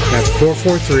 That's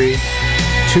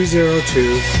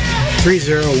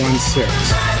 443-202-3016.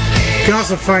 You can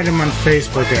also find them on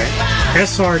Facebook at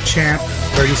SR Champ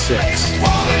 36.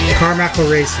 Carmichael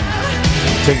Racing.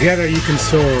 Together you can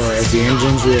soar as the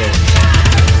engines roar.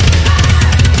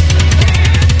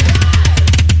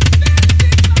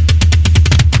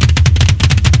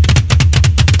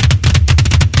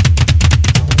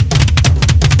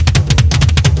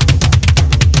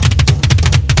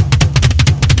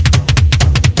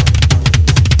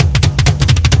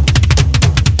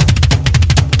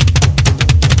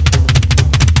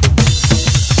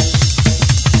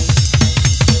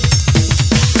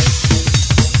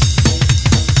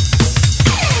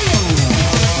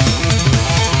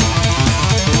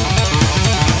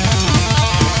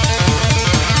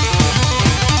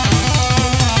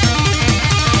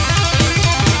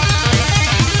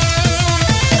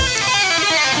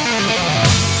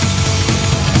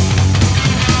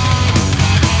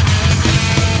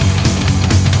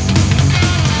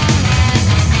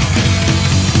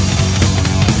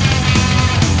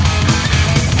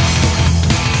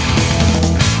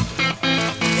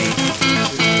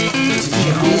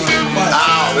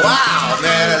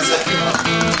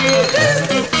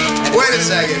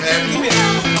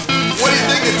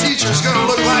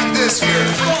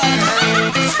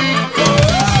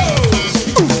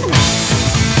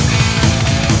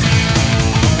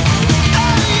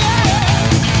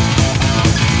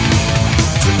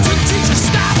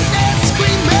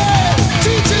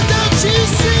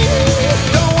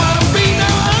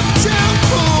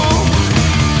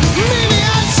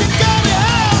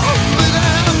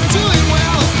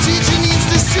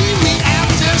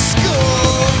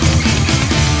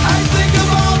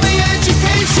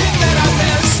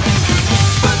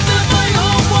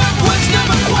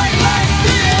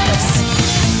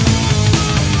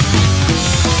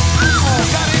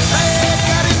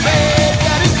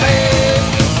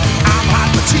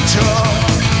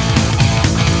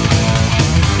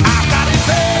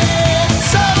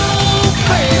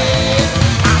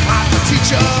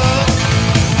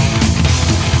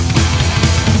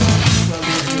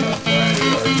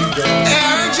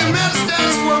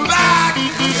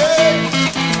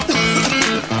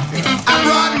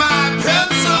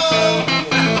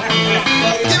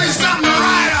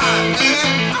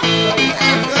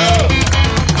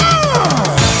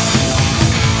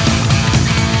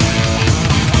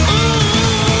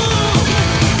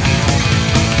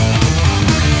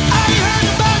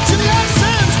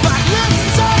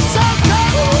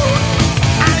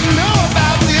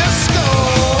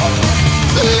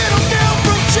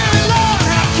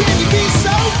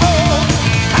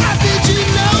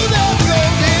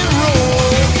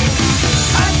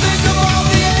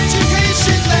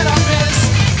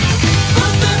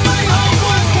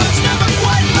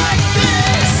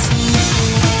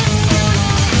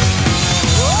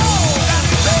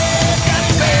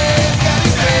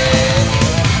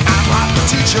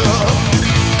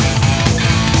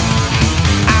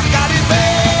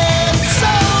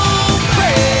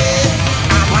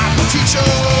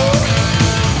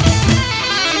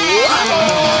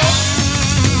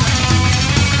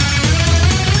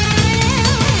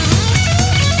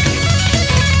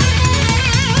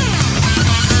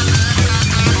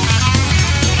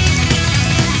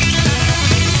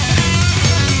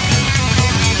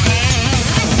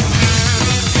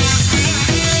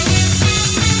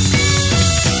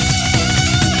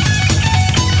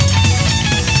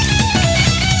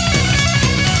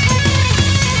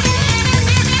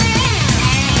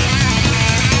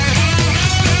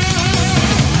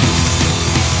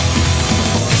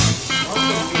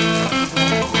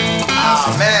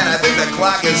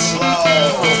 clock is slow.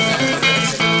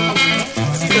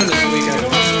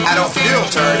 I don't feel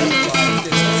dirty.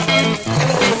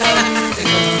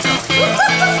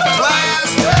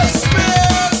 Class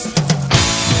dismissed.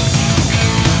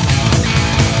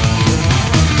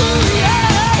 Ooh,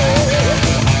 yeah.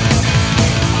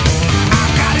 I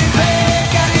got it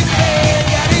big.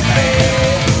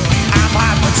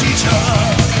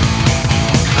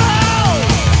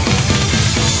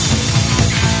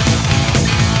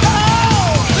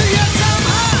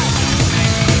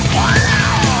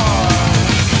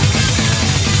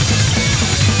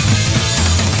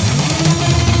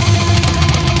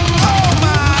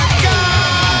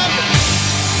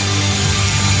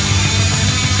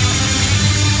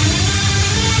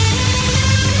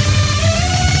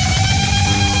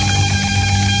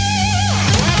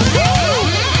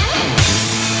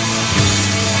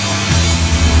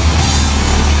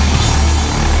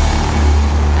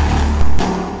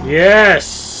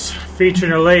 Yes!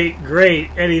 Featuring the late, great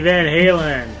Eddie Van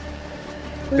Halen.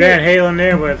 Van Halen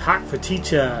there with Hot for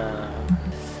Teacher.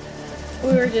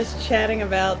 We were just chatting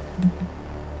about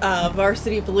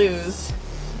Varsity Blues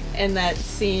and that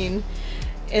scene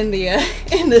in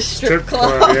the strip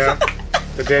club. Yeah.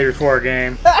 The day before a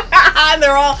game. And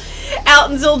they're all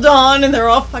out until dawn and they're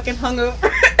all fucking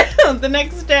hungover the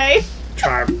next day.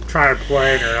 Trying to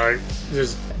play and they're like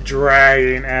just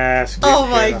dragging ass. Oh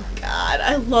my god,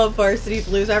 I love Varsity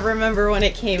Blues. I remember when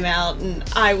it came out and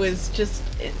I was just,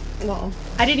 well,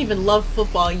 I didn't even love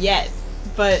football yet,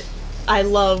 but I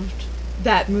loved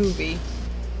that movie.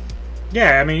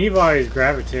 Yeah, I mean, you've always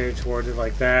gravitated towards it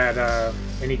like that.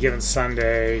 Any Given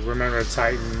Sunday, Remember the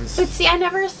Titans. But see, I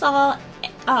never saw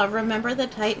Remember the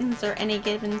Titans or Any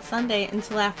Given Sunday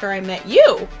until after I met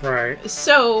you. Right.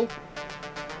 So,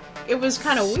 it was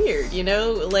kind of weird, you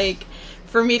know? Like,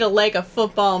 for me to like a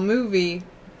football movie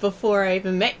before I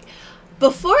met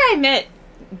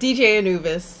DJ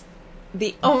Anubis,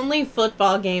 the only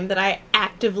football game that I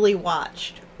actively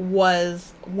watched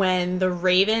was when the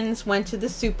Ravens went to the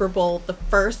Super Bowl the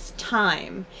first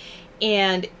time,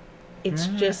 and it's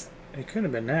just... It couldn't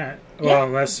have been that. Yeah, well,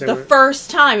 unless the first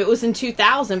time. It was in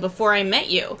 2000 before I met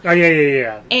you. Oh,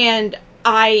 yeah. And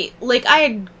I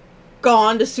had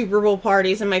gone to Super Bowl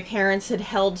parties, and my parents had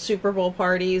held Super Bowl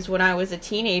parties when I was a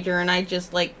teenager, and I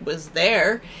just, was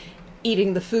there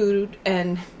eating the food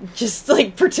and just,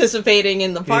 participating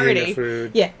in the party. Eating the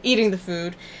food. Yeah, eating the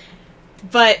food.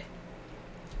 But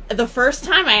the first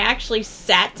time I actually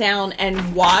sat down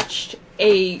and watched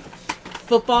a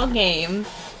football game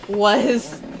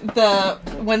was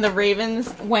when the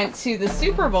Ravens went to the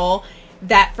Super Bowl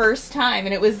that first time,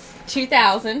 and it was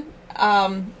 2000.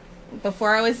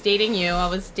 Before I was dating you, I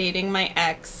was dating my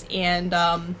ex, and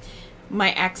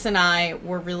my ex and I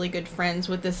were really good friends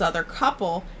with this other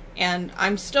couple, and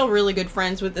I'm still really good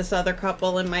friends with this other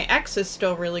couple, and my ex is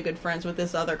still really good friends with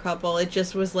this other couple. It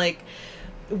just was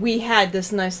we had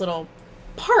this nice little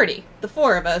party, the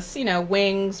four of us,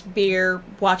 wings, beer,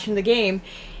 watching the game,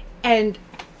 and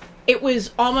it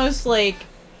was almost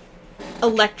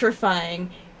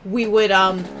electrifying. We would,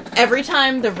 every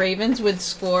time the Ravens would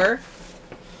score,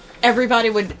 everybody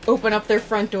would open up their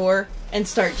front door and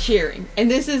start cheering.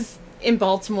 And this is in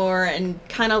Baltimore, and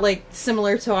kind of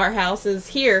similar to our houses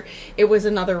here, it was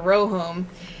another row home.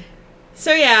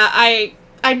 So yeah, I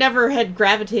never had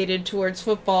gravitated towards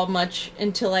football much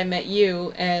until I met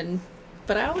you,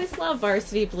 but I always loved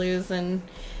Varsity Blues, and,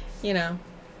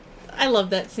 I love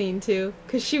that scene too,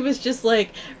 because she was just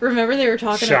remember they were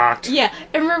talking shocked. Yeah,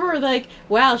 and remember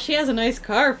wow, she has a nice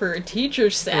car for a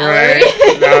teacher's salary.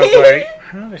 Right. And I was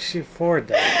how does she afford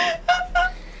that?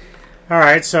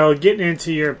 Alright, so getting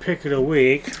into your pick of the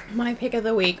week. My pick of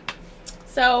the week.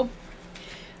 So,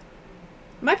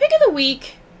 my pick of the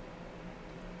week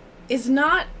is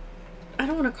not, I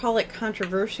don't want to call it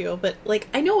controversial, but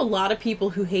I know a lot of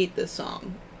people who hate this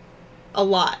song. A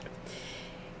lot.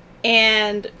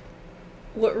 And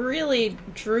what really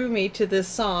drew me to this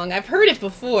song, I've heard it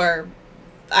before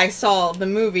I saw the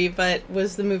movie, but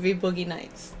was the movie Boogie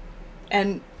Nights.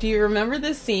 And do you remember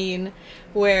the scene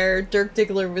where Dirk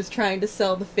Diggler was trying to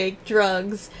sell the fake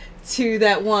drugs to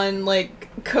that one,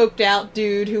 coked out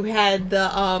dude who had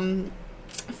the,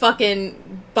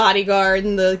 fucking bodyguard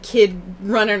and the kid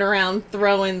running around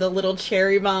throwing the little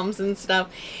cherry bombs and stuff?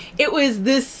 It was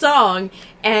this song,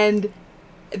 and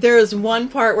there was one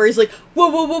part where he's like, whoa,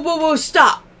 whoa, whoa, whoa, whoa,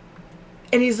 stop.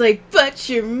 And he's like, but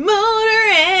your motor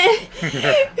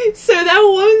in. So that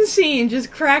one scene just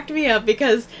cracked me up,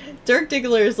 because Dirk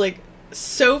Diggler is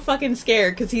so fucking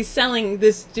scared, because he's selling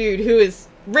this dude who is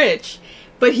rich,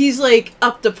 but he's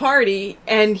up to party,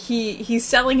 and he's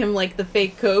selling him the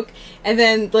fake coke, and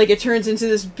then it turns into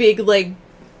this big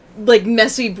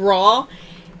messy brawl.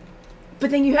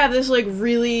 But then you have this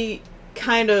really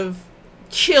kind of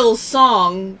chill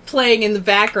song playing in the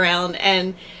background,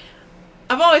 and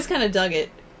I've always kind of dug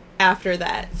it after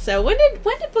that. So when did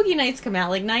Boogie Nights come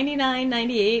out? 99,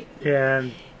 98? Yeah.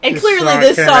 And clearly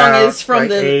this song is from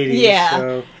the 80s, yeah.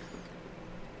 So.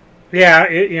 Yeah,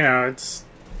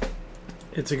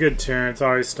 it's a good tune. It's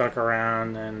always stuck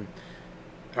around, and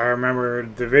I remember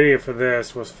the video for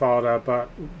this was followed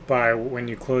up by When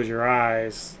You Close Your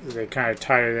Eyes. They kind of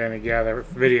tied it in together,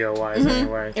 video-wise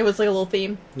anyway. It was a little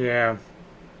theme. Yeah.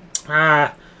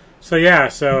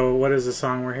 So what is the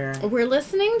song we're hearing? We're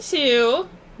listening to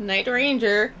Night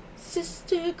Ranger,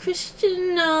 Sister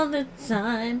Christian, all the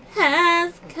time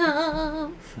has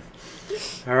come.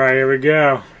 Alright, here we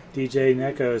go. DJ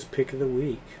Neko's Pick of the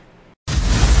Week.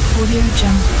 Audio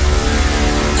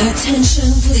Jungle.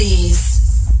 Attention, please.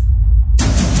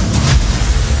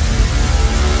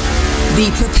 Be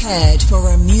prepared for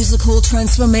a musical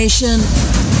transformation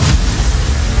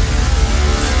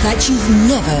that you've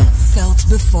never felt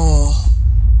before.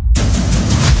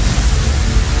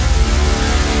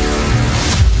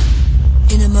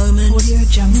 In a moment,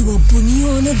 we will bring you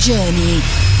on a journey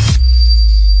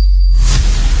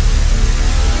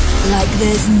like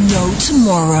there's no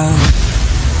tomorrow.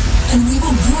 And we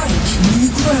will break new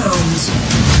ground.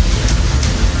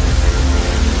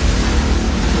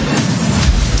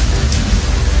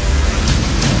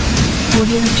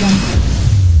 Audio Jungle.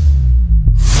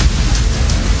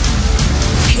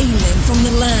 Hailing from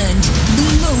the land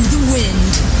below the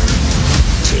wind.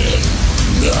 10,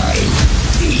 9,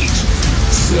 8,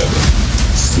 7,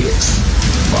 6,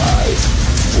 5,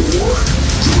 4,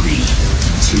 3,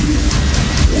 2,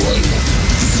 1,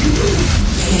 0.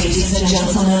 Ladies and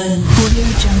gentlemen, Audio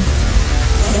Jungle.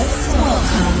 Let's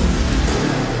welcome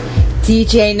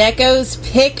DJ Neko's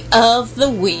Pick of the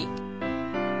Week.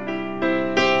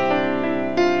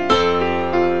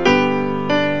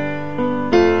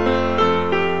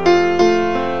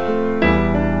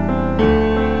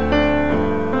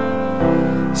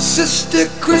 Sister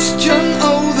Christian,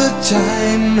 oh, the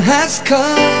time has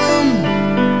come,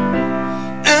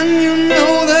 and you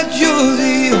know that you're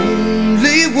the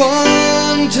only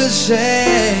one to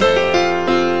say,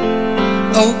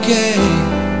 okay,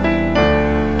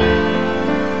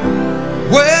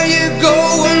 where you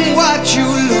going, what you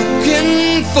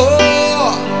looking for,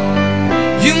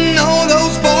 you know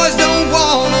those boys don't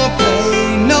wanna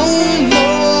play no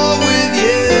more with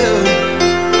you,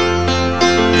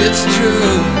 it's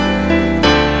true.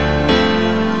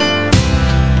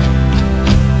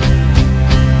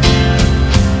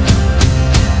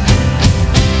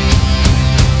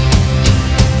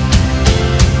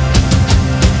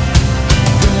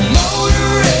 Motor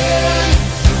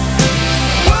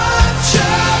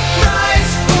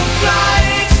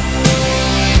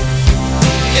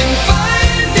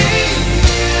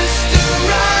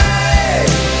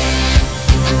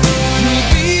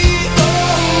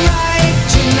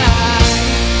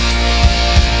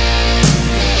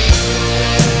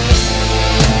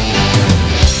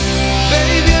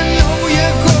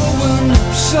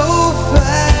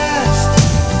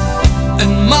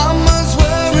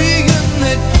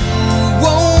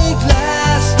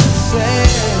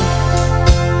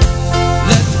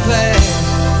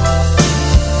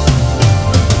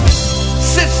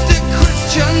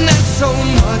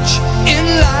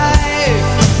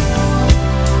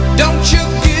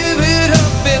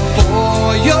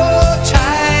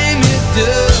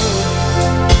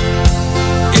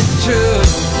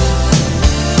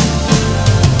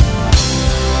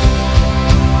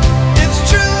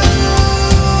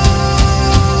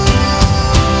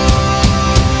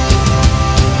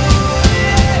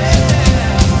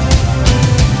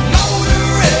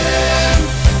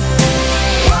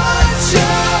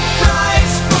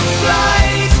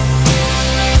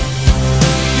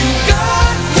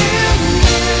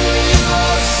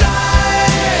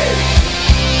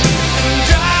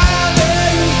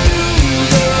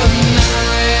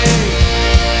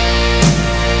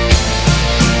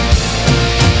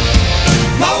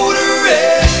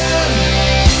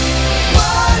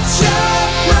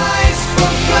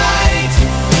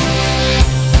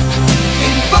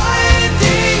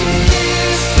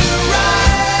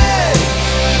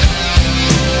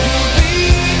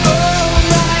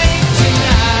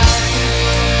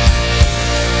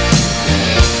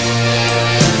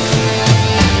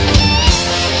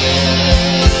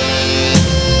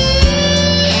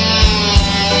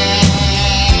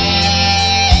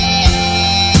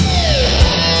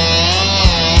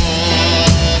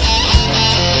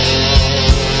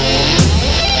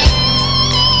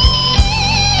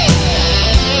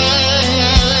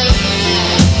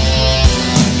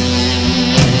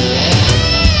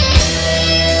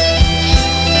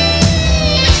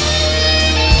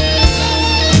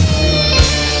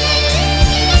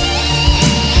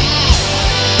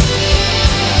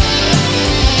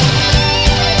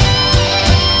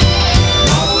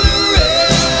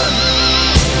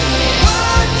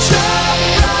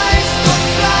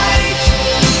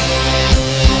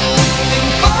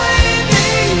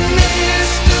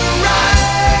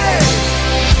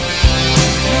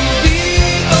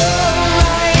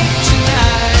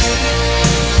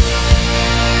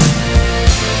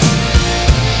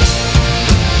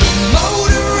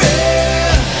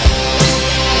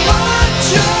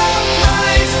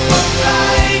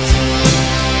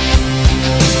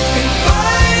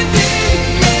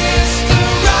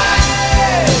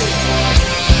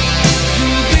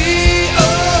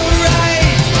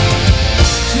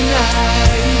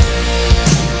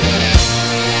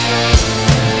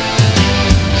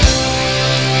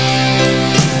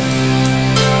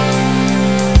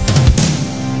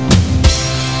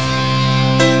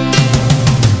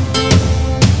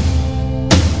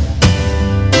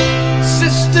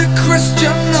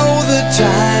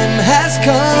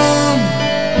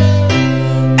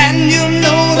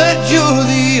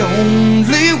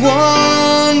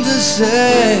one to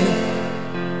say,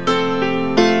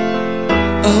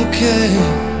 okay,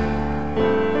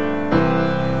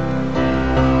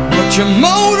 but you're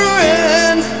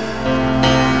motoring,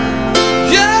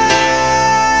 yeah,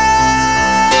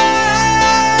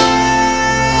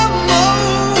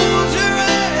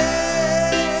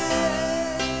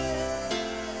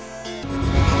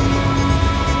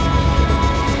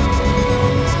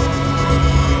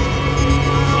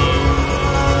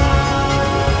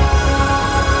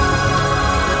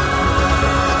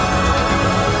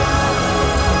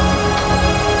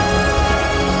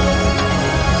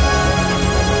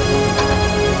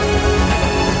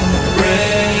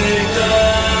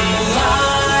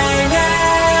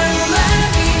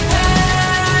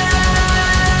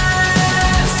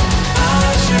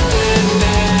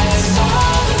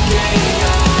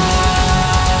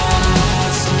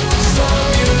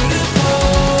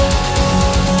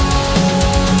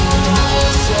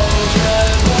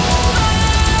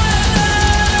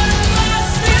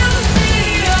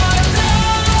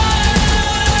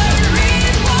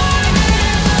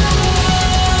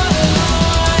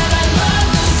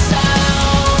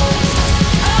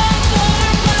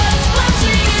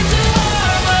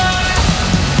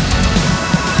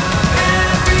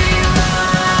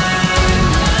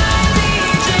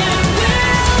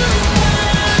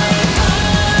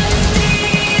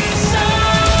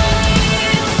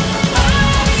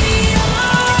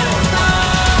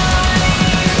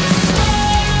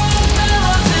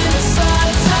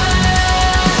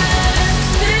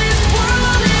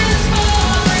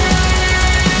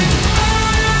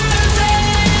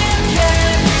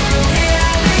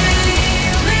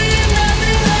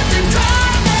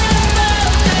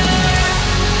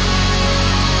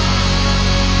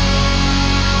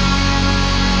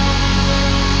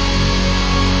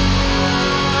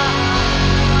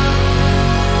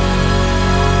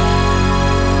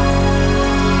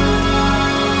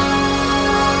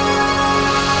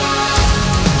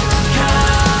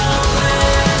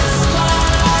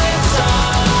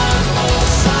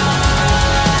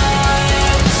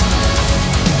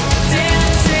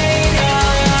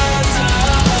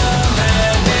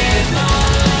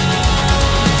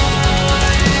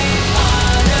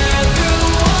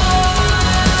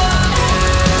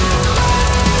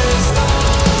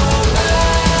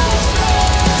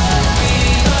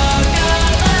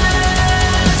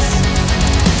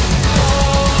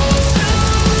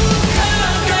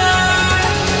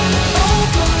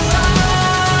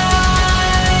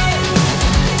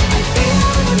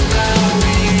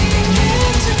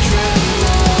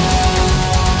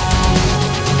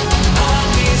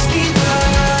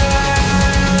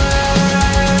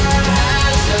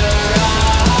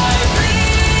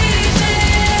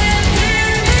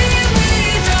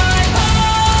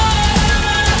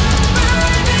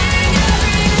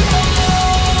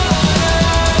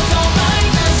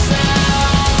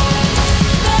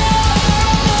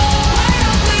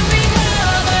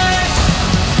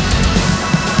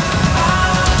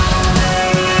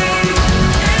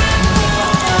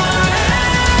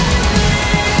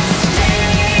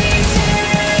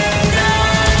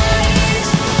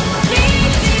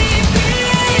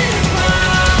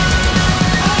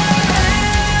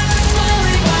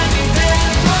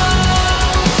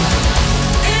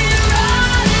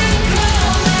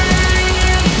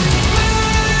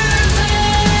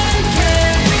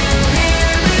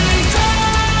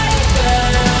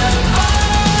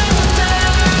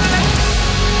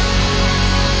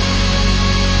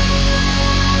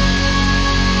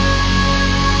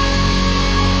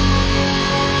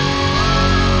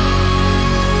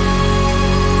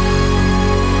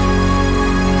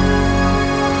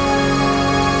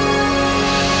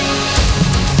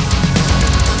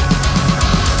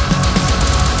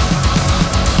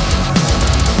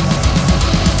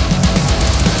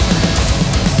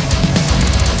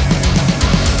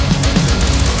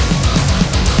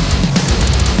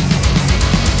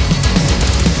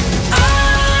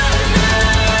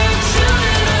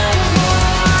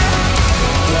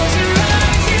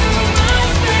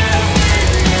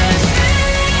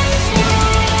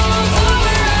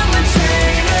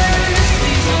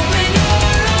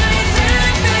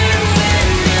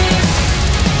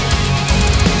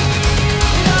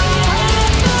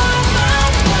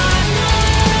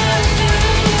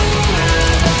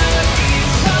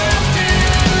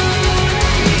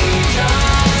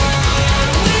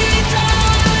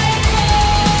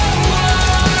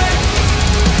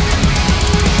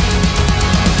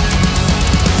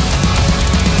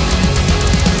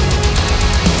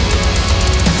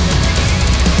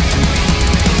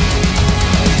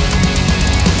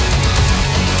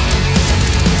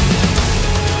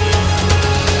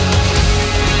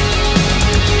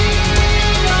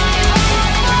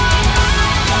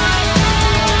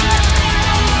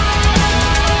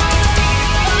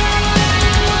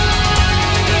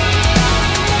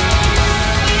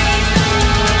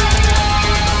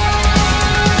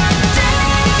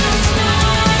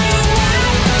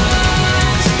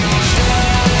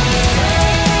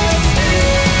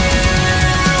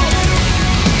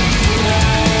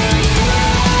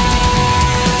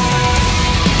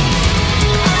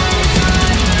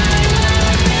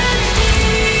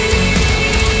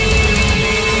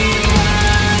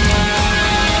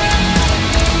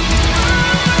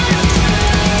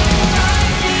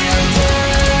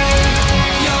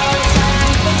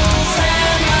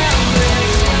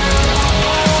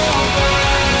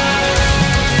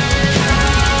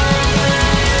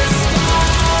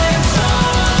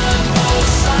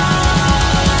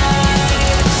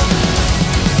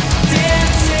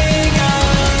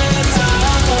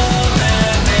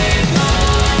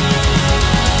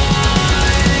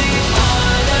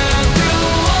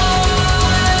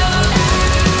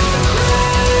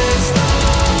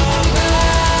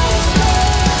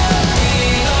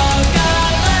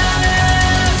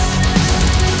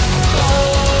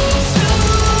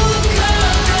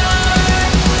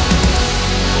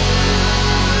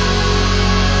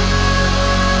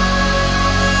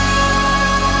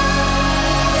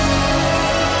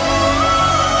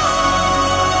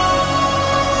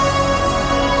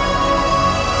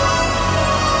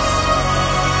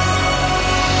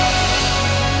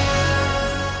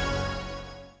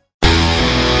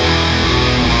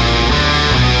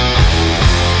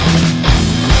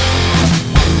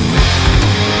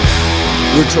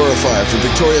 We're Torrified from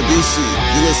Victoria, BC.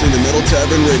 You're listening to Metal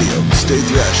Tavern Radio. Stay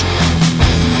thrashing.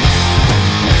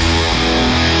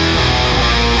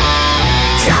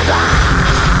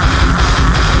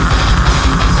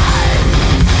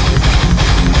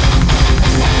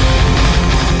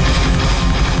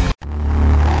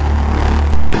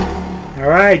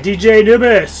 Alright, DJ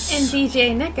Anubis. And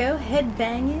DJ Neko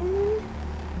headbanging.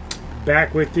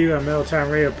 Back with you on Metal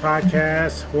Time Radio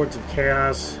Podcast, Hordes of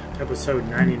Chaos, episode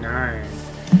 99.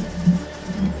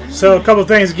 So, a couple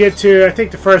things to get to. I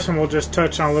think the first one we'll just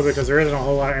touch on a little bit because there isn't a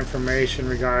whole lot of information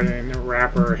regarding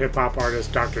rapper, hip-hop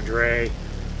artist Dr. Dre.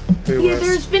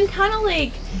 There's been kind of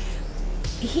like...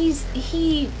 He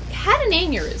had an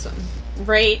aneurysm,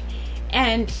 right?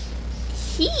 And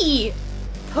he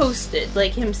posted,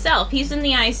 like, himself. He's in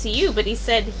the ICU, but he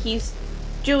said he's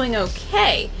doing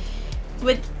okay.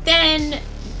 But then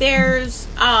there's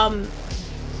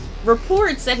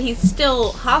reports that he's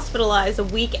still hospitalized a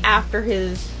week after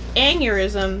his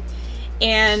aneurysm,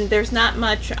 and there's not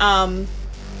much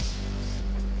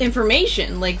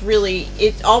information. Like, really,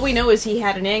 all we know is he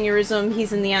had an aneurysm,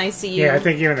 he's in the ICU. Yeah, I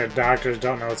think even the doctors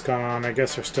don't know what's going on. I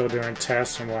guess they're still doing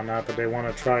tests and whatnot, but they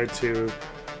want to try to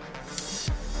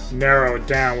narrow it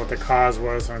down what the cause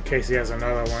was, so in case he has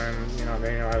another one,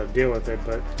 they know how to deal with it.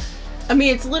 But I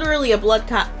mean, it's literally a blood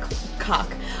cock.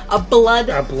 A blood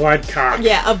cock.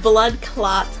 Yeah, a blood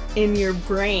clot in your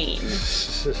brain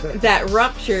that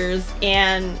ruptures,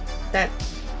 and that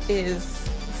is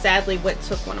sadly what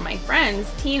took one of my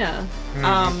friends, Tina,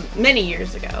 many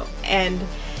years ago. And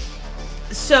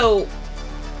so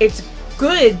it's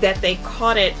good that they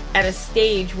caught it at a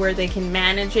stage where they can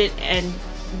manage it,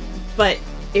 but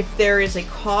if there is a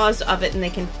cause of it and they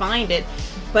can find it.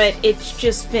 But it's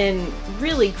just been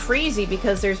really crazy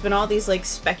because there's been all these like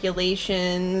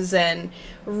speculations and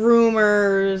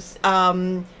rumors.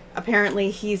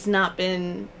 Apparently his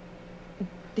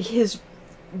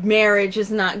marriage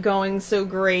is not going so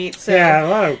great. So, yeah, a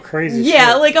lot of crazy shit.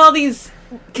 Yeah, shit. like all these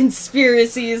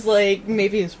conspiracies, like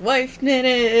maybe his wife did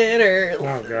it, or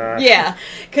oh god, yeah,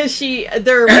 because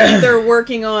they're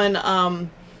working on.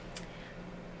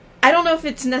 I don't know if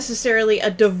it's necessarily a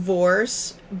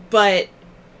divorce, but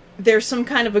there's some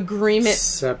kind of agreement.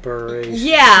 Separation.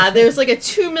 Yeah, there's like a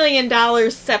 $2 million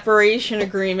separation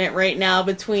agreement right now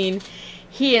between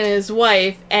he and his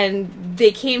wife, and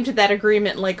they came to that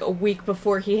agreement like a week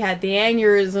before he had the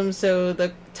aneurysm, so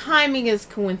the timing is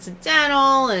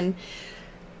coincidental, and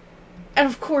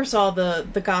of course all the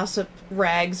gossip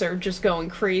rags are just going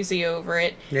crazy over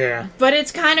it. Yeah. But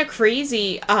it's kind of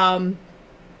crazy.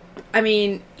 I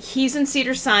mean, he's in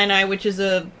Cedars-Sinai, which is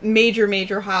a major,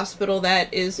 major hospital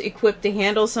that is equipped to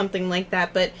handle something like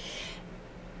that, but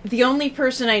the only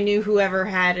person I knew who ever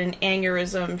had an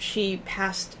aneurysm, she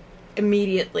passed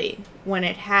immediately when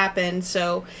it happened,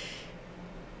 so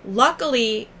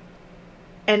luckily,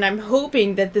 and I'm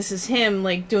hoping that this is him,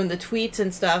 like, doing the tweets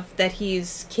and stuff, that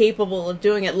he's capable of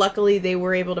doing it. Luckily, they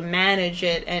were able to manage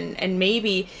it, and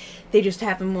maybe they just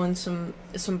have him on some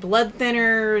blood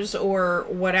thinners or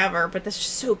whatever, but that's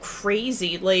just so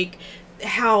crazy, like,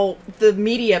 how the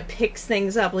media picks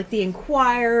things up, like the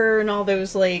Inquirer and all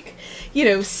those, like,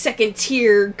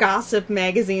 second-tier gossip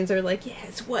magazines are like, yeah,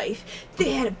 his wife,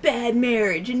 they had a bad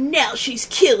marriage, and now she's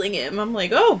killing him. I'm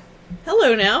like, oh,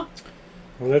 hello now.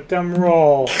 Let them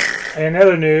roll. In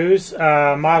other news,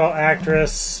 model,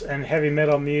 actress, and heavy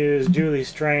metal muse Julie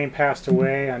Strain passed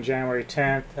away on January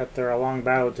 10th after a long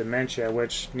battle with dementia,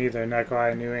 which neither Neko or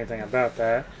I knew anything about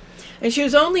that. And she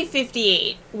was only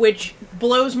 58, which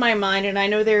blows my mind, and I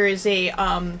know there is a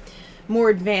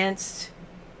more advanced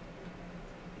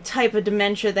type of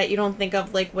dementia that you don't think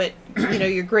of, like what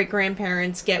your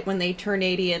great-grandparents get when they turn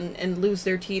 80 and lose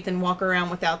their teeth and walk around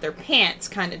without their pants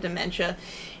kind of dementia.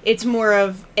 It's more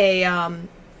of the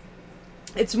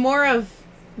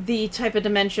type of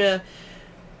dementia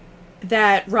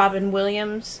that Robin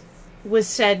Williams was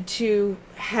said to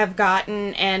have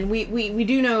gotten, and we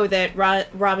do know that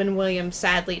Robin Williams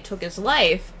sadly took his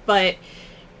life, but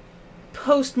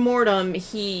post-mortem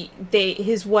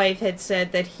his wife had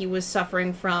said that he was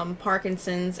suffering from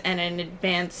Parkinson's and an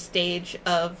advanced stage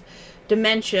of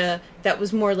dementia that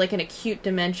was more like an acute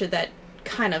dementia that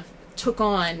kind of took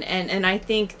on, and I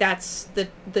think that's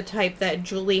the type that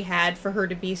Julie had for her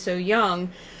to be so young.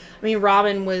 I mean,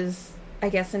 Robin was, I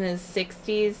guess, in his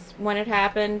 60s when it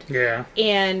happened. Yeah.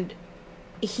 And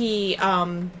he,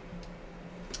 I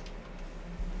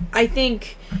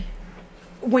think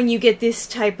when you get this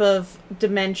type of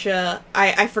dementia,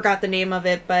 I forgot the name of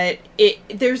it, but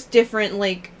there's different,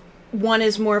 like, one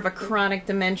is more of a chronic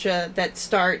dementia that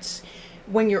starts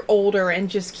when you're older and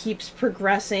just keeps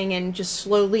progressing and just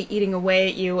slowly eating away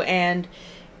at you, and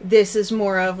this is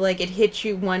more of like it hits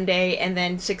you one day and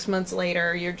then 6 months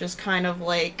later you're just kind of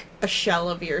like a shell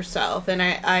of yourself. And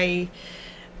I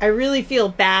really feel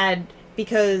bad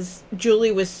because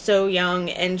Julie was so young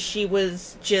and she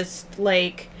was just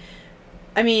like,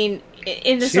 I mean,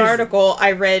 in this article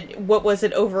I read, what was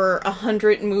it, over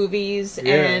 100 movies?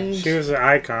 Yeah, and she was an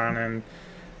icon, and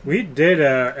we did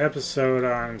a episode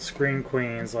on Scream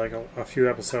Queens like a few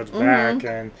episodes back,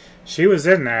 and she was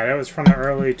in that. It was from the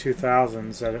early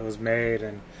 2000s that it was made,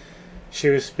 and she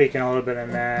was speaking a little bit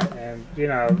in that. And, you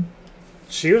know,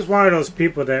 she was one of those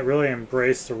people that really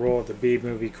embraced the role of the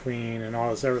B-movie queen and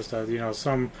all this other stuff. You know,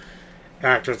 some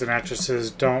actors and actresses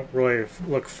don't really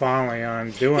look fondly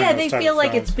on doing yeah, those they type feel of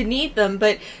like films. it's beneath them,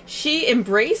 but she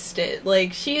embraced it.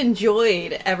 Like, she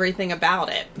enjoyed everything about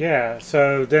it. Yeah,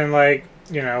 so then, like,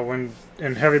 you know, when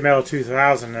in Heavy Metal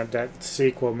 2000, that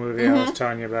sequel movie I was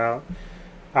telling you about,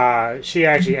 she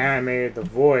actually animated the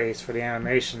voice for the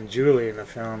animation Julie in the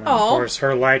film. And of course,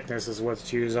 her likeness is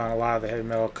what's used on a lot of the Heavy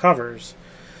Metal covers.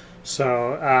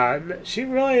 So she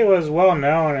really was well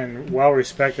known and well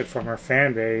respected from her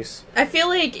fan base. I feel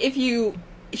like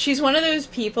she's one of those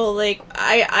people, like,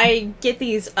 I get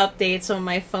these updates on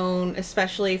my phone,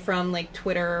 especially from, like,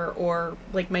 Twitter or,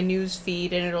 like, my news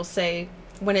feed, and it'll say,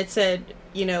 when it said,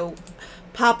 you know,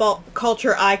 pop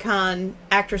culture icon,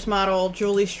 actress model,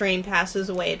 Julie Strain passes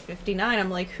away at 59, I'm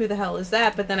like, who the hell is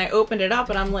that? But then I opened it up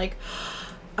and I'm like,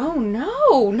 oh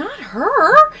no, not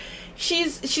her!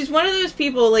 She's one of those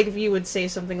people, like, if you would say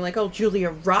something like, oh,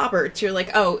 Julia Roberts, you're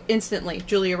like, oh, instantly,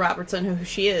 Julia Roberts, I know who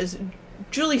she is.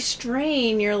 Julie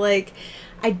Strain, you're like,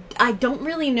 I don't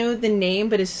really know the name,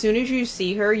 but as soon as you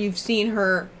see her, you've seen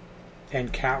her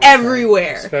and countless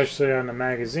everywhere. Things, especially on the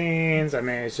magazines. I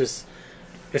mean, it's just,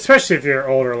 especially if you're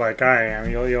older like I am,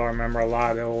 you'll remember a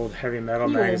lot of the old heavy metal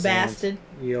magazines. You old bastard.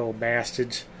 You old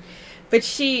bastards. But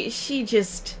she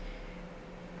just,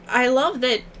 I love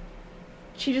that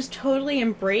she just totally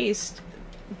embraced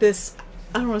this,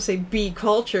 I don't want to say be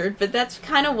cultured, but that's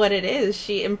kind of what it is.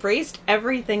 She embraced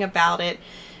everything about it.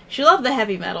 She loved the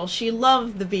heavy metal. She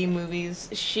loved the B movies.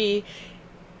 She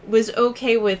was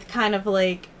okay with kind of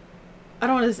like, I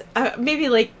don't want to, maybe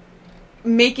like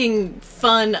making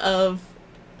fun of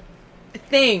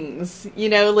things, you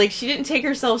know, like she didn't take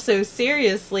herself so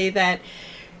seriously that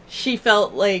she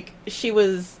felt like she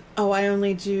was, oh, I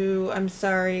only do, I'm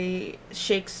sorry,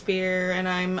 Shakespeare, and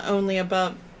I'm only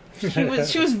above.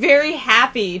 She was very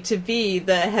happy to be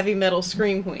the heavy metal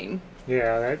scream queen.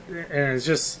 Yeah, and it's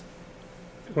just,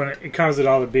 when it comes to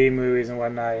all the B movies and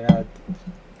whatnot, you know,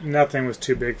 nothing was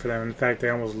too big for them. In fact, they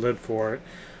almost lived for it.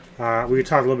 We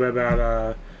talked a little bit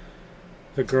about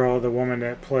the woman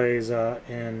that plays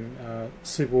in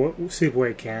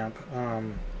Sleepaway Camp.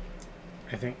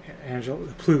 I think Angela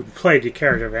played the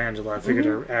character of Angela. I forget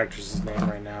her actress's name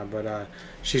right now, but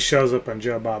she shows up on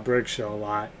Joe Bob Briggs' show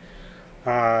a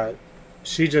lot.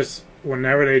 She just,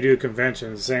 whenever they do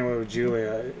conventions, the same way with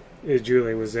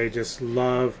Julie was they just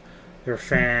love their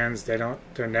fans. They're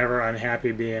never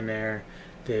unhappy being there.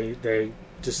 They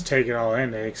just take it all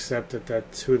in. They accept that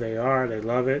that's who they are. They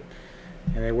love it,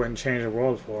 and they wouldn't change the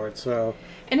world for it. So,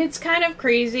 and it's kind of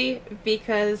crazy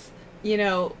because, you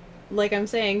know, like I'm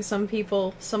saying, some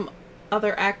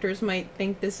other actors might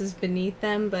think this is beneath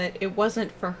them, but it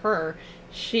wasn't for her.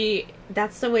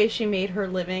 That's the way she made her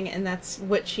living, and that's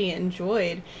what she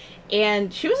enjoyed.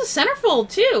 And she was a centerfold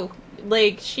too.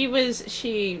 Like,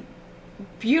 she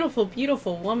beautiful,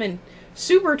 beautiful woman,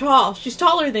 super tall. She's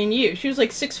taller than you. She was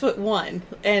like 6'1",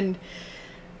 and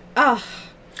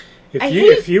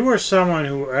if you were someone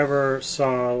who ever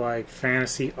saw like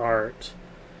fantasy art,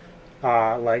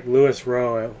 like Louis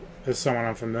Rowe is someone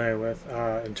I'm familiar with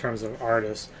in terms of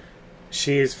artists.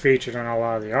 She is featured in a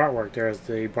lot of the artwork. There's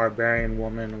the barbarian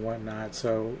woman and whatnot.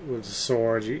 So with the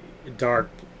sword, dark,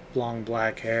 long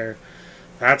black hair.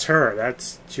 That's her.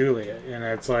 That's Julia. And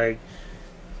it's like,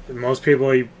 most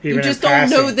people, even you just in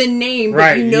passing, don't know the name, but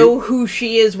right, you know who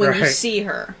she is when you right, see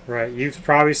her. Right. You've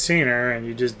probably seen her, and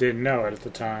you just didn't know it at the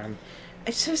time.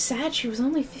 It's so sad. She was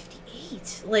only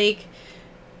 58. Like,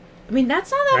 I mean,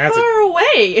 that's not that far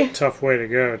away. Tough way to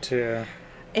go, too.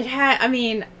 It had. I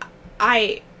mean,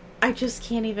 I just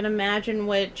can't even imagine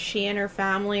what she and her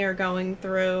family are going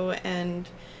through. And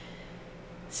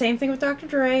same thing with Dr.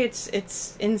 Dre.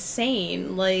 It's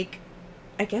insane. Like,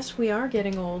 I guess we are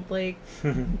getting old. Like,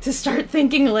 to start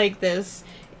thinking like this,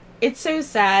 it's so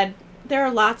sad. There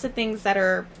are lots of things that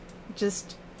are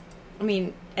just I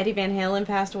mean, Eddie Van Halen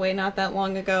passed away not that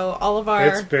long ago. All of our...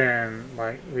 It's been,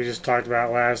 like, we just talked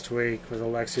about last week with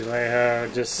Alexi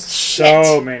Leha, just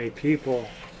so many people.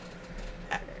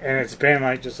 And it's been,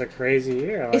 like, just a crazy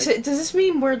year. Like, does this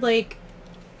mean we're, like,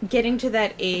 getting to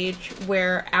that age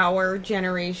where our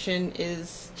generation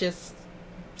is just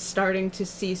starting to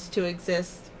cease to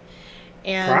exist?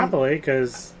 And probably,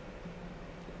 because...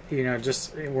 You know,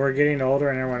 just we're getting older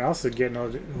and everyone else is getting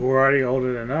older. Who are already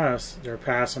older than us, they're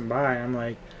passing by. And I'm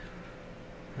like,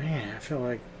 man, I feel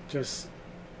like just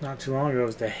not too long ago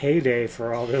was the heyday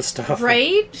for all this stuff.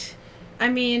 Right? I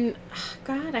mean,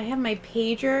 God, I have my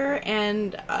pager,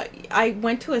 and I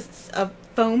went to a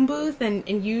phone booth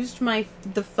and used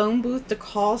the phone booth to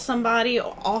call somebody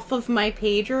off of my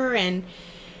pager, and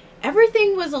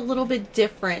everything was a little bit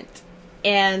different.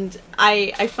 And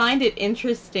I find it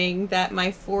interesting that my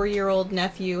 4-year-old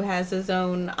nephew has his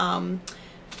own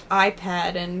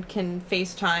iPad and can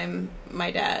FaceTime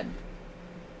my dad.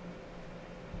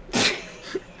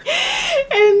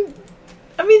 And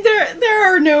I mean,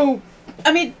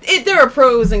 there are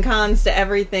pros and cons to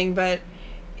everything, but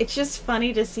it's just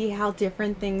funny to see how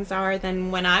different things are than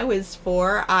when I was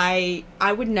 4. I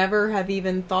would never have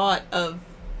even thought of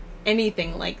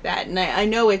anything like that, and I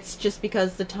know it's just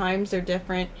because the times are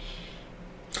different,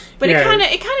 but it kind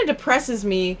of depresses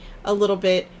me a little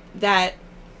bit that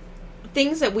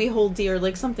things that we hold dear,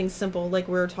 like something simple, like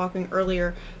we were talking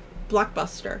earlier,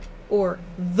 Blockbuster or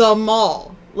the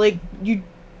mall. Like,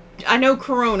 I know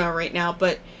Corona right now,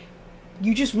 but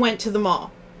you just went to the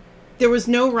mall. There was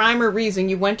no rhyme or reason.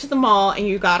 You went to the mall and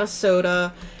you got a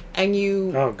soda. And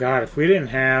you... Oh, God, if we didn't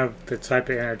have the type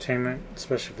of entertainment,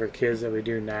 especially for kids, that we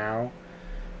do now,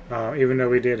 even though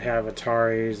we did have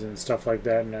Ataris and stuff like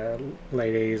that in the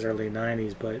late 80s, early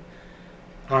 90s, but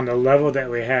on the level that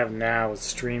we have now with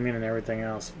streaming and everything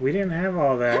else, we didn't have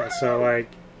all that. So, like...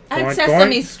 At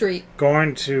Sesame Street.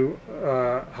 Going to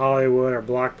Hollywood or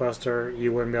Blockbuster,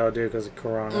 you wouldn't be able to do because of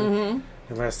Corona. Mm-hmm.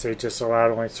 Unless they just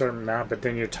allowed only a certain amount, but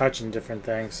then you're touching different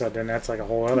things, so then that's like a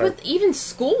whole other... With even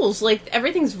schools, like,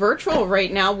 everything's virtual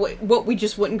right now. What, we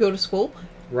just wouldn't go to school?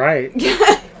 Right.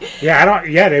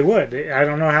 Yeah, they would. I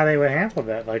don't know how they would handle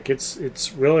that. Like,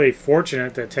 it's really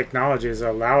fortunate that technology has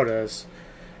allowed us,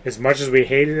 as much as we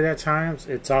hated it at times,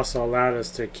 it's also allowed us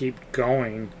to keep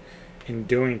going and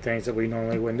doing things that we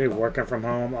normally wouldn't do. Working from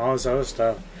home, all this other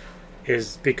stuff,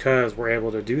 is because we're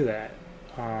able to do that.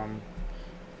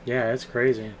 Yeah, it's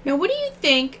crazy. Now, what do you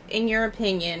think, in your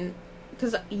opinion,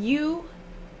 because you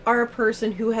are a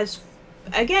person who has,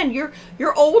 again, you're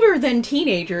older than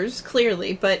teenagers,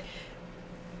 clearly, but,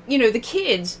 you know, the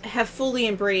kids have fully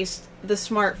embraced the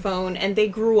smartphone, and they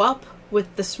grew up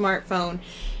with the smartphone.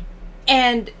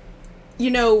 And,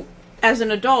 you know, as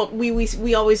an adult,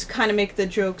 we always kind of make the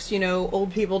jokes, you know,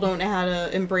 old people don't know how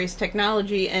to embrace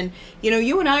technology. And, you know,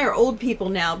 you and I are old people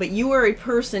now, but you are a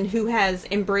person who has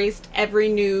embraced every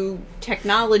new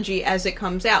technology as it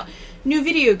comes out. New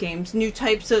video games, new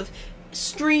types of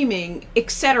streaming,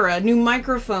 etc., new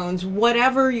microphones,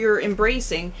 whatever you're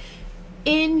embracing.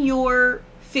 In your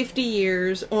 50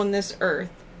 years on this earth,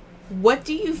 what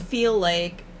do you feel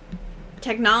like,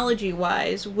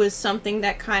 technology-wise, was something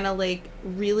that kind of, like,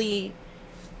 really,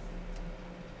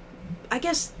 I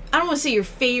guess, I don't want to say your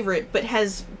favorite, but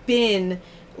has been,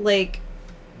 like...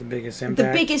 The biggest impact?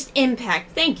 The biggest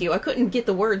impact. Thank you. I couldn't get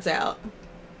the words out.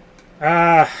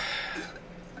 I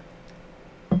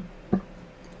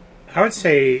would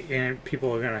say, and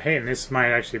people are going to hate, and this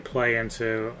might actually play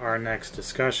into our next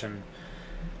discussion,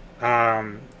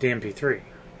 the MP3.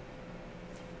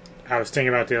 I was thinking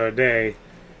about the other day,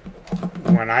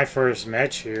 when I first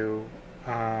met you,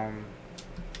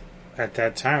 at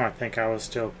that time, I think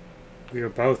we were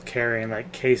both carrying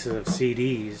like cases of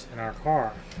CDs in our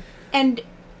car. And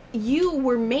you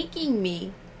were making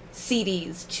me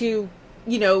CDs to,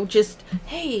 you know, just,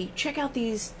 hey, check out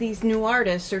these new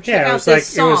artists, or check out this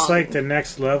song. It was like the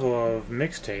next level of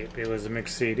mixtape. It was a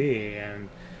mixed CD, and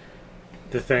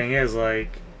the thing is,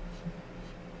 like,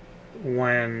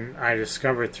 when I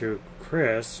discovered through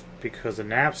Chris, because of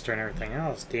Napster and everything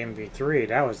else, the MP3,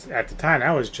 that was, at the time,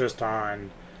 that was just on,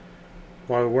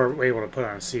 well, we were able to put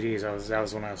on CDs. That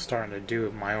was when I was starting to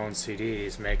do my own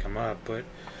CDs, make them up, but...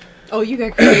 Oh, you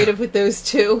got creative with those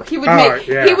too. He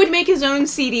would make his own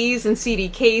CDs and CD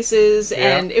cases,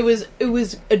 and it was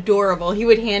adorable. He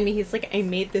would hand me, he's like, I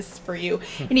made this for you.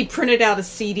 And he printed out a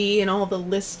CD and all the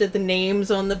list of the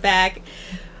names on the back.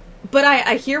 But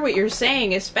I hear what you're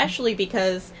saying, especially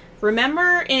because...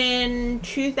 Remember in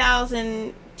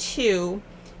 2002,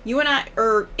 you and I,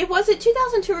 or was it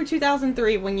 2002 or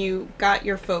 2003 when you got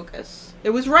your Focus? It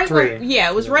was right when,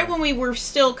 right when we were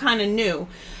still kind of new.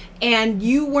 and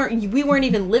we weren't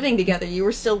even living together. You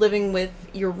were still living with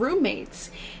your roommates.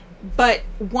 But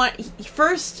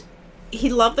first, he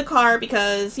loved the car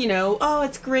because, oh,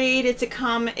 it's great, it's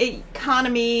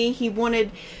economy. He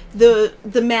wanted the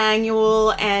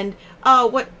manual, and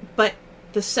but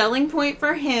the selling point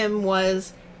for him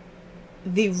was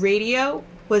the radio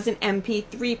was an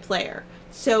MP3 player.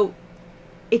 So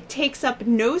it takes up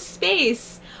no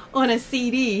space on a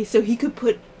CD, so he could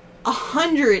put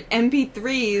 100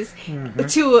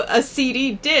 MP3s to a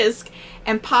CD disc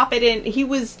and pop it in. He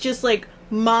was just like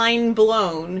mind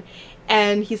blown,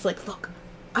 and he's like, look,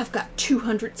 I've got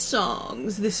 200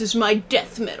 songs. This is my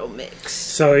death metal mix.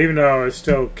 So even though I was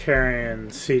still carrying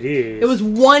CDs, it was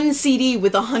one CD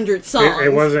with 100 songs.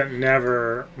 It wasn't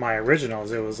never my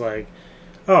originals. It was like,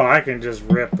 oh, I can just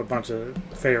rip a bunch of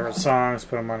favorite songs,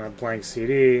 put them on a blank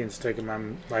CD, and stick them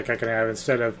on. Like I can have,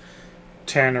 instead of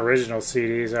 10 original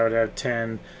CDs, I would have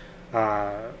 10,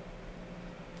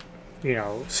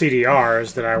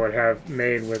 CDRs that I would have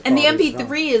made with. And the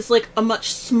MP3 is like a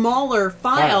much smaller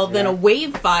file than a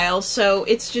WAV file, so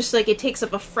it's just like it takes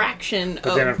up a fraction.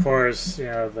 But then, of course,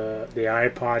 the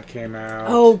iPod came out.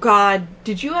 Oh God!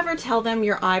 Did you ever tell them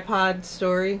your iPod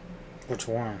story? Which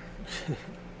one?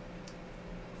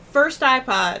 First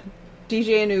iPod,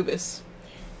 DJ Anubis.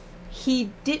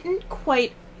 He didn't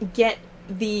quite get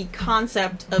the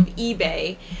concept of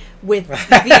eBay with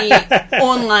the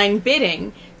online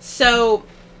bidding. So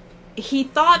he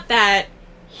thought that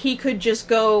he could just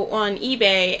go on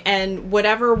eBay and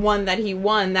whatever one that he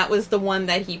won, that was the one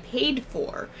that he paid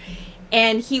for.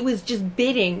 And he was just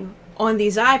bidding on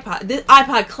these the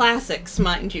iPod Classics,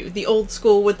 mind you, the old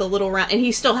school with the little round, and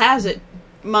he still has it,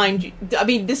 mind you. I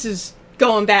mean, this is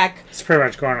going back. It's pretty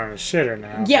much going on a shitter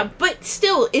now. Yeah, but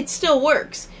still, it still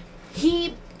works.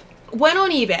 He went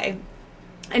on eBay,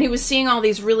 and he was seeing all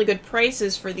these really good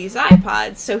prices for these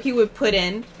iPods, so he would put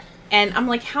in, and I'm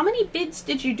like, how many bids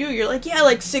did you do? You're like, yeah,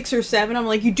 like 6 or 7. I'm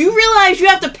like, you do realize you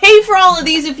have to pay for all of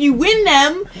these if you win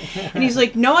them? And he's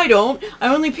like, no, I don't.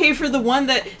 I only pay for the one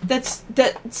that's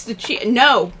the cheap.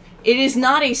 No, it is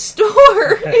not a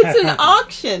store. It's an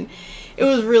auction. It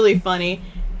was really funny.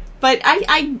 But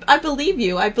I believe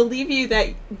you. I believe you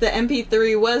that the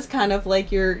MP3 was kind of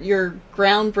like your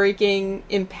groundbreaking,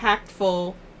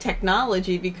 impactful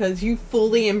technology because you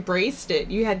fully embraced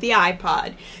it. You had the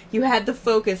iPod. You had the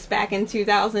Focus back in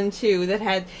 2002 that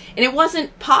had... And it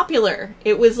wasn't popular.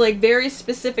 It was like very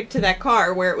specific to that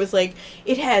car where it was like,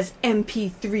 it has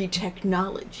MP3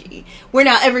 technology. Where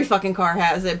now every fucking car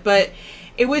has it, but...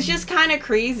 It was just kind of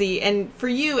crazy, and for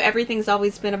you, everything's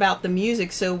always been about the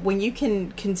music, so when you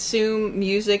can consume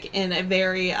music in a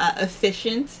very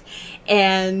efficient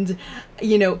and,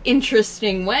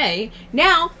 interesting way,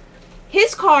 now,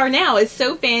 his car now is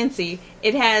so fancy.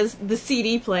 It has the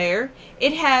CD player,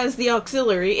 it has the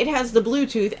auxiliary, it has the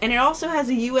Bluetooth, and it also has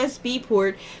a USB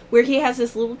port where he has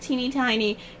this little teeny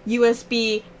tiny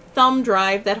USB thumb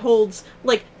drive that holds,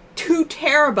 like, 2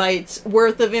 terabytes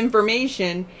worth of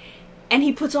information. And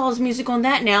he puts all his music on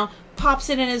that now, pops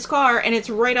it in his car, and it's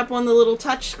right up on the little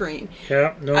touch screen.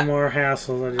 Yep, no more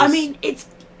hassle. I mean, it's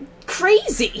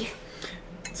crazy.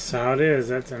 That's how it is.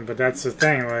 But that's the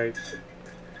thing. Like,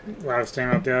 I was saying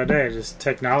up the other day, just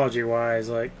technology-wise,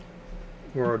 like,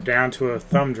 we're down to a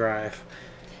thumb drive.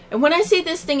 And when I say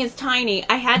this thing is tiny,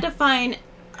 I had to find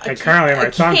currently, my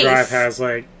thumb drive has,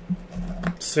 like,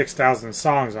 6,000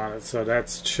 songs on it, so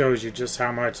that shows you just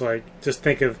how much, like, just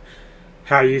think of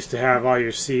how you used to have all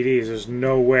your CDs. There's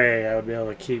no way I would be able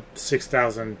to keep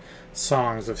 6,000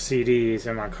 songs of CDs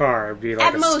in my car. It'd be like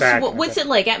at a most, stack. What's it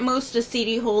like? At most, a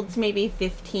CD holds maybe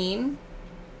 15.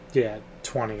 Yeah,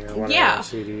 20 or whatever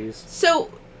CDs. So,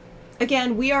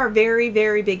 again, we are very,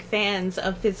 very big fans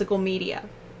of physical media.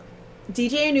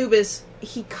 DJ Anubis,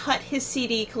 he cut his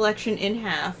CD collection in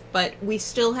half, but he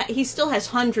still has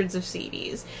hundreds of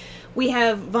CDs. We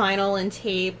have vinyl and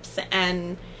tapes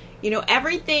and...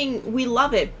 everything, we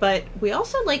love it, but we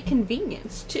also like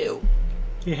convenience, too.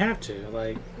 You have to.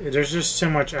 Like, there's just so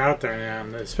much out there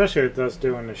now, especially with us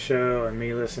doing the show and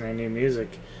me listening to new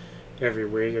music every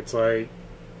week. It's like,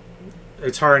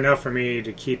 it's hard enough for me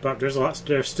to keep up.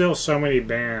 There's still so many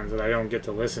bands that I don't get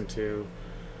to listen to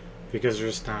because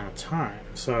there's just not enough time.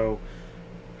 So,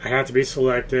 I have to be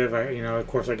selective. Of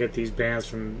course, I get these bands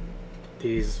from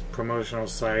these promotional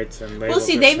sites and labels. Well,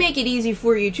 see, they make it easy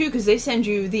for you too because they send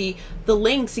you the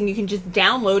links and you can just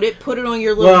download it, put it on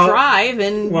your little drive,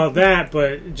 and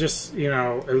but just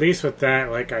at least with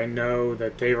that, like I know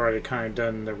that they've already kind of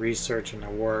done the research and the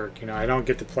work. I don't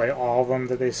get to play all of them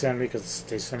that they send me because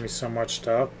they send me so much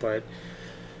stuff, but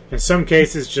In some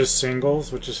cases, just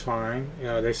singles, which is fine. You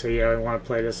know, they say, yeah, we want to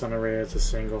play this on the radio. It's a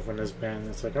single from this band.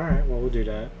 It's like, all right, well, we'll do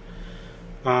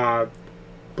that.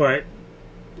 But,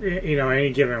 you know,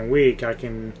 any given week, I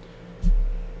can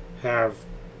have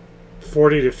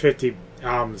 40 to 50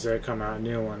 albums that come out,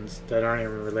 new ones, that aren't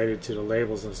even related to the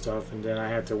labels and stuff. And then I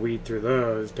have to weed through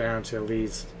those down to at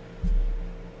least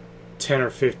 10 or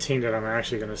 15 that I'm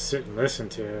actually going to sit and listen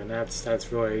to, and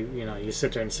that's really, you know, you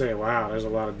sit there and say, wow, there's a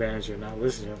lot of bands you're not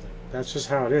listening to. That's just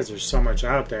how it is. There's so much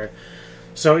out there.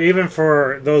 So even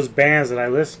for those bands that I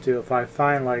listen to, if I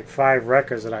find like 5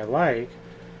 records that I like,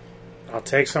 I'll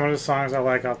take some of the songs I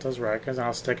like off those records and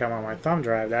I'll stick them on my thumb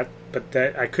drive. But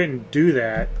I couldn't do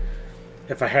that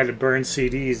if I had to burn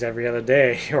CDs every other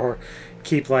day or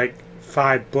keep like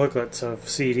 5 booklets of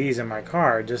CDs in my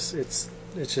car. It's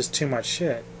just too much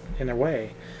shit in a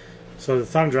way. So the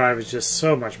thumb drive is just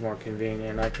so much more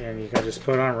convenient. You can just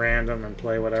put it on random and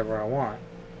play whatever I want.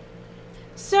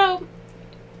 So,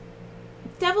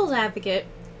 devil's advocate,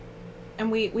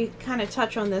 and we kind of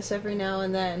touch on this every now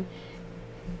and then.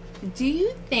 Do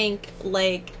you think,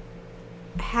 like,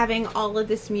 having all of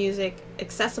this music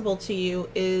accessible to you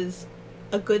is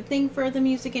a good thing for the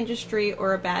music industry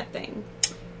or a bad thing?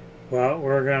 Well,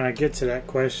 we're going to get to that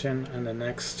question in the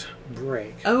next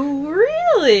break. Oh,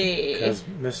 really? Because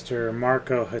Mr.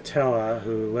 Marco Hatella,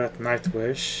 who left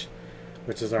Nightwish,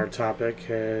 which is our topic,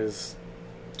 has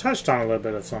touched on a little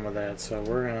bit of some of that. So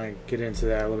we're going to get into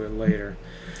that a little bit later.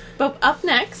 But up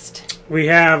next, we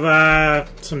have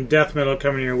some death metal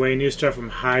coming your way. New stuff from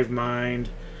Hive Mind.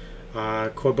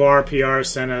 Kobar PR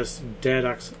sent us Dead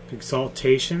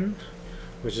Exaltation,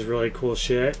 which is really cool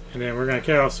shit. And then we're going to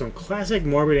kick off some classic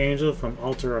Morbid Angel from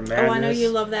Altar of Madness. Oh, I know you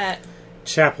love that.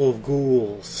 Chapel of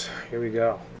Ghouls. Here we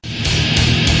go.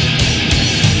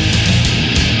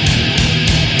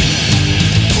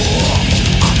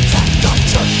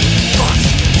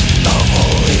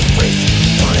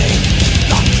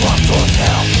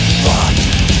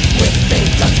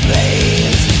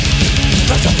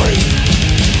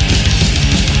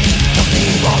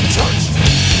 Church.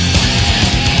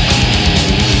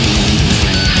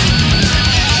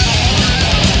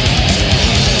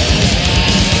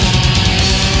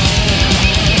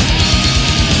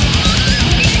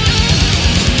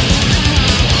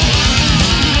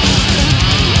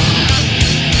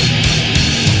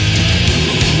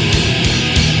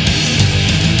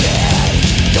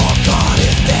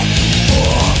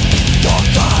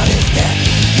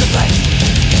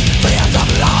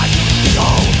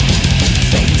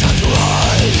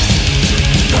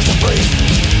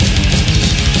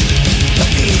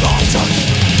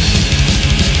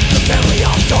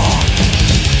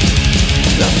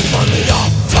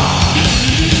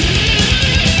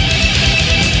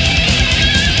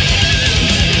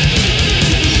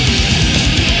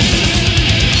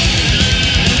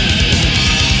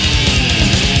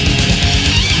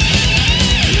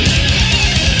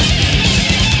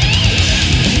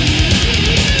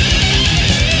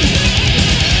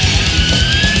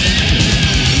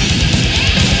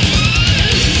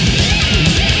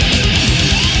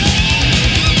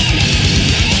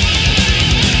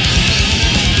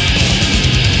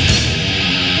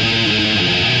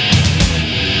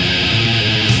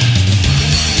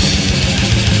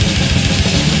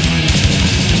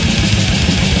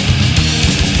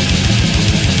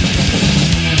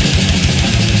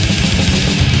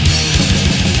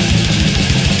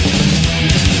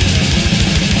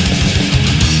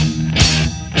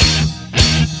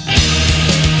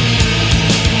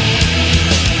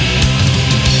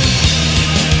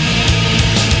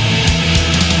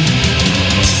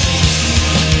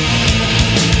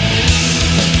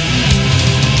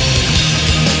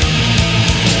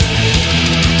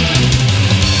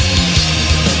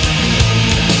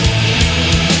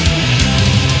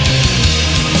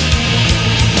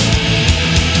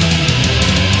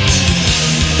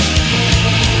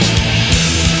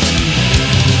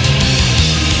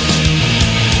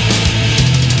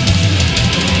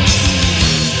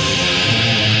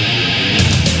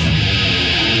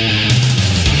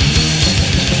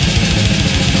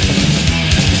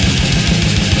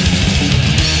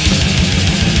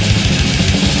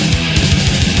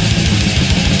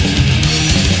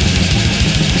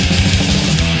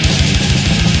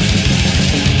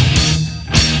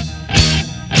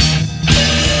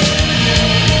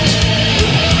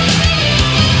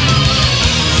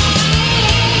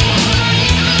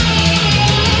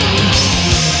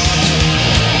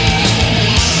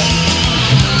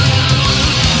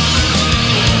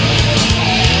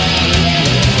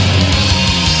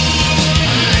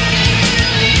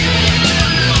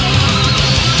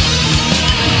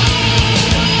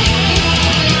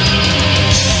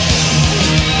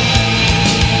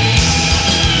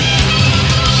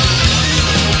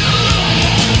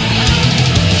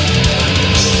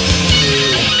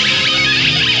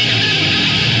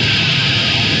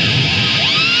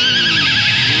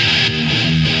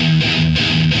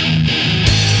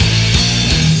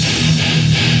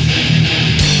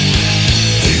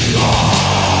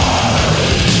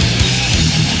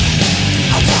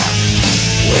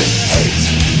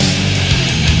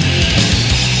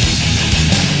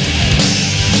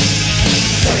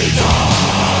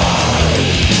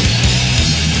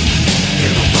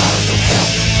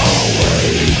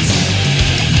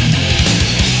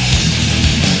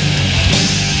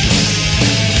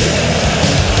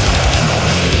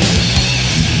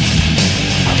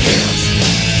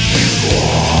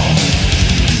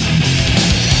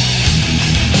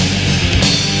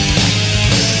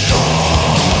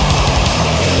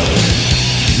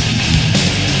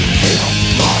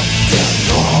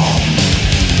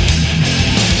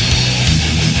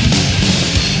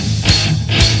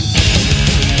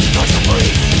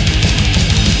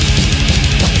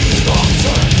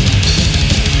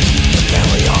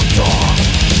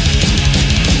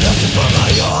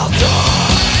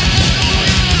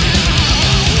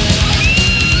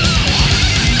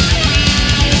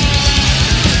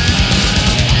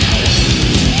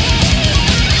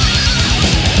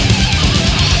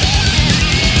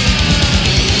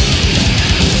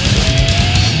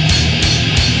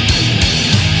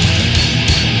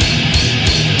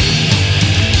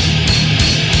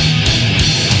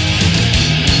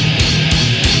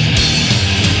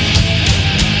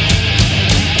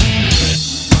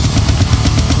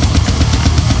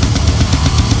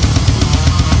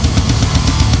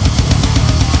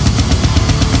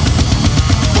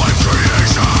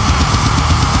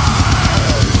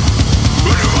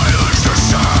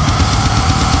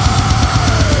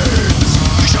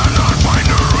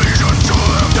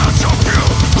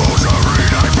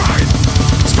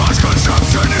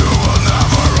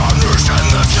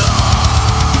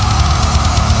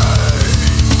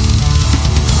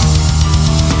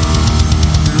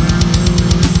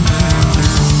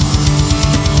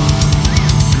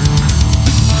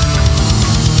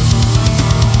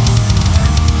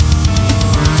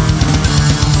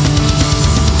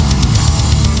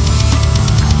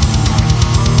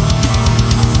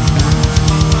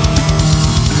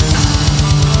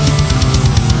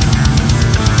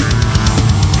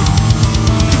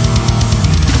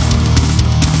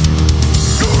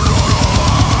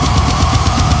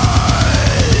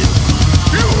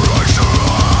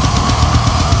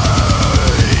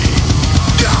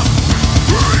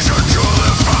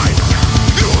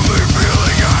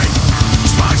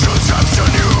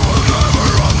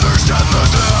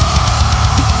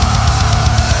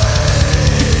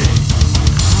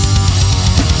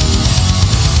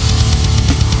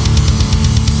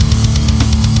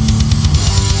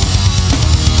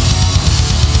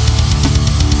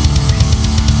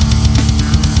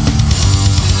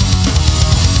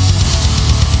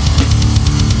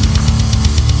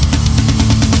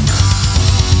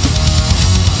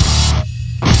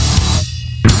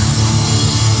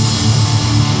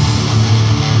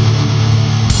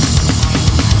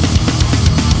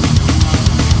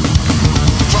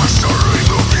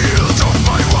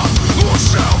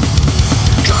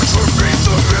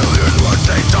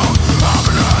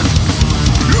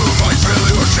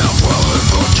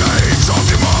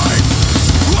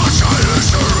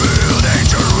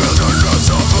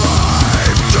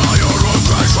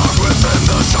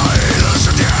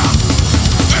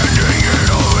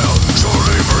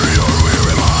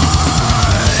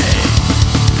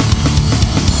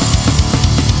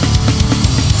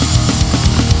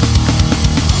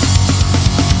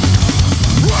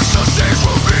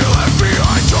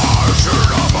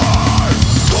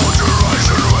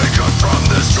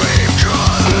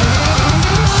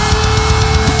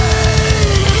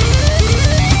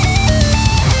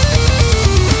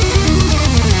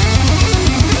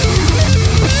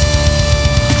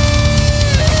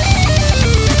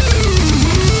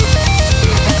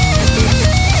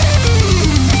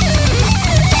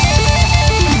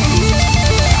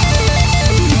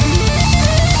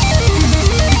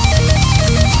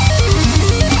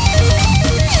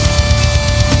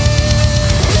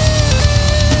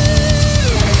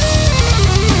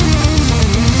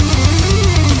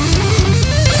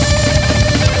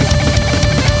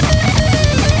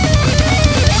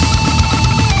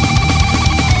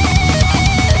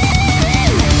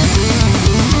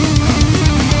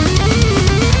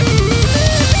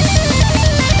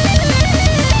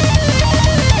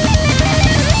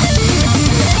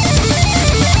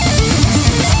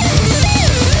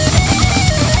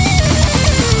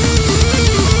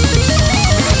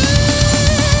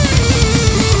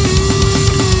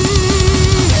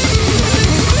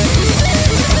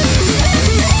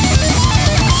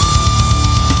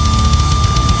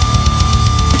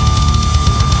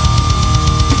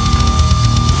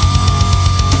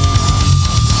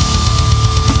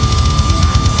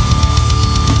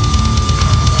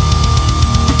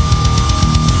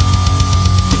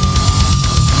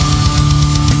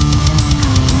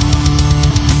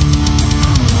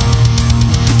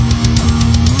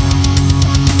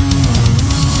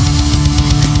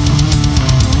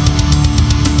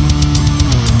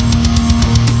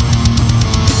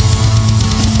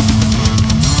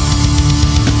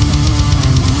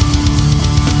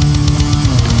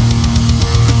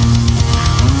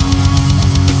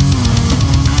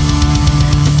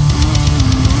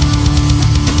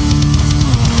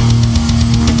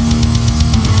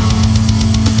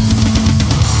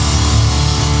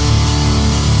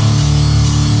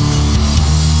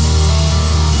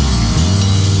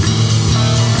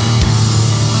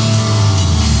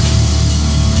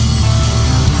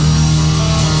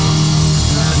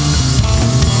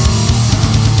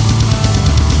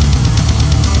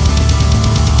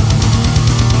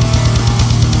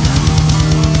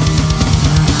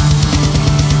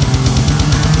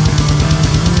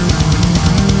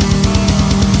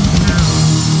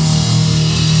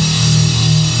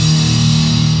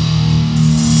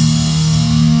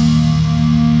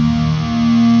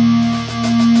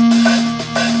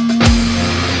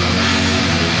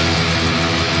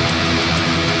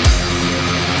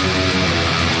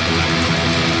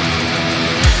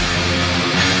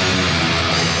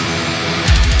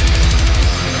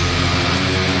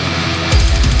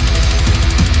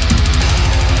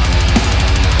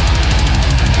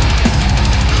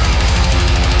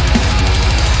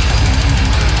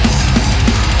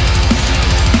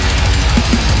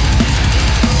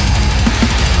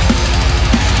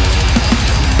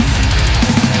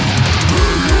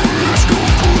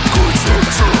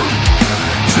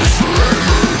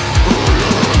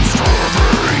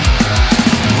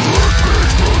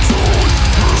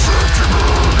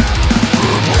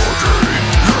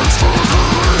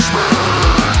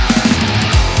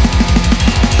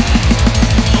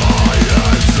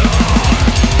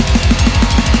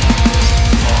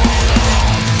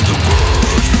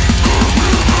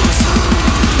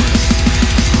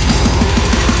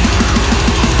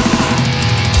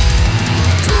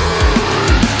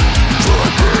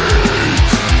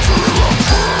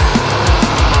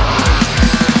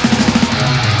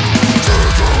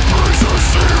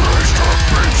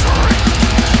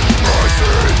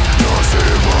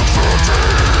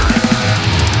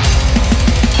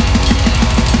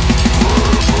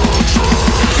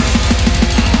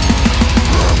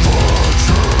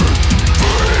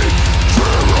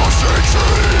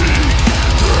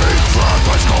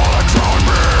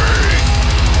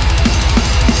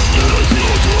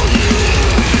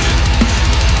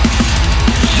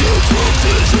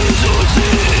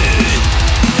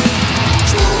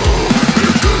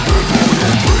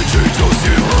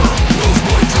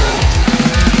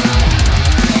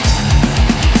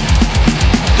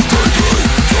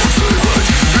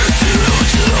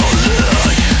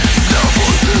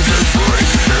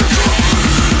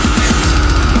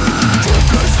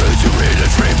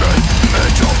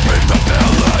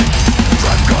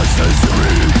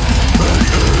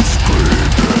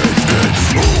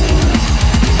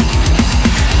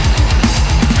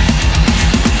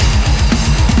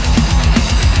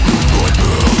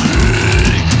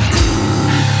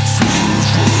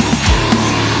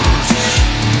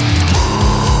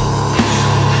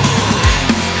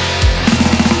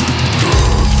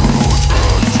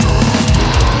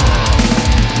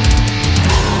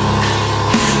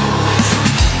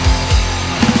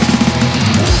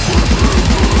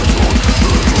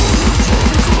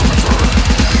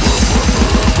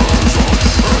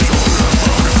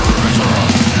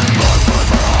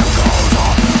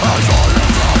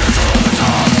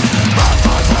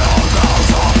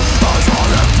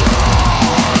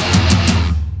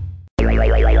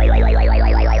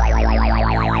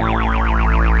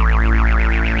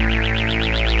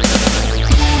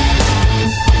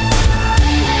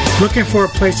 Looking for a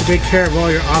place to take care of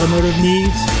all your automotive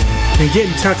needs? Then get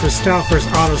in touch with Style First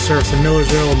Auto Service in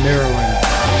Millersville, Maryland.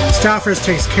 Style First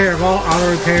takes care of all auto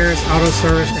repairs, auto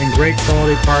service, and great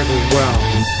quality parts as well.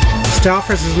 Style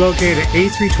First is located at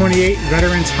 8328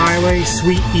 Veterans Highway,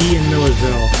 Suite E in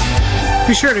Millersville.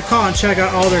 Be sure to call and check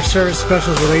out all their service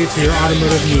specials related to your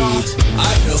automotive needs.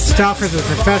 Style First is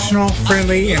professional,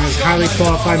 friendly, and has highly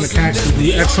qualified mechanics who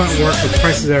do excellent work with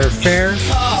prices that are fair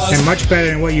and much better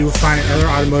than what you will find at other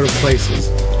automotive places.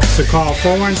 So call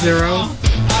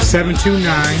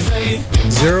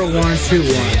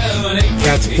 410-729-0121.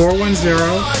 That's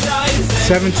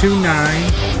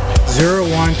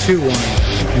 410-729-0121.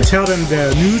 And tell them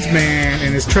the newsman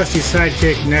and his trusty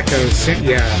sidekick Neko sent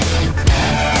ya.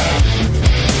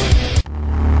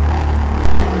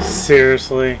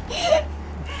 Seriously.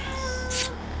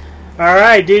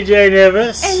 Alright, DJ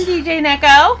Nevis. And DJ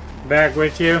Neko. Back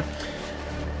with you.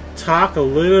 Talk a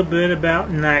little bit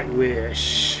about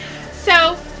Nightwish.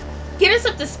 So, get us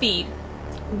up to speed.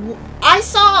 I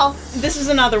saw, this is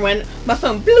another one, my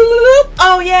phone, bloop, bloop,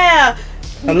 oh yeah.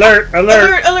 Alert,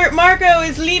 Marco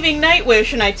is leaving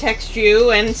Nightwish, and I text you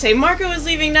and say, Marco is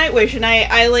leaving Nightwish, and I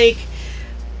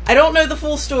don't know the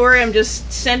full story, I'm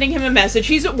just sending him a message.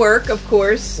 He's at work, of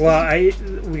course. Well,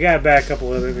 we gotta back up a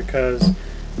little bit, because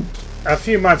a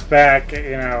few months back,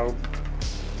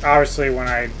 obviously when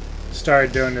I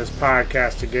started doing this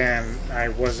podcast again, I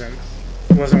wasn't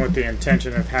with the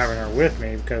intention of having her with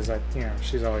me, because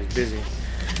she's always busy.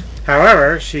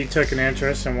 However, she took an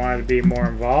interest and wanted to be more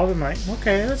involved. I'm like,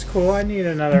 okay, that's cool. I need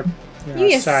another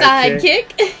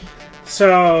sidekick.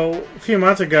 So, a few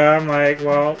months ago, I'm like,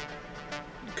 well,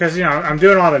 because, I'm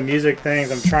doing all the music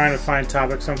things. I'm trying to find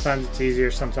topics. Sometimes it's easier,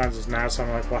 sometimes it's not. So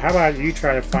I'm like, well, how about you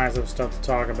try to find some stuff to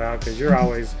talk about? Because you're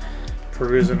always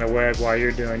perusing the web while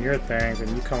you're doing your things,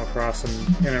 and you come across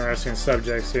some interesting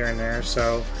subjects here and there.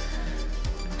 So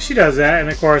she does that, and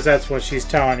of course that's what she's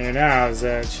telling you now, is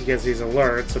that she gets these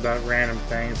alerts about random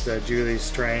things, Julie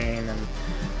Strain and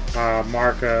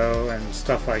Marco and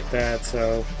stuff like that.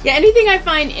 So yeah, anything I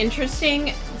find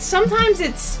interesting, sometimes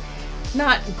it's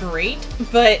not great,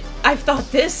 but I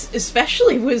thought this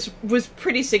especially was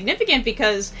pretty significant,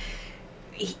 because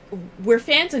we're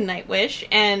fans of Nightwish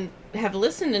and have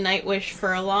listened to Nightwish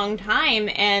for a long time,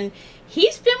 and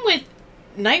he's been with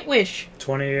Nightwish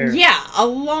 20 years. Yeah, a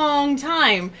long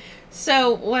time.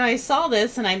 So when I saw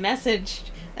this and I messaged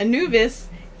Anubis,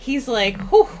 he's like,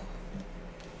 whew.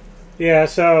 Yeah,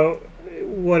 so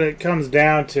what it comes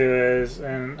down to is,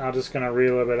 and I'm just going to read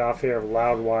a little bit off here of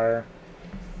Loudwire.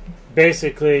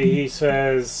 Basically, he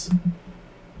says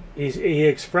he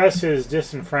expressed his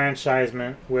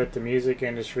disenfranchisement with the music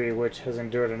industry, which has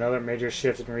endured another major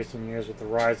shift in recent years with the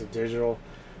rise of digital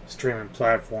streaming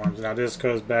platforms. Now, this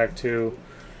goes back to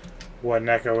what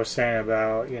Neko was saying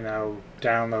about,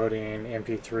 downloading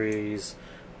MP3s,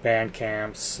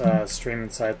 Bandcamps, streaming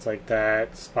sites like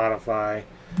that, Spotify.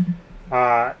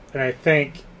 And I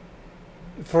think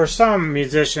for some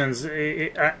musicians,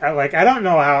 I don't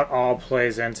know how it all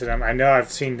plays into them. I know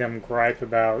I've seen them gripe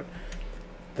about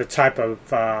the type of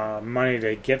money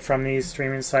they get from these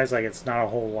streaming sites. Like, it's not a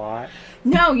whole lot.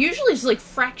 No, usually it's like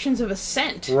fractions of a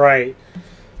cent. Right.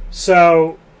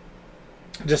 So,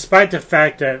 despite the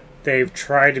fact that they've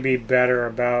tried to be better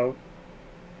about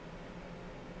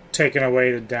taking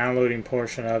away the downloading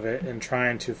portion of it and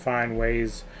trying to find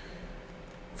ways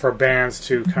for bands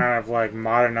to kind of like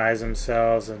modernize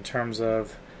themselves in terms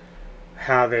of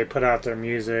how they put out their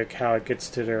music, how it gets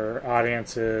to their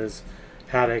audiences,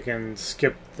 how they can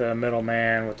skip the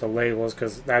middleman with the labels,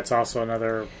 because that's also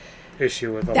another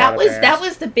issue with a lot of bands. That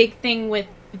was the big thing with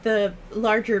the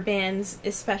larger bands,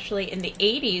 especially in the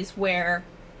 80s, where,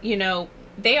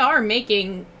 they are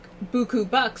making buku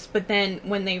bucks, but then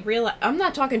when they realize, I'm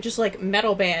not talking just like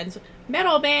metal bands,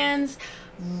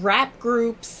 rap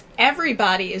groups,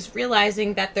 everybody is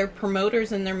realizing that their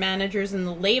promoters and their managers and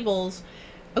the labels,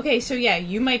 okay, so yeah,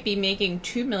 you might be making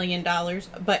 $2 million,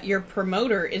 but your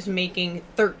promoter is making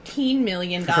 $13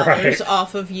 million right.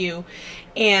 off of you.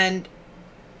 And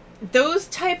those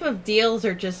type of deals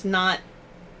are just not,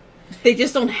 they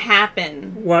just don't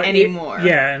happen anymore.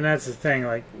 Yeah, and that's the thing,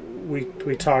 like,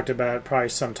 we talked about it probably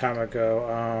some time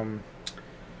ago.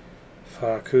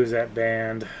 Who's that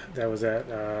band that was at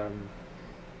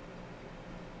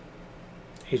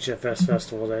HFS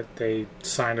Festival that they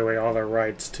signed away all their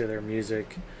rights to their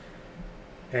music,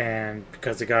 and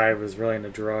because the guy was really into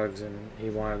drugs and he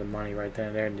wanted the money right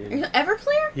then and there.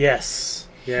 Everclear? Yes.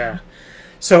 Yeah.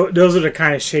 So those are the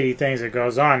kind of shady things that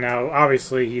goes on. Now,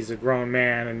 obviously, he's a grown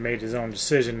man and made his own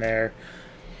decision there.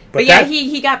 But yeah,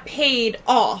 he got paid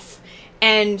off.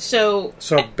 And so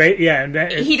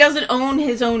he doesn't own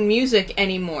his own music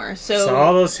anymore. So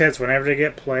all those hits, whenever they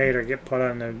get played or get put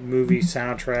on the movie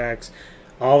soundtracks,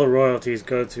 all the royalties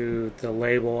go to the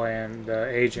label and the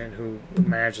agent who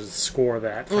manages to score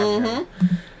that from him.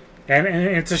 And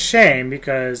it's a shame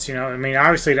because,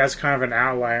 obviously that's kind of an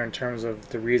outlier in terms of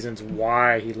the reasons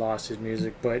why he lost his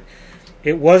music, but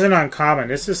it wasn't uncommon.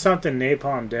 This is something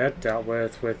Napalm Death dealt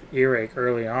with Earache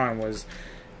early on.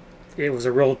 It was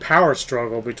a real power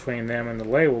struggle between them and the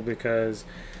label, because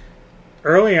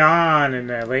early on in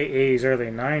the late 80s, early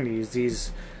 90s,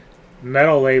 these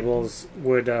metal labels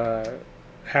would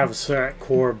have certain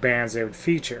core bands they would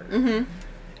feature.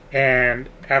 And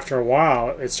after a while,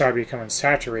 it started becoming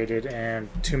saturated, and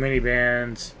too many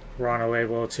bands were on a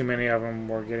label, too many of them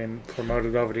were getting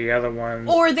promoted over the other ones.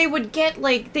 Or they would get,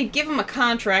 they'd give them a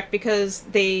contract because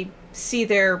they see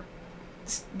their,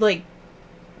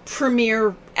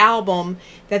 premiere album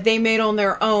that they made on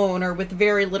their own or with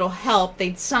very little help.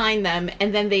 They'd sign them,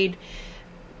 and then they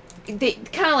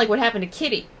kind of like what happened to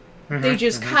Kitty. They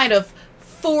just kind of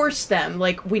forced them,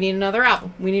 we need another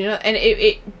album, and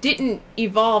it didn't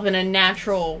evolve in a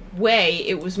natural way.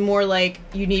 It was more like,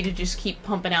 you need to just keep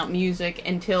pumping out music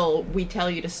until we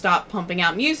tell you to stop pumping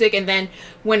out music, and then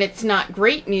when it's not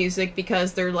great music,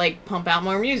 because they're like, pump out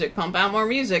more music,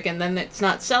 and then it's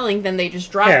not selling, then they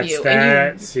just drop you.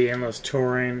 It's the endless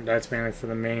touring. That's mainly for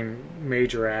the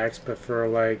major acts, but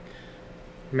for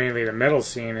mainly the metal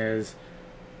scene is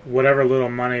whatever little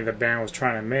money the band was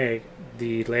trying to make,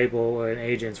 the label and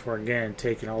agents were again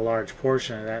taking a large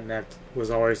portion of that, and that was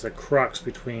always the crux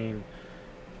between.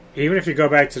 Even if you go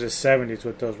back to the 70s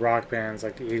with those rock bands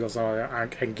like the Eagles and all that, I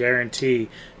can guarantee,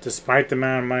 despite the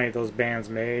amount of money those bands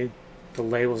made, the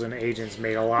labels and agents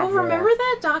made a lot more. Remember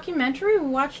that documentary we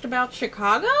watched about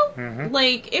Chicago?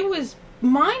 It was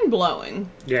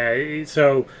mind-blowing. Yeah,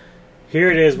 so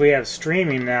here it is, we have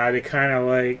streaming now to kind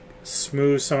of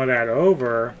smooth some of that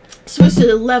over. So it's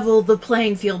to level the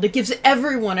playing field. It gives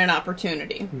everyone an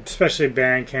opportunity. Especially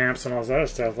band camps and all this other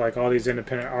stuff, like all these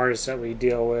independent artists that we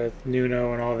deal with,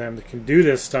 Nuno and all them, that can do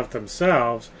this stuff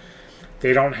themselves.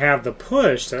 They don't have the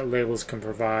push that labels can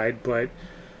provide, but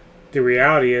the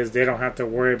reality is they don't have to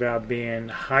worry about being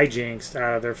hijinks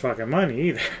out of their fucking money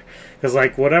either.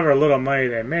 Because whatever little money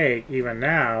they make, even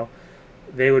now,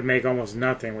 they would make almost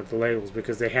nothing with the labels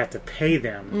because they have to pay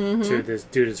them to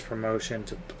do this promotion,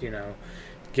 to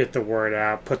get the word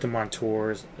out, put them on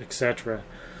tours, etc.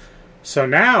 So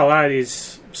now a lot of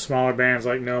these smaller bands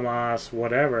like Nomos,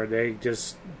 whatever, they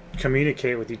just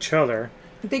communicate with each other.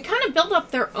 They kind of build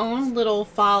up their own little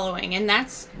following, and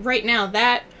that's, right now,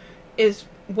 that is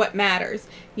what matters.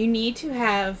 You need to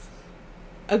have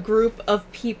a group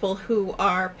of people who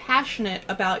are passionate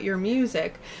about your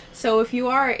music. So if you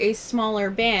are a smaller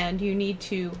band, you need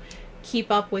to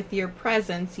keep up with your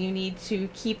presence. You need to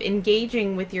keep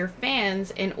engaging with your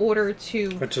fans in order to...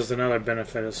 Which is another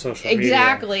benefit of social media.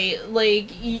 Exactly.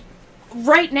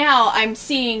 Right now, I'm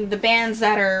seeing the bands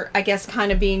that are, I guess,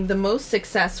 kind of being the most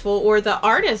successful, or the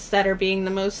artists that are being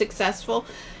the most successful.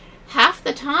 Half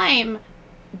the time,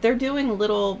 they're doing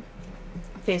little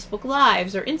Facebook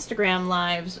Lives or Instagram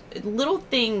Lives, little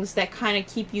things that kind of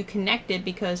keep you connected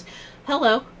because,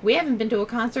 hello, we haven't been to a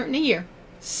concert in a year.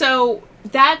 So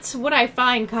that's what I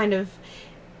find kind of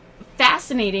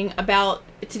fascinating about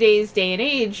today's day and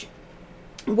age,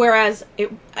 whereas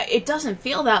it doesn't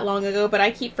feel that long ago, but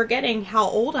I keep forgetting how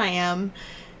old I am.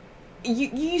 You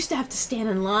used to have to stand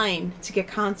in line to get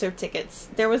concert tickets.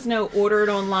 There was no order it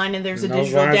online and there's a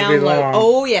digital download.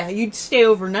 Oh yeah, you'd stay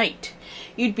overnight.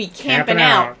 You'd be camping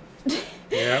out.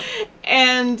 Yep.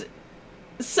 And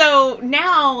so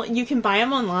now you can buy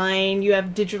them online. You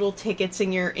have digital tickets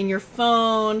in your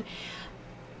phone.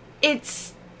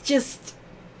 It's just,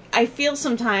 I feel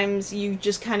sometimes you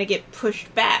just kind of get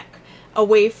pushed back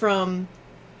away from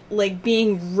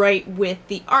being right with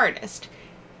the artist.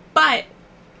 But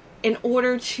in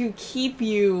order to keep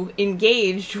you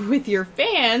engaged with your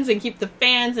fans and keep the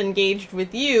fans engaged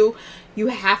with you, you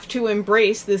have to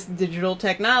embrace this digital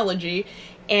technology.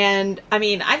 And I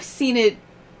mean, I've seen it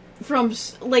from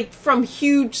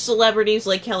huge celebrities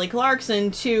like Kelly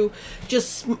Clarkson to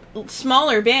just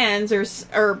smaller bands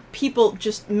or people,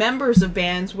 just members of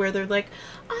bands, where they're like,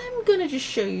 I'm gonna just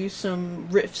show you some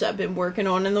riffs I've been working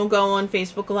on, and they'll go on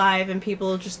Facebook Live and people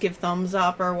will just give thumbs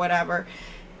up or whatever.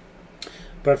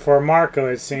 But for Marco,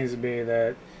 it seems to be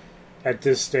that at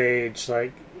this stage,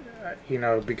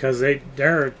 because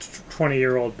they're a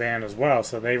 20-year-old band as well,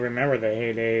 so they remember the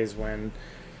heydays when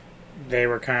they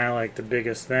were kind of like the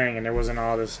biggest thing, and there wasn't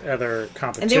all this other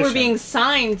competition. And they were being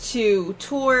signed to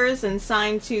tours and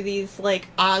signed to these like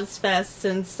Ozfests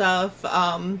and stuff.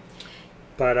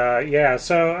 But yeah,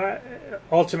 so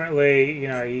ultimately, you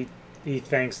know, he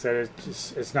thinks that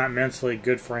it's not mentally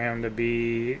good for him to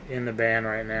be in the band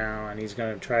right now, and he's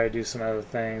going to try to do some other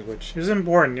things, which is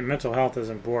important. Mental health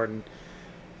is important,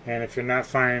 and if you're not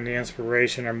finding the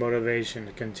inspiration or motivation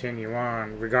to continue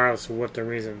on, regardless of what the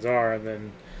reasons are,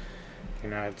 then you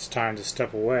know it's time to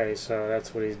step away. So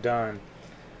that's what he's done.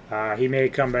 He may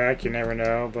come back, you never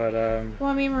know. But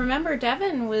well, I mean, remember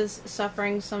Devin was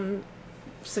suffering some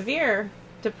severe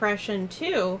depression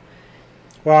too.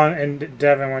 Well, and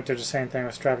Devin went through the same thing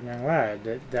with Strapping Young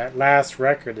Lad. That last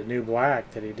record, The New Black,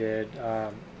 that he did,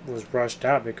 was rushed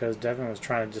out because Devin was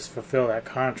trying to just fulfill that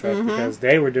contract because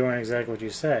they were doing exactly what you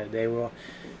said. They're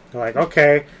like,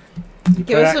 okay,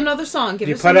 give us another song.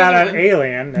 You put out an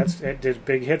Alien. It did a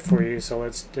big hit for you, so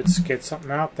let's get something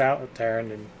out there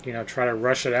and then, you know, try to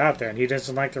rush it out there. And he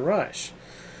doesn't like to rush.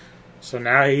 So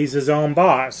now he's his own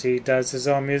boss. He does his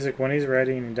own music when he's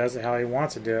ready, and he does it how he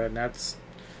wants to do it. And that's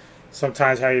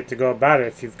sometimes how you have to go about it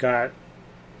if you've got,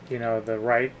 you know, the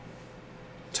right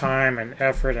time and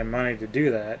effort and money to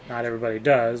do that. Not everybody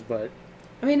does, but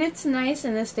I mean, it's nice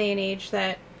in this day and age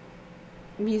that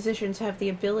musicians have the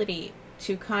ability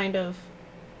to kind of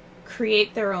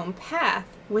create their own path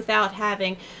without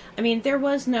having, I mean, there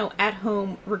was no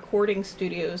at-home recording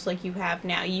studios like you have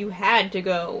now. You had to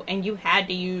go and you had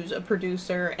to use a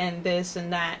producer and this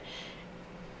and that.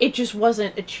 It just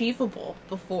wasn't achievable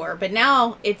before, but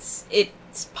now it's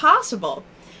possible.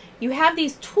 You have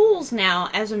these tools now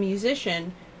as a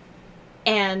musician,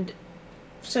 and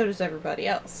so does everybody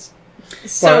else.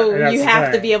 So you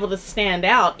have to be able to stand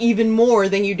out even more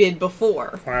than you did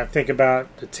before. When I think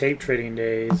about the tape trading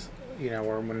days, you know,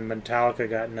 when Metallica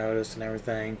got noticed and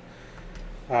everything,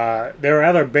 there were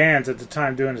other bands at the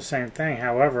time doing the same thing.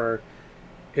 However,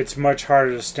 it's much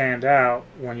harder to stand out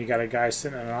when you got a guy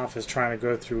sitting in an office trying to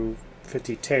go through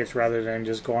 50 tapes rather than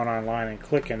just going online and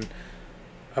clicking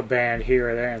a band here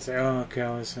or there and say, oh, okay,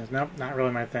 listen, nope, not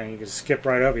really my thing. You can skip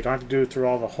right over. You don't have to do through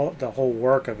all the whole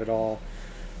work of it all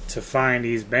to find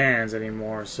these bands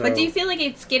anymore. So, but do you feel like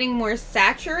it's getting more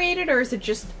saturated, or is it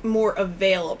just more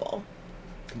available?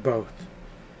 Both.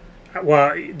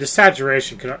 Well, the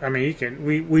saturation could, I mean,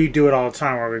 we do it all the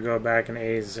time where we go back in the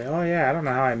 80s and say, oh yeah, I don't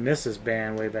know how I missed this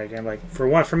band way back then. Like,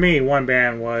 for me, one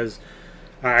band was,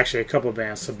 actually a couple of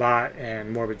bands, Sabat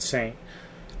and Morbid Saint.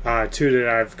 Two that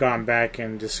I've gone back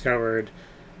and discovered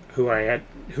who I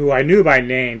knew by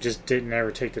name, just didn't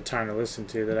ever take the time to listen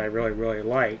to, that I really, really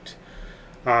liked.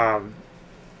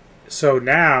 So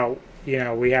now, you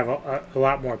know, we have a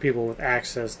lot more people with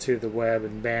access to the web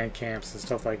and band camps and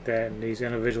stuff like that, and these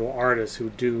individual artists who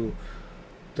do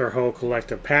their whole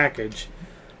collective package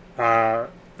are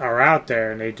out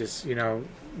there, and they just, you know,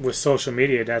 with social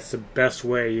media, that's the best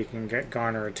way you can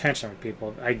garner attention with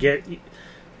people. I get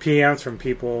PMs from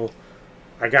people.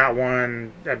 I got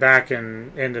one back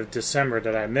in end of December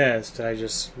that I missed. I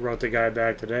just wrote the guy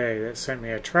back today that sent me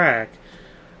a track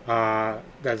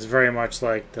that's very much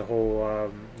like the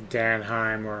whole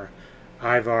Danheim or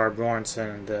Ivar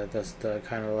Bjornsson, the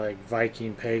kind of like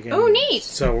Viking pagan. Oh, neat!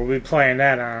 So we'll be playing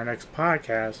that on our next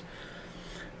podcast.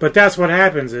 But that's what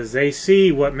happens is they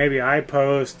see what maybe I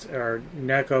post or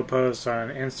Neko posts on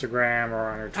Instagram or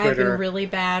on her Twitter. I've been really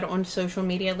bad on social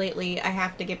media lately. I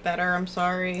have to get better. I'm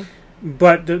sorry.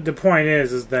 But the point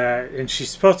is that, and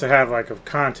she's supposed to have like a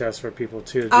contest for people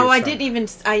too. I didn't even.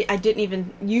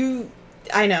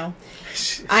 I know.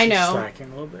 I know. She's slacking a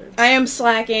little bit. I am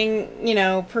slacking, you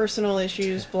know, personal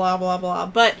issues, blah, blah, blah.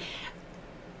 But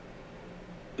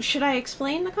should I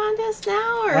explain the contest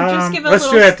now, or just give a let's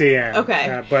little... do it at the end.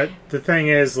 Okay. But the thing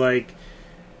is, like,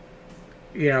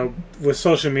 you know, with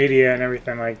social media and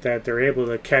everything like that, they're able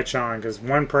to catch on, because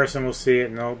one person will see it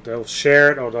and they'll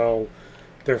share it, or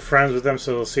they're friends with them,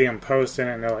 so they'll see them posting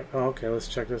it, and they're like, oh, okay, let's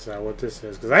check this out, what this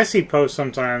is. Because I see posts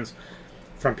sometimes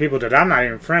from people that I'm not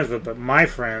even friends with, but my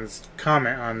friends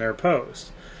comment on their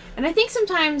posts. And I think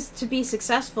sometimes to be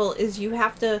successful is you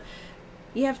have to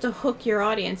hook your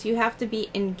audience. You have to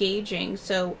be engaging.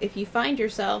 So if you find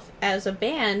yourself as a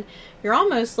band, you're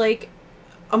almost like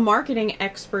a marketing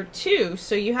expert too.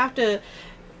 So you have to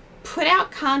put out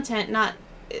content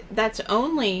that's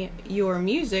only your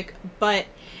music, but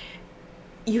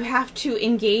you have to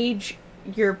engage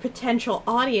your potential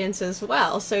audience as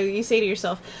well. So you say to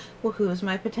yourself, well, who is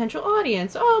my potential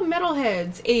audience? Oh,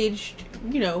 metalheads aged,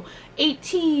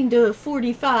 18 to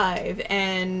 45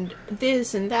 and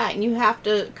this and that. And you have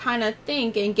to kind of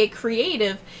think and get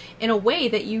creative in a way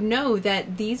that you know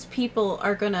that these people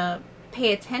are going to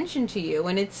pay attention to you.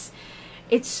 And it's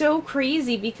so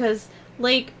crazy because,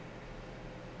 like,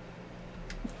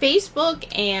 Facebook,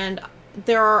 and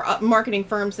there are marketing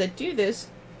firms that do this,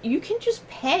 you can just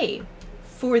pay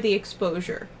for the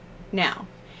exposure now.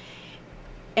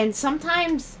 And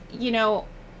sometimes,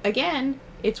 again,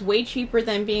 it's way cheaper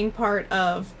than being part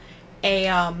of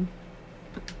a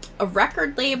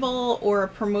record label or a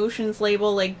promotions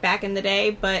label like back in the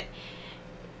day, but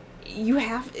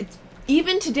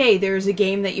even today there's a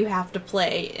game that you have to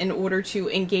play in order to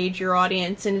engage your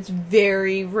audience, and it's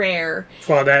very rare.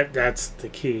 Well, that's the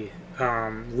key.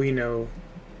 We know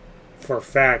for a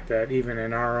fact that even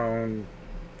in our own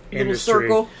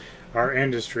industry, our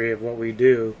industry of what we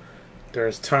do,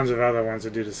 there's tons of other ones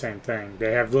that do the same thing.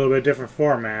 They have a little bit different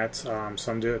formats.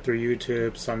 Some do it through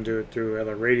YouTube, some do it through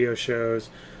other radio shows.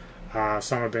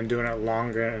 Some have been doing it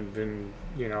longer and been,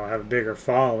 have a bigger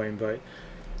following. But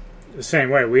the same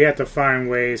way, we have to find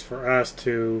ways for us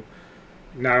to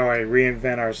not only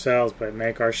reinvent ourselves, but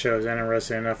make our shows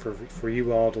interesting enough for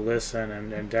you all to listen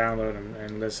and download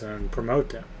and listen and promote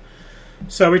them.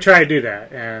 So we try to do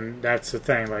that, and that's the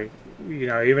thing. Like,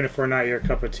 even if we're not your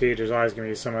cup of tea, there's always going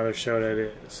to be some other show that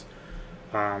is.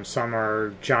 Some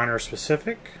are genre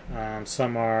specific.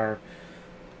 Some are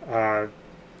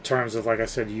terms of, like I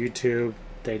said, YouTube.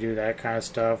 They do that kind of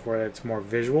stuff where it's more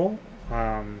visual,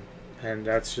 and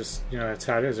that's just that's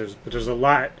how it is. There's a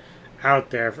lot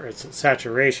out there. It's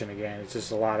saturation again. It's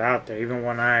just a lot out there. Even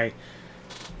when I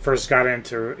first got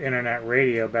into internet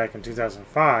radio back in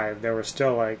 2005, there were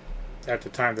still, like, at the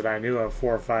time that I knew of,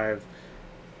 4 or 5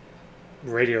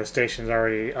 radio stations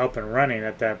already up and running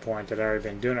at that point that had already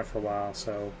been doing it for a while.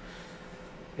 So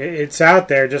it's out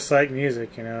there, just like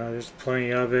music. There's plenty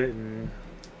of it. And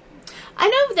I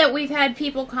know that we've had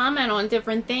people comment on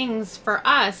different things for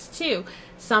us too.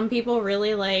 Some people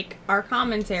really like our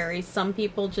commentary. Some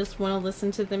people just want to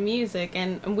listen to the music,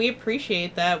 and we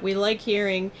appreciate that. We like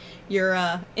hearing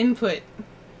your input.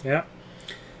 Yeah.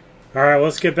 All right,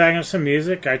 let's get back into some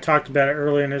music. I talked about it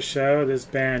earlier in the show. This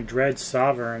band, Dread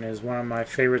Sovereign, is one of my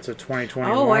favorites of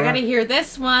 2021. Oh, I got to hear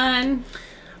this one.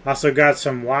 Also got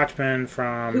some Watchmen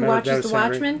from... Who watches The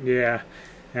Watchmen? Yeah.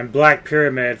 And Black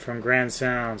Pyramid from Grand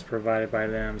Sounds, provided by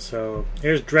them. So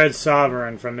here's Dread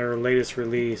Sovereign from their latest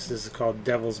release. This is called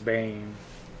Devil's Bane.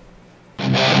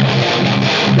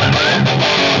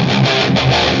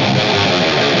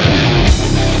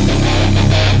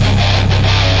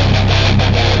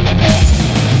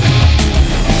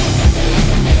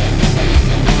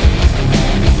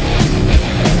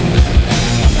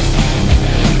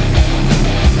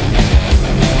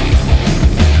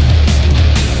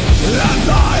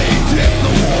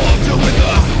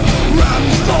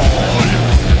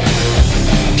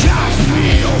 Cast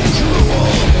me, oh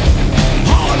cruel,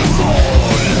 heart of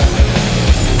gold.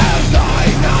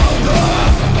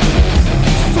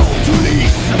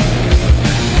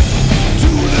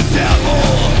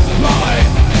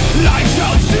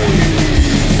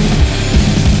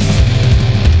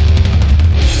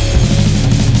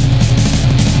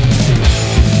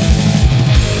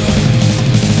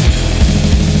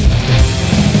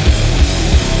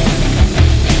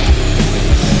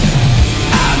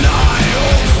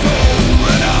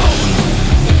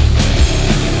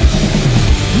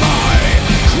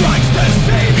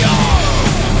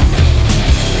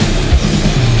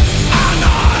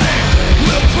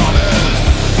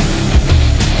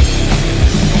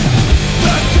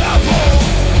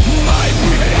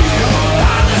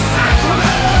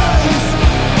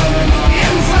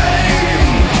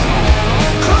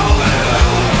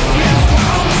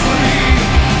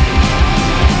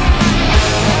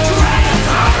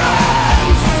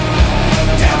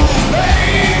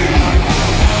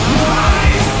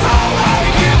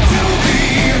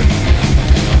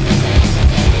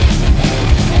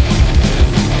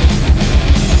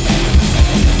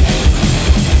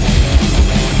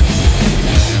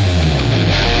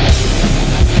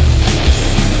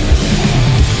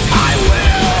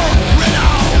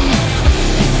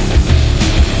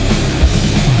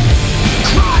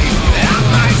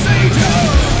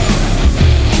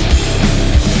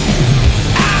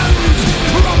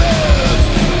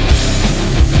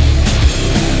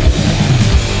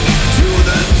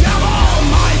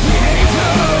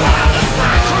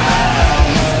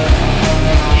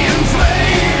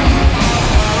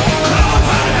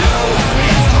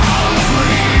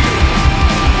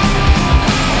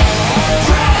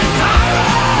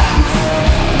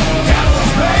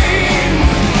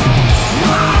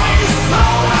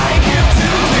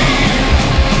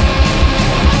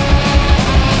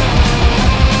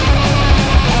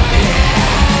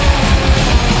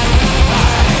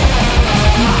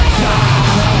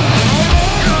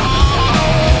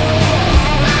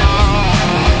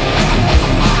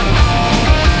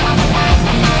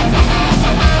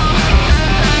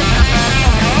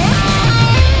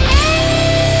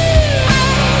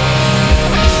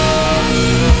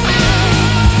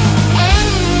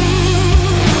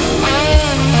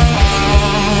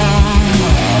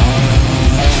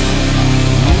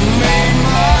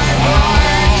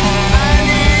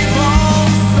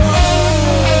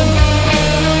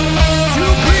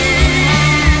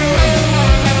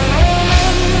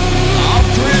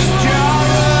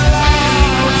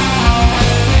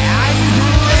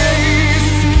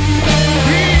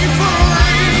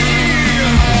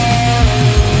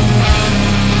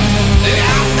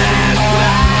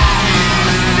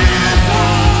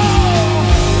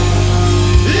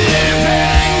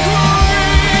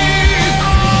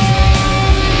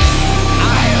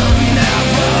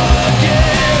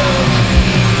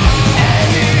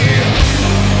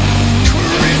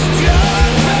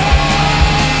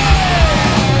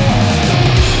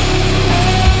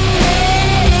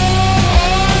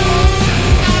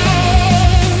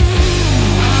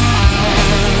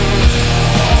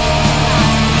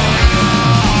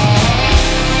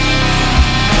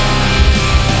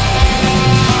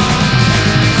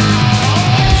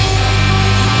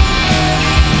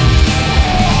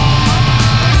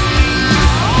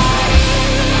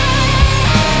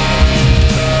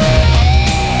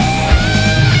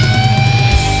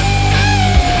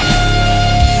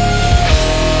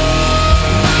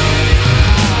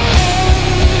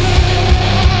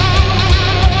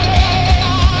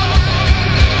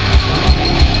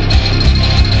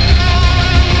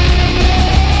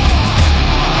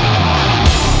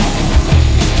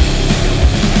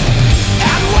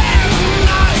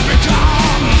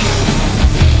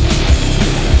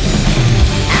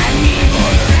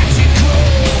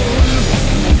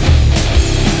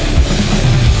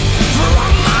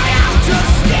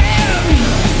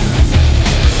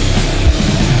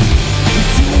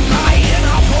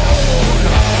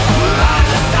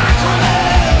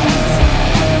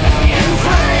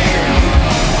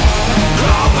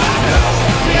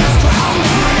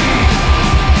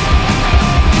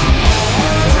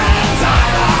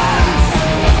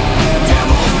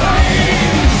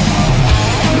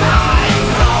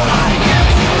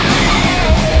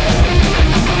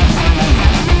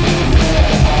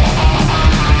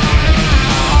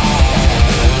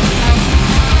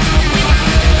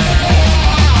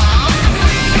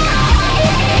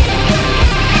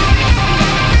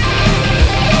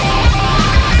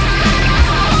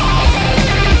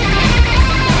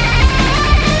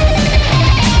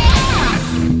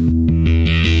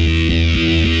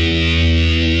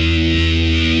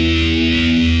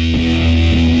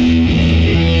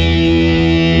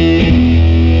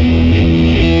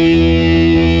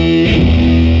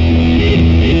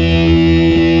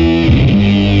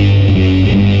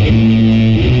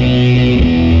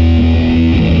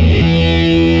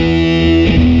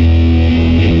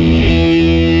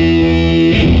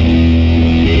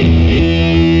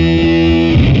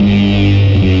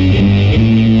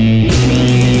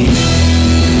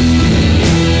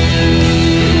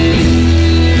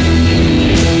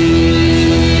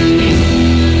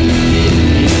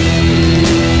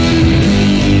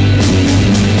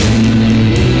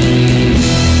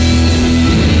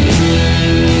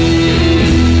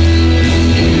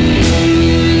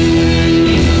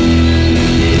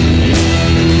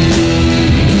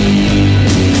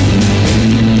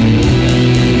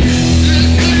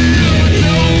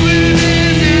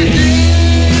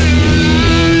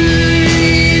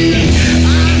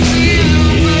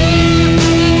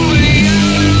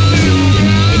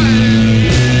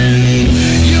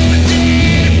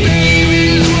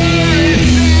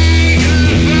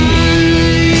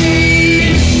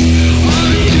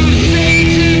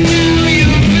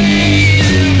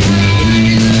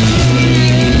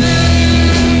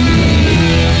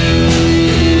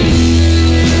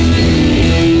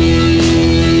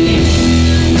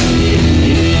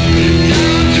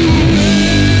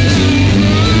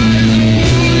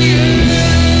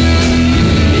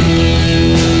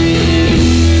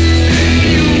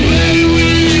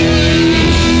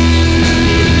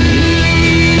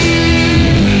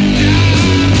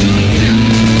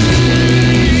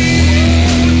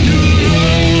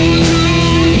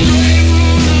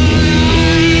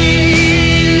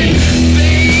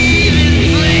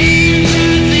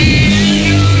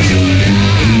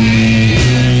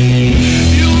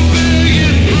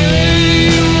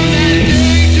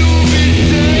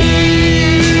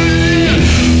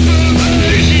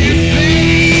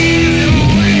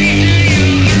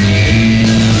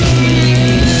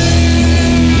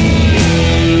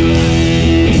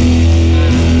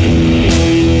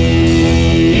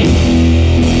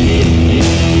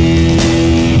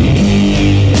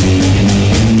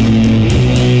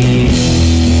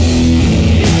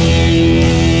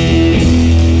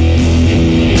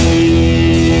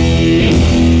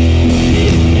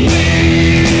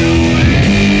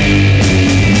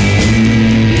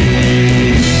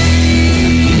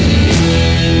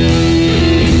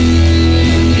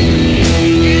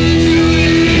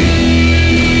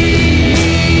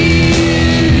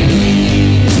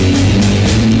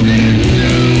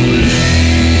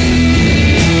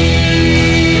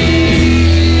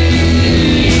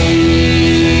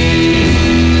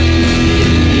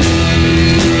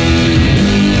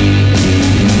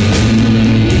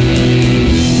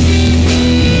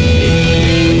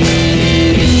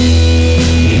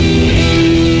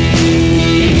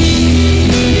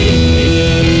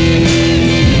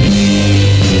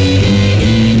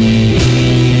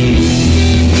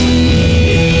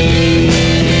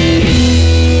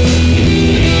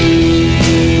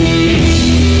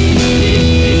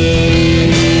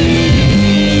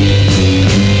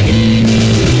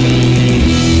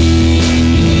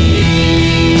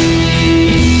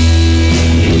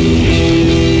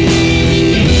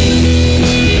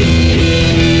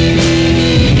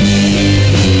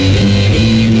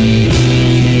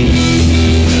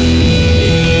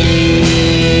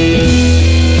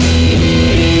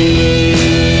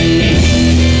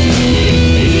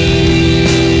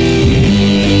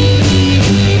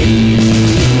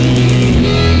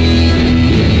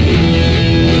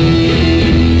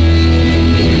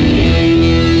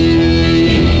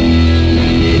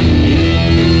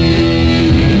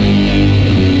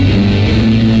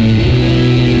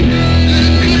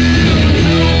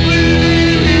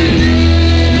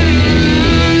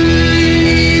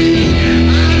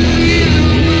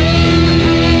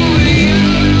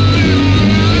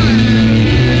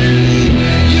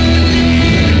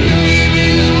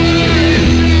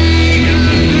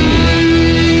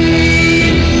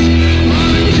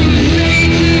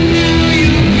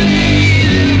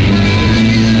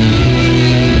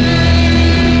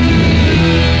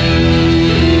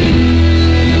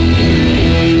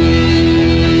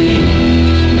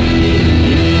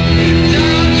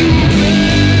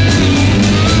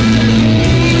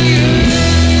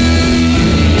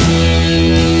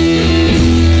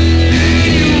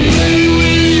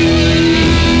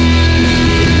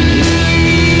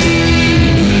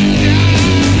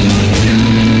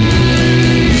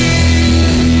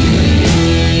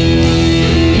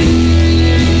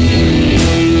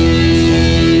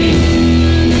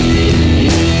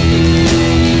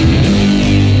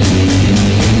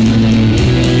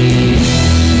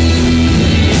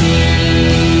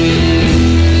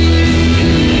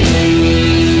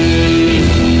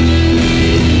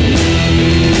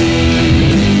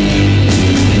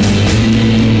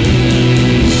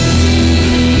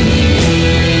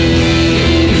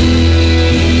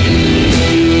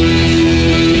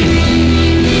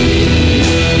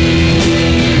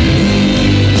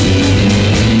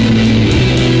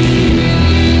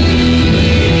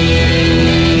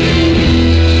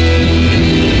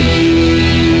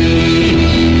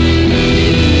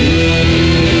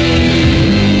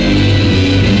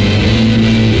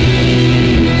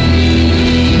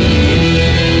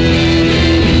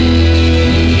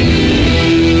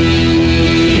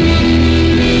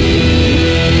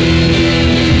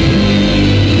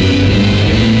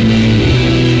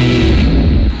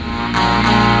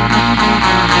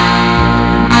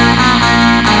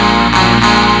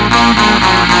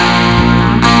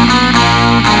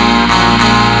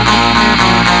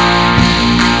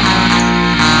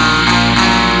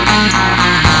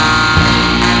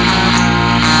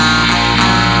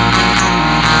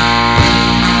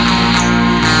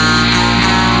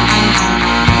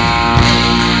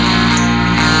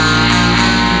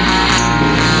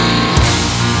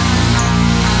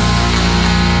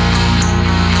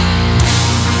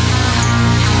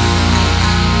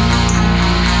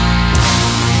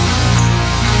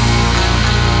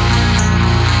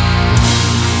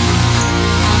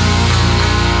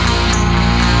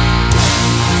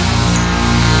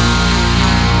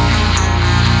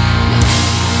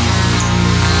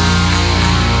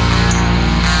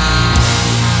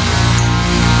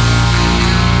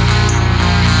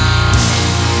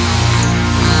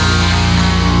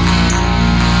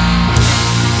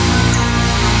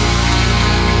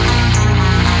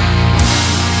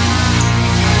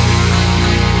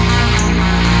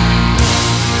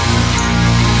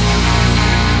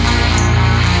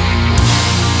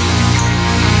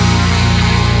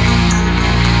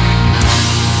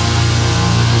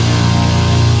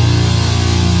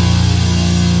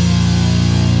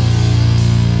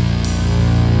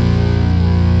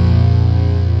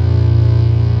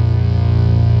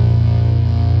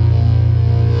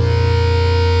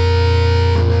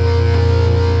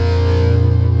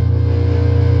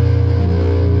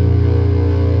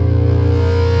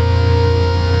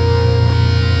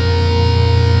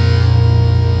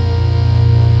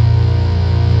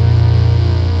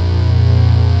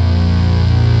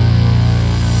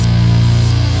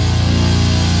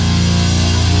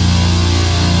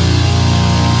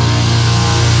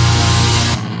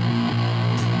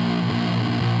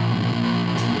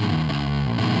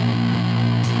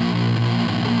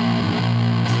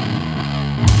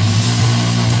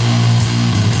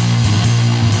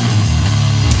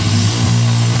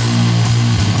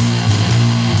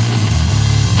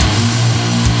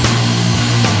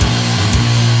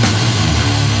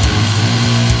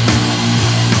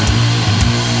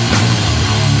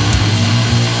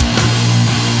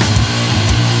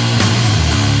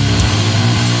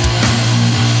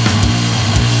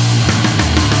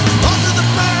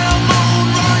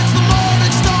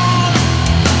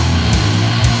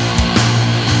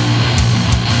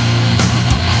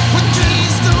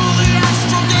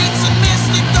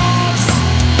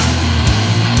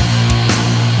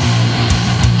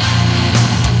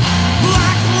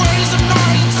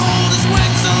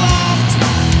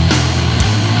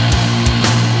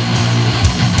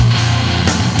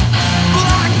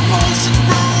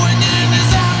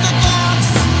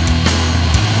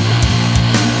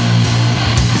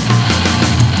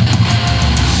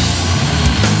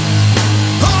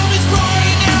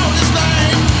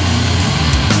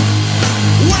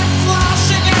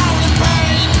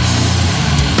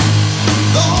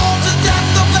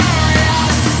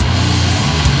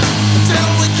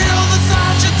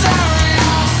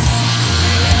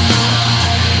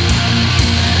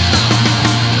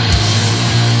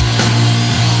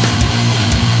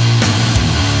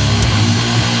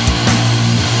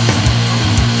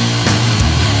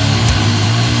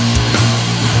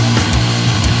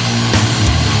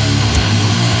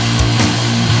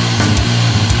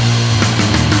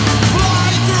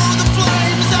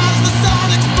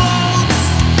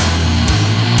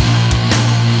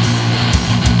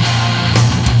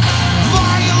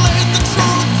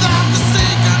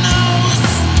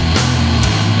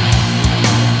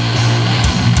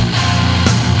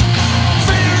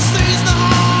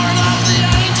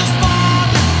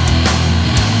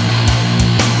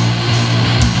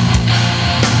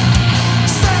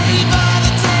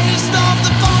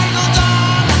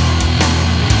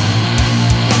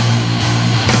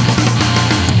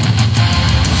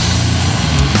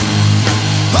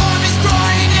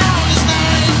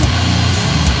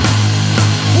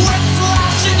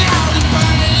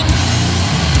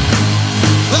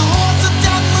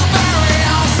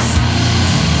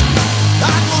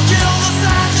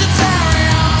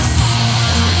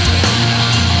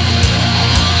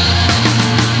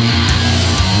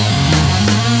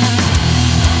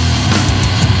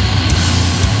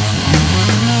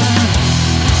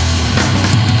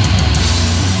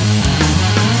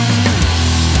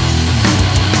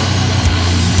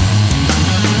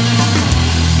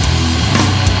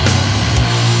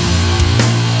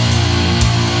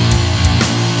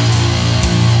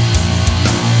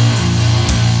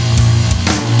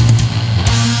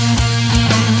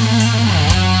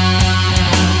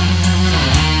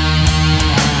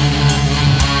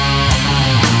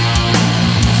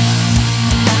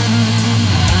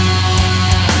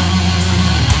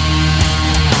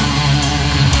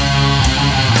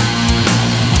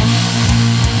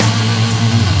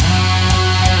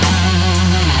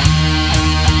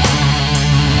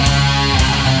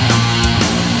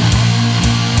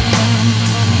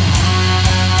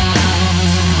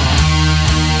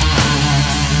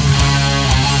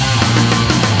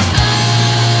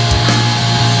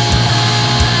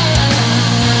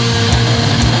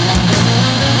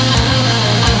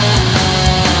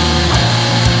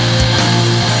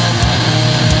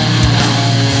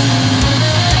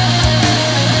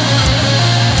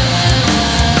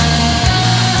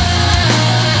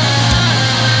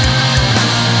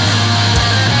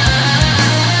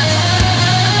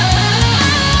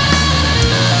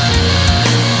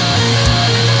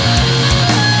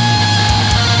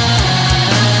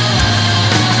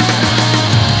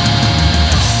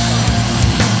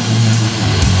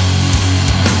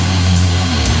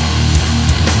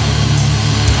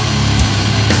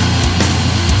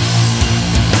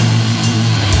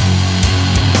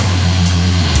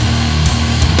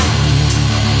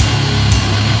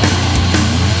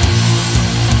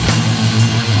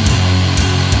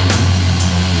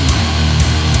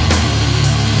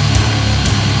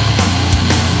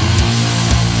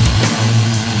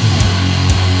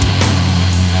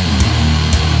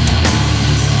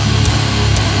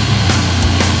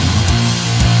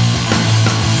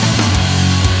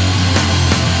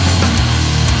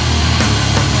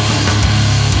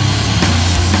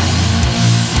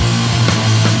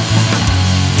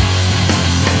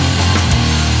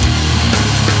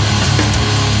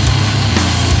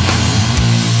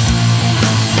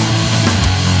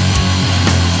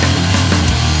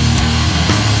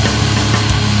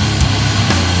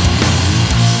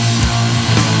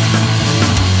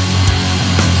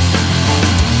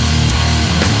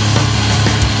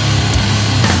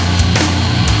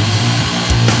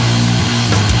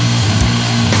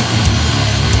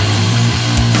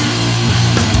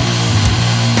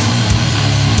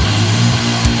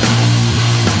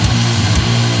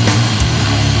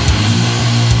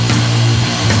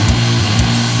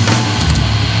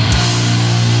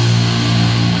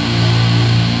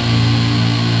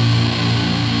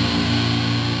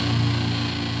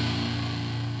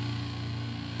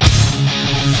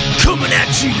 Coming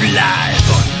at you live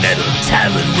on Metal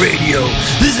Tavern Radio.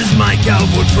 This is Mike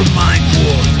Alvord from Mind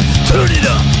Wars. Turn it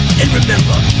up and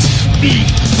remember, speed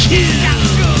kills.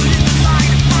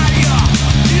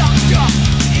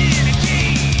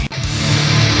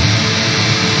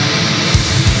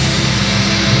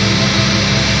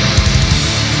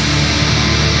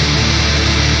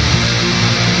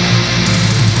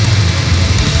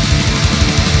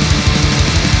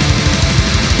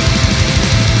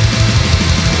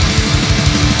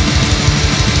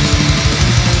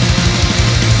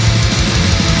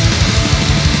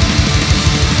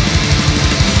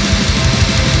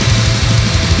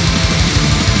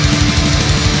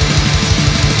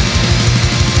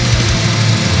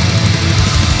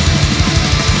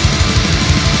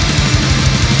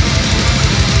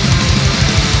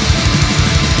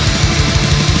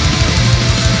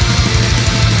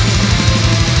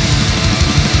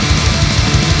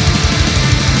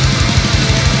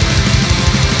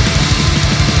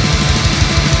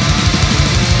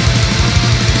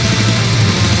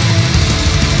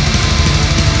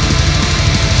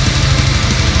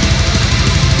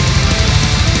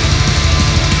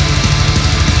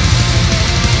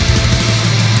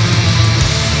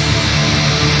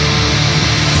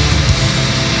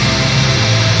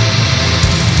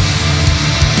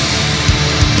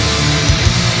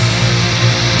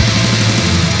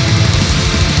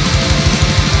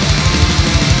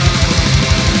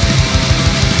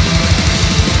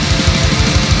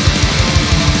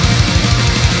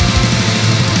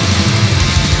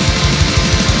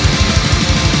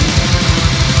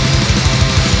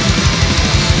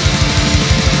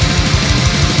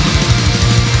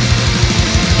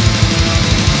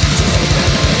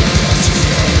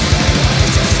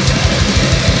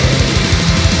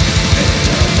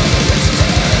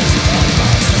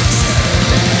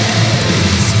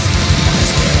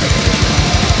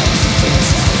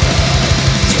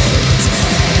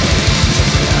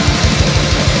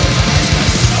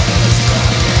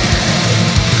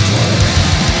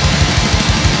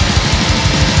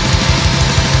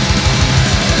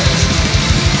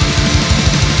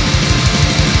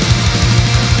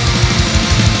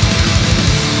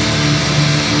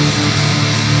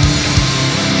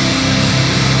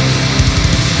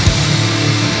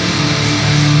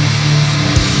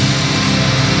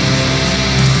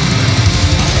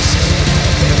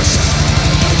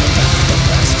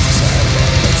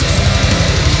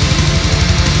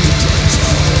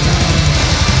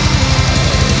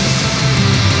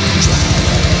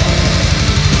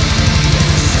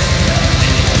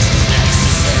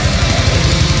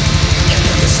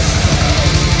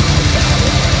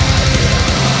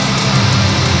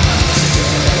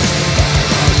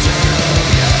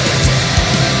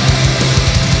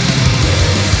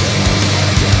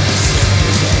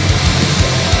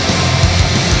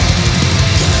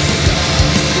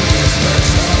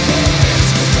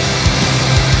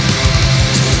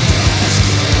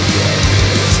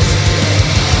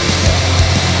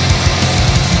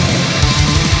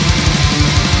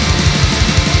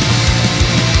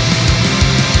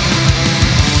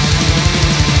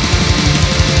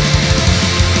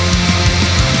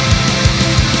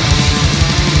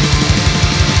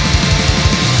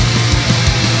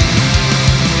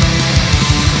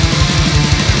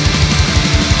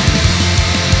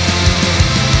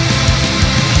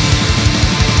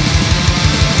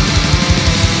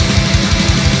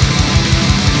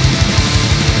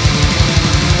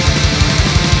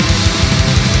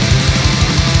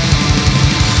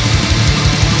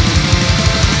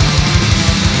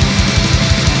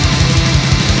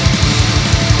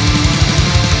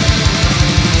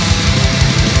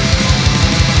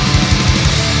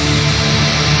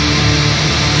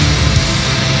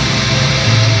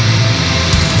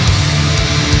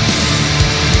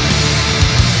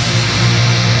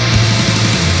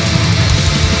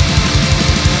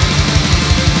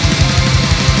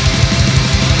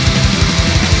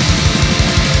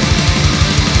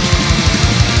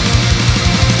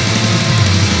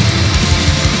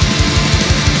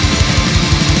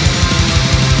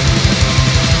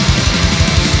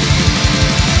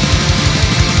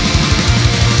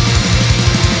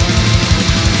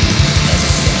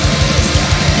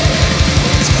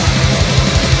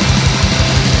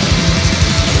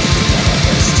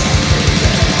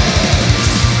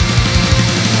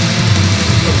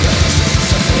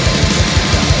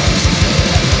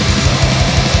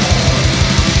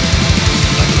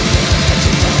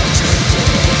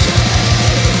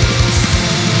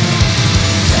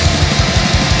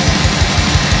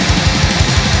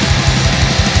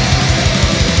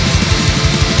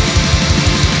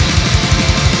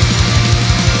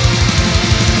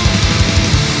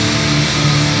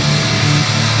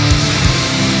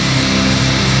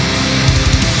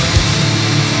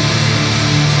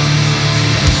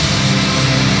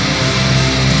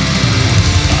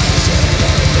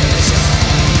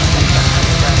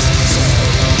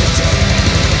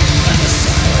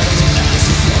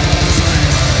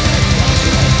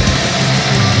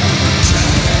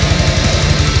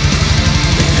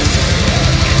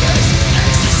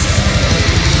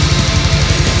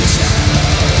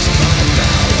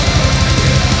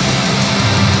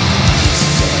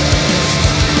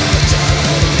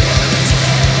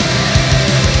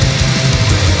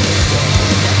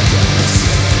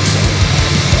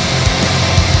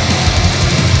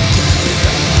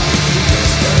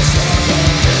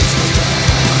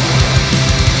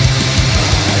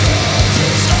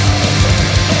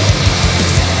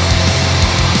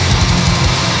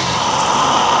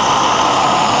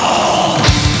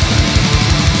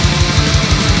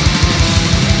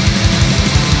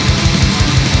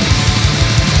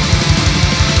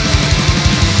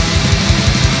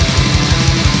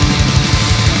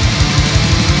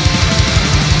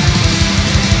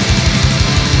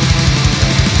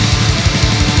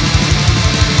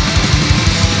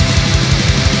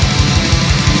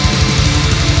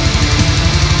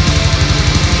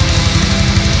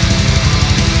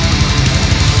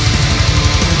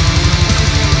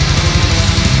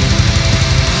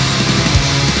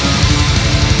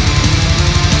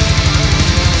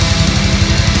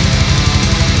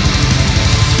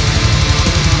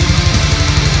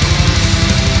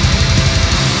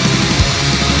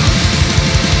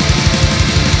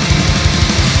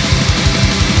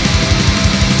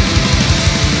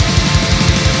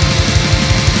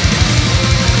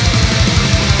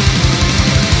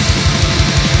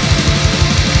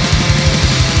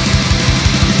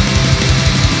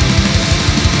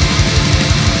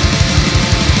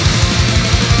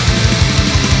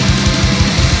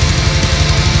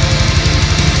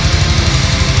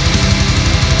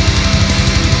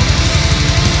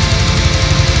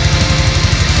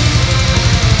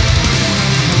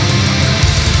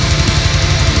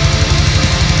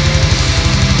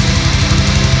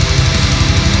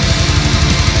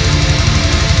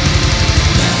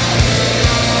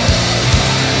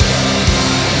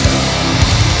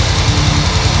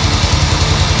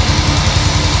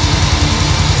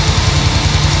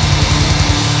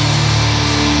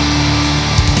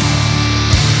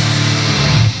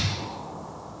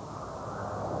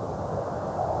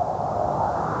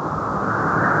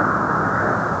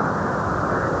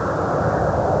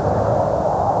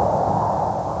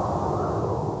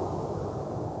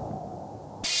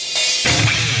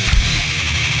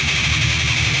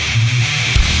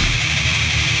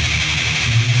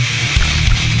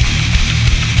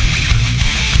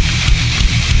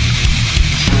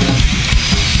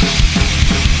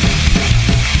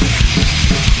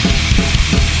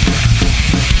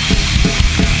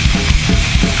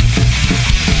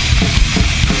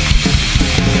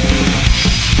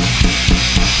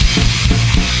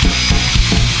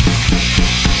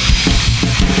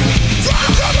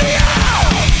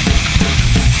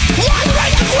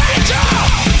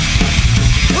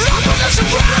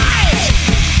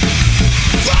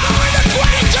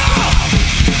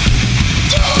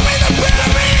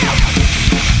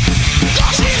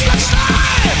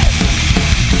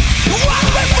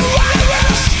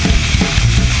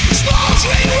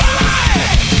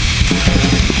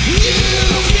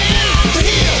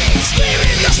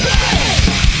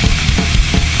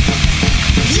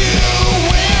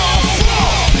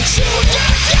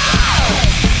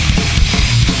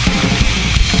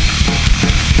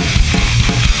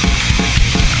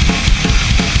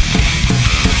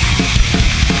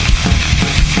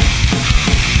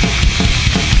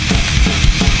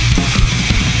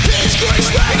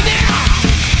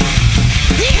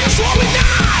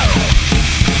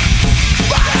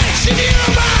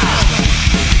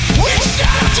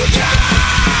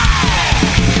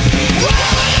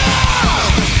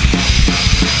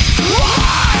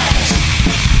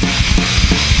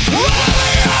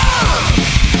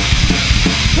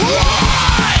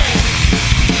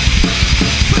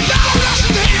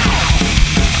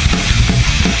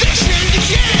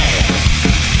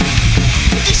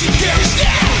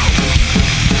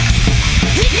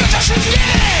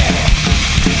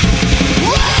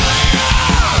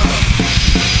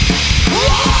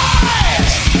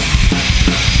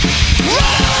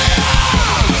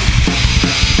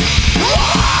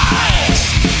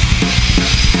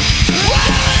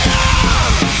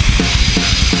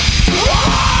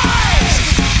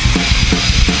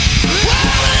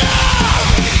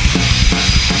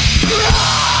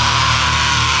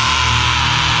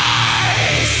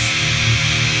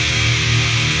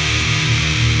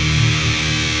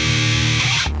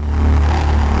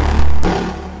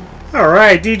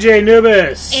 Alright, DJ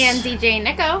Anubis. And DJ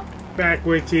Neko. Back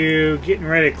with you, getting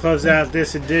ready to close out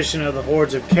this edition of the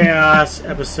Hordes of Chaos,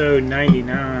 episode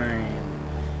 99.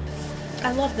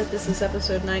 I love that this is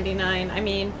episode 99. I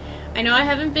mean, I know I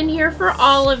haven't been here for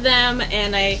all of them,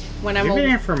 and You've been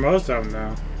here for most of them,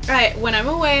 though. Right, when I'm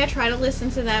away, I try to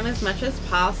listen to them as much as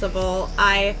possible.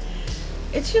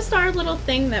 It's just our little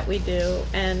thing that we do,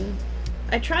 and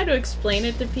I try to explain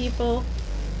it to people,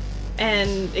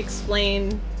 and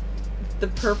explain the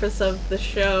purpose of the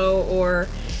show, or,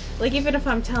 like, even if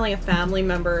I'm telling a family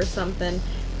member or something,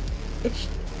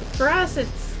 for us,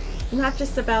 it's not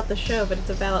just about the show, but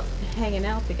it's about hanging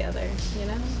out together, you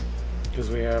know? Because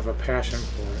we have a passion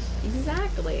for it.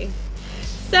 Exactly.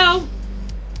 So,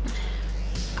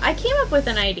 I came up with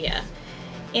an idea,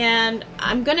 and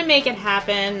I'm gonna make it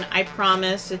happen, I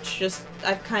promise. It's just,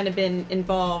 I've kind of been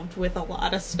involved with a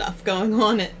lot of stuff going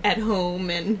on at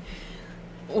home, and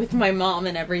with my mom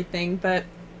and everything, but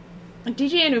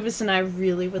DJ Anubis and I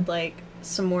really would like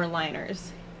some more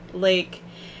liners. Like...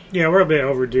 Yeah, we're a bit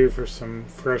overdue for some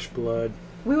fresh blood.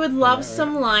 We would love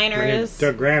some liners.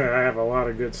 Granted, I have a lot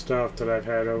of good stuff that I've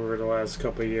had over the last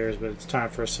couple of years, but it's time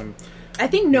for some... I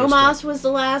think Nomas was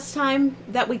the last time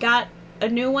that we got a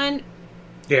new one.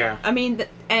 Yeah. I mean,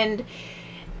 and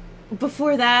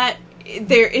before that,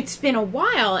 it's been a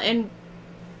while, and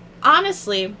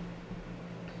honestly,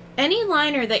 any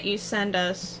liner that you send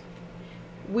us,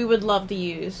 we would love to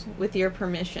use, with your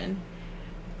permission.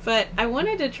 But I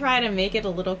wanted to try to make it a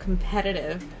little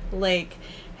competitive, like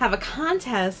have a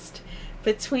contest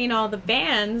between all the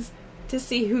bands to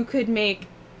see who could make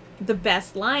the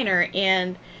best liner,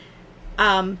 and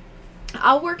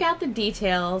I'll work out the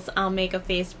details. I'll make a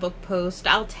Facebook post.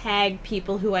 I'll tag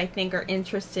people who I think are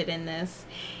interested in this,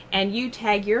 and you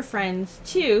tag your friends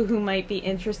too who might be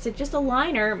interested. Just a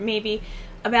liner, maybe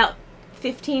about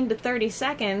 15 to 30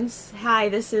 seconds. Hi,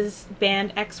 this is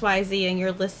band XYZ, and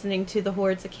you're listening to the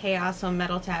Hordes of Chaos on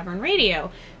Metal Tavern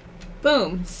Radio.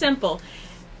 Boom. Simple.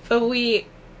 But you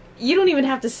don't even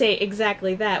have to say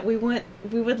exactly that. We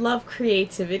would love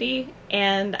creativity,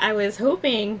 and I was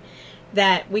hoping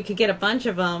that we could get a bunch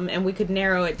of them, and we could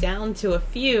narrow it down to a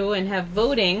few, and have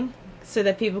voting, so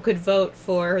that people could vote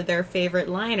for their favorite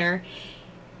liner,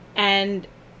 and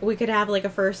we could have like a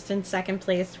first and second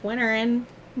place winner, and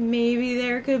maybe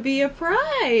there could be a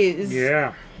prize.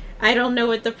 Yeah. I don't know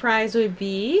what the prize would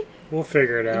be. We'll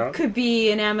figure it out. It could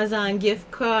be an Amazon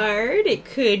gift card. It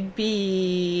could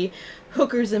be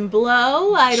hookers and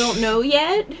blow. I don't know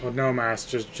yet. Well, Nomas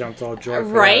just jumped all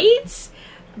joyful. Right?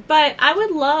 But I would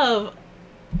love...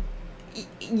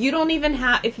 You don't even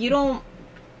have... If you don't...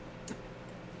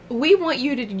 We want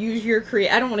you to use your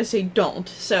I don't want to say don't.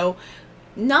 So,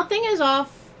 nothing is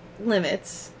off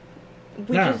limits.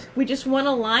 We just want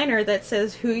a liner that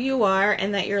says who you are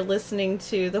and that you're listening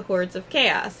to the Hordes of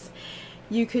Chaos.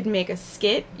 You could make a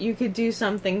skit. You could do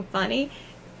something funny.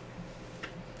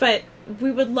 But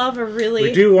we would love a really...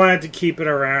 We do want it to keep it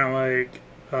around like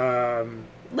 15.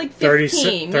 30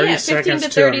 yeah, 15 seconds to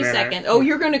 30 a minute. seconds. Oh,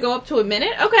 you're going to go up to a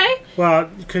minute? Okay. Well,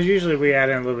 because usually we add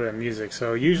in a little bit of music.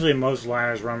 So usually most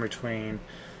liners run between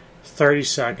 30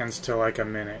 seconds to like a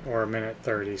minute or a minute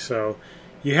 30. So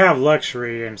you have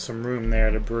luxury and some room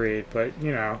there to breathe. But,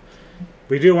 you know,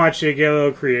 we do want you to get a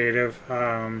little creative.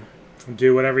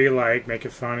 Do whatever you like. Make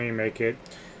it funny. Make it,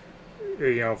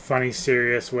 funny,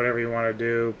 serious, whatever you want to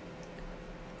do.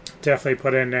 Definitely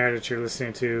put in there that you're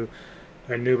listening to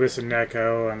Anubis and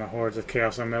Neko and the Hordes of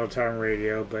Chaos on Metal Tavern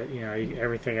Radio. But,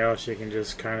 everything else you can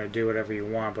just kind of do whatever you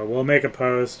want. But we'll make a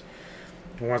post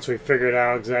once we figured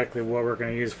out exactly what we're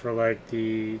going to use for, like,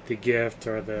 the gift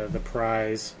or the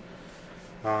prize.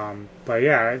 But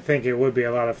yeah, I think it would be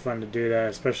a lot of fun to do that,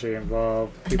 especially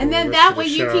involve people. And then that way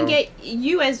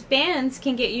you as bands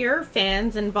can get your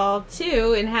fans involved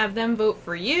too and have them vote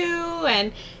for you,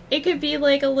 and it could be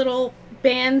like a little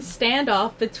band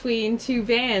standoff between two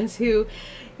bands who,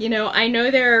 I know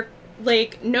they're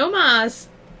like Nomas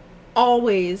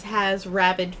always has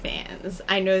rabid fans.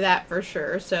 I know that for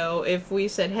sure. So if we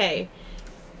said, hey,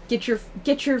 get your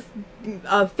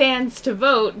fans to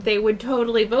vote, they would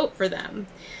totally vote for them.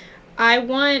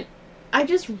 I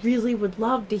just really would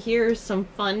love to hear some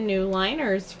fun new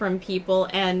liners from people,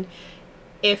 and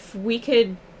if we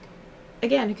could,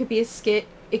 again, it could be a skit,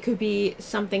 it could be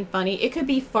something funny, it could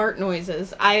be fart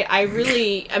noises.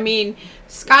 I mean,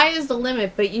 sky is the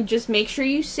limit, but you just make sure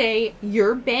you say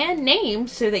your band name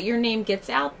so that your name gets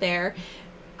out there.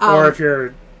 Or if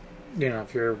you're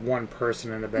one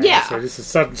person in the band, yeah. So this is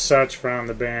such and such from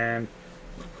the band,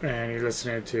 and you're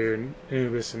listening to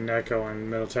Anubis and Neko on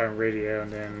Metal Tavern Radio,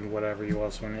 and then whatever you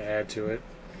also want to add to it.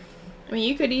 I mean,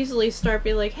 you could easily start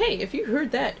be like, hey, if you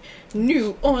heard that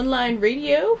new online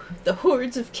radio, the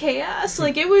Hordes of Chaos,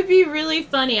 like, it would be really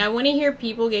funny. I want to hear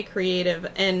people get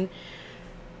creative, and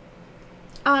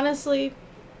honestly,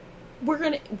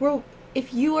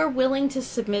 if you are willing to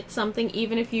submit something,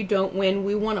 even if you don't win,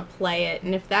 we want to play it,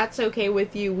 and if that's okay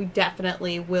with you, we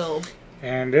definitely will.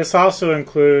 And this also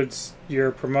includes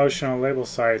your promotional label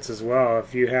sites as well.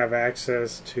 If you have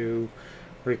access to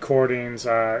recordings,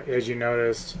 as you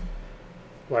noticed,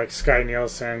 like Sky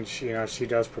Nielsen, she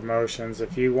does promotions.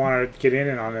 If you want to get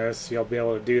in on this, you'll be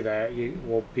able to do that. You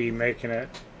will be making it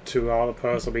to all the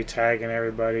posts. We'll be tagging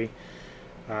everybody.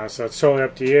 So it's totally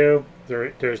up to you.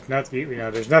 There's nothing,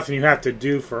 there's nothing you have to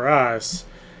do for us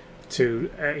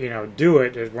to, do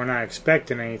it. We're not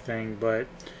expecting anything, but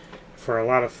for a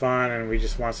lot of fun, and we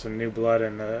just want some new blood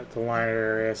in the liner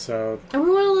area. So, and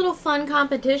we want a little fun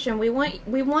competition. We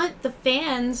want the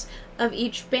fans of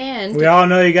each band. We all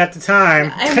know you got the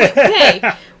time. Hey,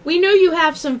 we know you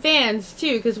have some fans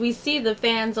too, because we see the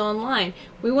fans online.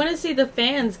 We want to see the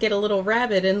fans get a little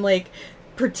rabid and like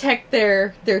protect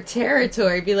their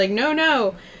territory. Be like,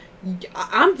 no,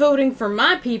 I'm voting for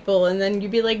my people, and then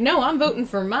you'd be like, no, I'm voting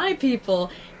for my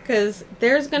people. Because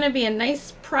there's going to be a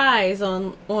nice prize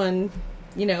on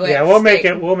yeah, we'll make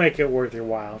it worth your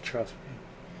while. Trust me.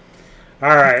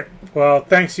 All right. Well,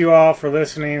 thanks you all for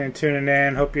listening and tuning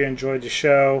in. Hope you enjoyed the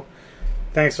show.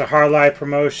 Thanks to Hard Life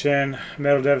Promotion,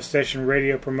 Metal Devastation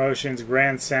Radio Promotions,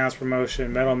 Grand Sounds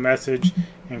Promotion, Metal Message,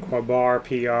 and Quabar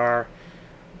PR.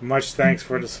 Much thanks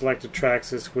for the selected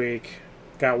tracks this week.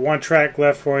 Got one track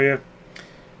left for you.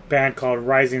 Band called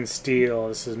Rising Steel.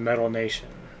 This is Metal Nation.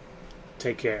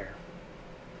 Take care.